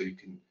directly, so you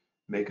can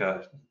make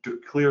a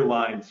clear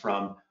line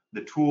from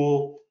the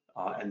tool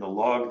and the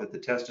log that the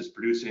test is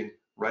producing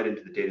right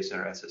into the data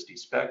center SSD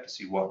spec to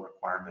see what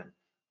requirement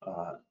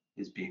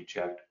is being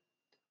checked.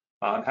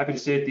 I'm happy to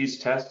say that these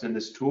tests and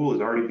this tool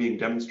is already being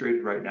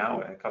demonstrated right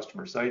now at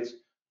customer sites.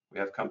 We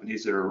have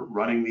companies that are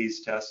running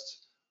these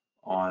tests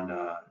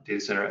on data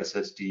center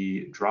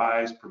SSD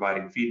drives,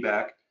 providing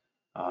feedback.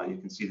 You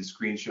can see the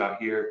screenshot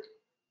here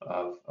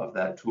of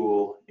that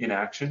tool in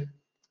action.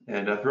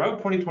 And throughout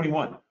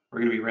 2021, we're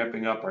going to be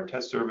ramping up our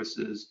test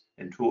services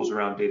and tools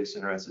around data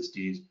center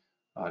SSDs,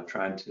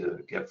 trying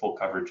to get full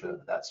coverage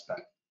of that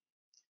spec.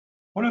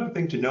 One other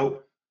thing to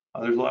note,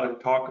 there's a lot of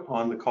talk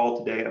on the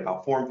call today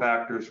about form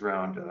factors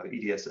around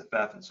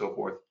EDSFF and so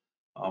forth.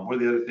 One of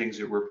the other things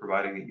that we're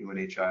providing at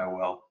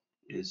UNH-IOL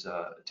is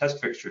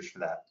test fixtures for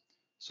that.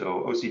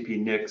 So OCP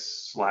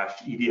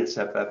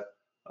NICs/EDSFF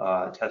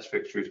test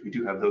fixtures, we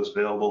do have those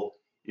available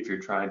if you're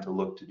trying to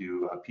look to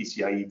do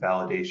PCIe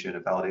validation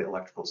and validate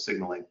electrical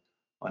signaling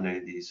on any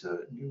of these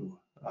new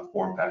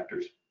form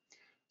factors.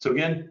 So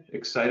again,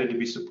 excited to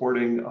be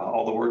supporting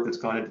all the work that's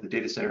gone into the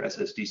data center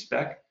SSD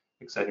spec.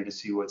 Excited to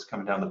see what's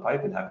coming down the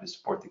pipe and happy to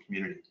support the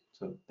community.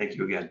 So thank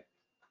you again.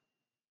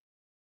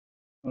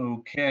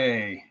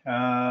 Okay.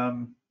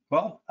 I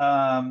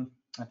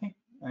think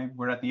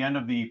we're at the end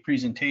of the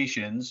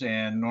presentations,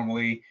 and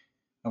normally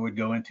I would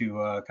go into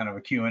kind of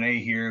a Q&A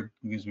here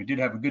because we did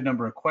have a good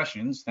number of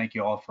questions. Thank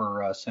you all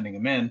for sending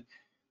them in.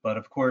 But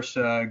of course,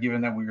 given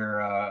that we're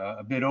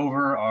a bit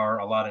over our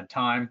allotted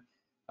time,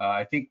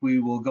 I think we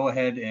will go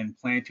ahead and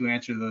plan to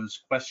answer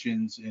those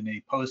questions in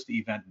a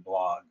post-event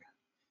blog.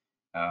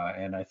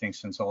 And I think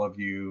since all of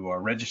you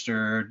are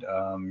registered,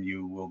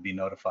 you will be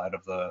notified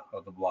of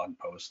the blog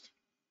post.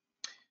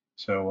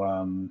 So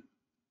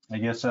I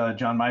guess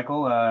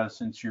Jonmichael,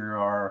 since you're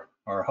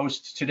our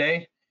host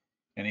today,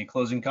 any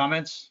closing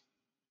comments?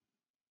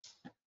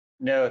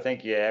 No,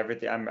 thank you.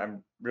 Everything.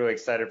 I'm really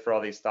excited for all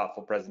these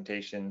thoughtful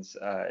presentations.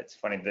 It's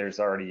funny. There's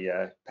already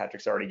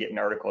Patrick's already getting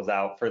articles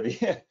out for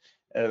the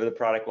the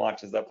product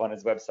launches up on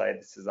his website.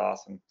 This is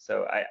awesome.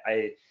 So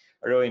I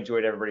really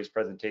enjoyed everybody's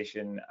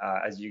presentation.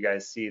 As you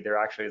guys see, there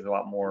actually is a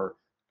lot more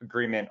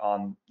agreement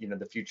on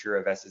the future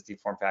of SSD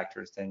form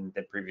factors than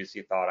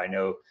previously thought. I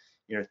know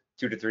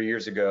 2 to 3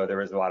 years ago there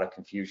was a lot of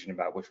confusion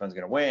about which one's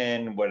going to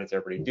win, what is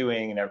everybody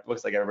doing, and it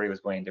looks like everybody was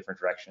going in different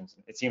directions.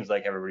 It seems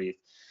like everybody,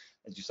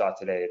 as you saw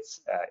today,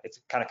 it's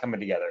kind of coming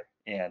together,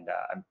 and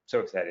I'm so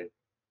excited.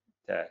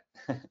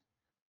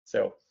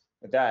 So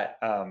with that,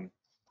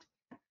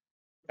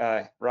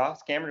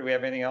 Ross, Cameron, do we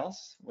have anything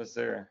else? Was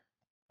there?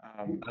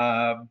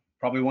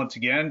 Probably once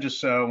again,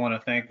 just want to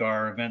thank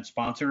our event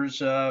sponsors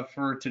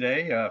for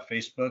today: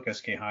 Facebook,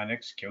 SK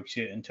Hynix,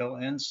 Kioxia, Intel,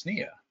 and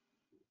SNIA.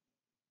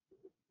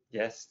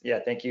 Yes, yeah,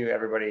 thank you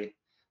everybody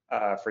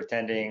for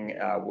attending.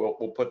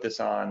 We'll put this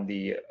on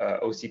the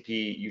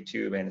OCP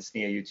YouTube and the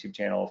SNIA YouTube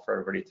channel for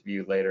everybody to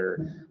view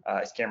later.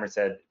 As Cameron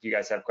said, if you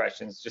guys have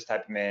questions, just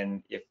type them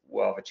in. If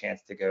we'll have a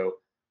chance to go,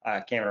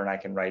 Cameron and I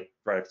can write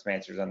up some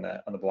answers on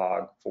the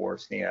blog for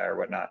SNIA or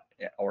whatnot,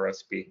 or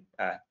OCP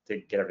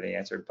to get everything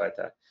answered.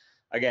 But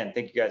again,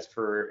 thank you guys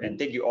and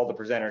thank you all the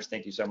presenters.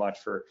 Thank you so much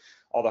for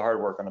all the hard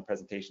work on the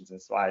presentations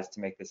and slides to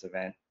make this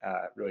event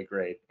really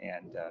great.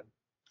 And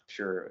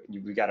sure,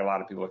 we got a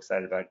lot of people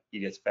excited about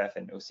EDSFF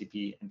and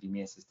OCP and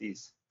NVMe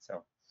SSDs. So,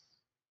 all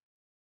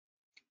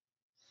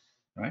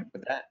right.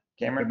 With that,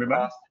 Cameron,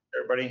 Ross,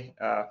 everybody,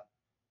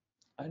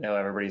 I know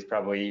everybody's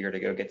probably eager to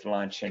go get to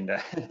lunch and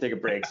take a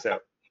break, so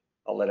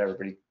I'll let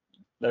everybody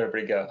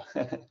go.